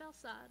go to the South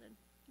Side, and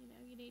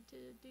you need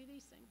to do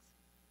these things.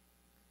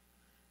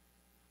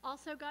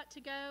 Also got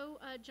to go,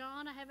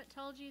 John, I haven't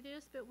told you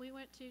this, but we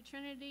went to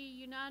Trinity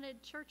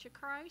United Church of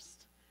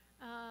Christ.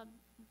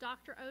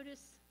 Dr.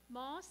 Otis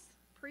Moss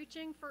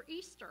preaching for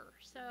Easter.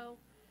 So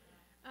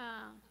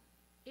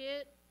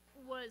it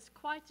was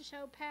quite the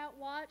show. Pat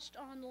watched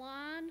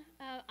online.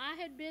 I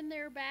had been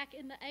there back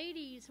in the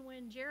 80s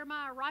when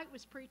Jeremiah Wright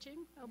was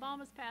preaching,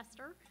 Obama's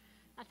pastor.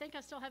 I think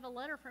I still have a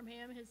letter from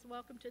him, his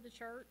welcome to the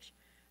church.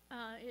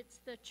 It's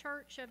the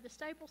church of the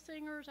staple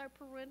singers,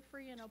 Oprah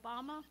Winfrey and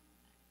Obama.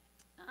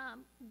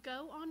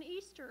 Go on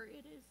Easter.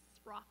 It is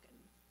rocking.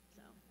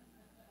 So,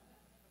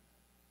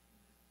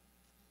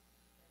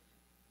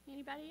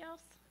 anybody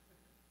else?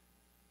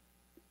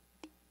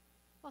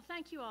 Well,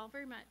 thank you all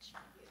very much.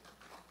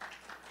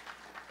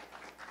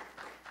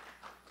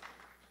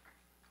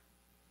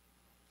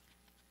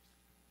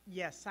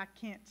 Yes, I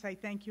can't say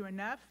thank you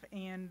enough,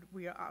 and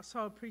we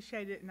also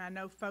appreciate it, and I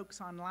know folks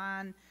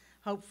online,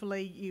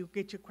 hopefully you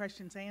get your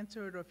questions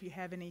answered, or if you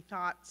have any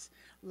thoughts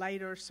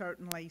later,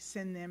 certainly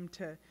send them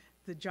to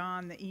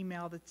John, the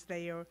email that's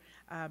there,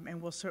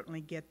 and we'll certainly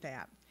get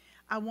that.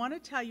 I want to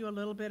tell you a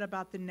little bit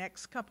about the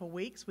next couple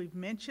weeks.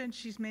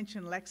 She's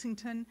mentioned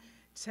Lexington,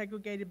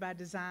 Segregated by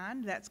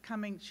Design. That's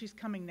coming, she's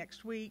coming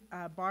next week,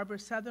 Barbara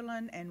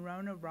Sutherland and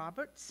Rona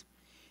Roberts.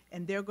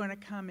 And they're going to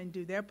come and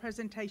do their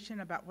presentation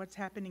about what's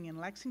happening in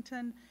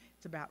Lexington.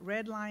 It's about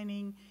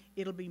redlining.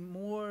 It'll be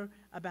more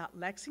about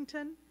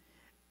Lexington.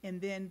 And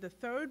then the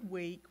third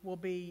week will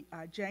be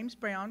James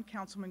Brown,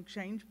 Councilman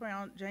James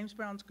Brown. James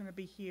Brown's going to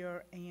be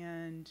here,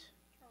 and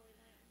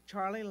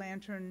Charlie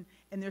Lantern,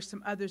 and there's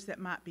some others that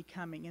might be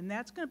coming. And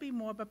that's going to be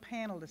more of a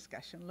panel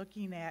discussion,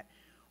 looking at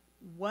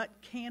what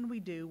can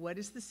we do, what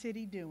is the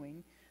city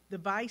doing. The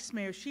vice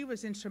mayor, she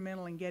was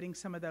instrumental in getting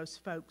some of those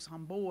folks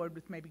on board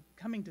with maybe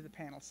coming to the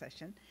panel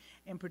session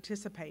and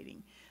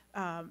participating.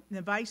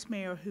 The vice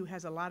mayor, who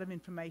has a lot of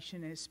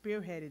information and has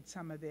spearheaded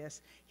some of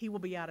this, he will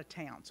be out of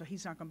town, so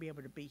he's not going to be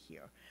able to be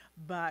here.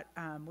 But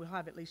we'll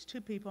have at least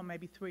 2 people,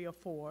 maybe 3 or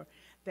 4,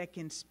 that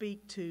can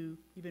speak to,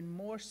 even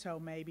more so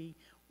maybe,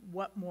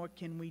 what more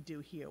can we do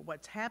here?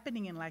 What's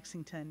happening in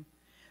Lexington?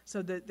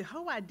 So the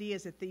whole idea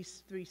is that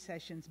these 3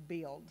 sessions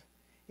build.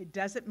 It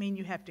doesn't mean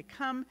you have to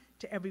come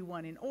to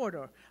everyone in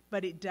order,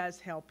 but it does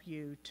help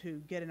you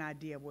to get an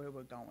idea of where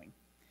we're going.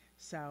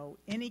 So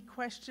any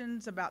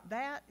questions about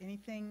that?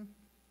 Anything?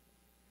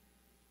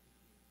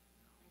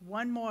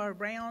 One more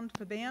round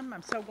for them.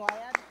 I'm so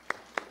glad.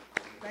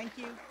 Thank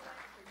you.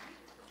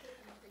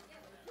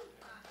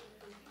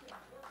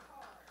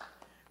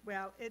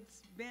 Well,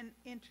 it's been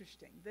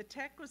interesting. The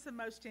tech was the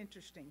most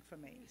interesting for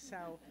me,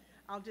 so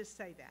I'll just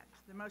say that.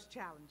 The most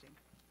challenging.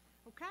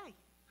 Okay.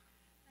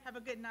 Have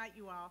a good night,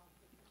 you all.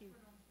 Thank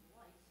you.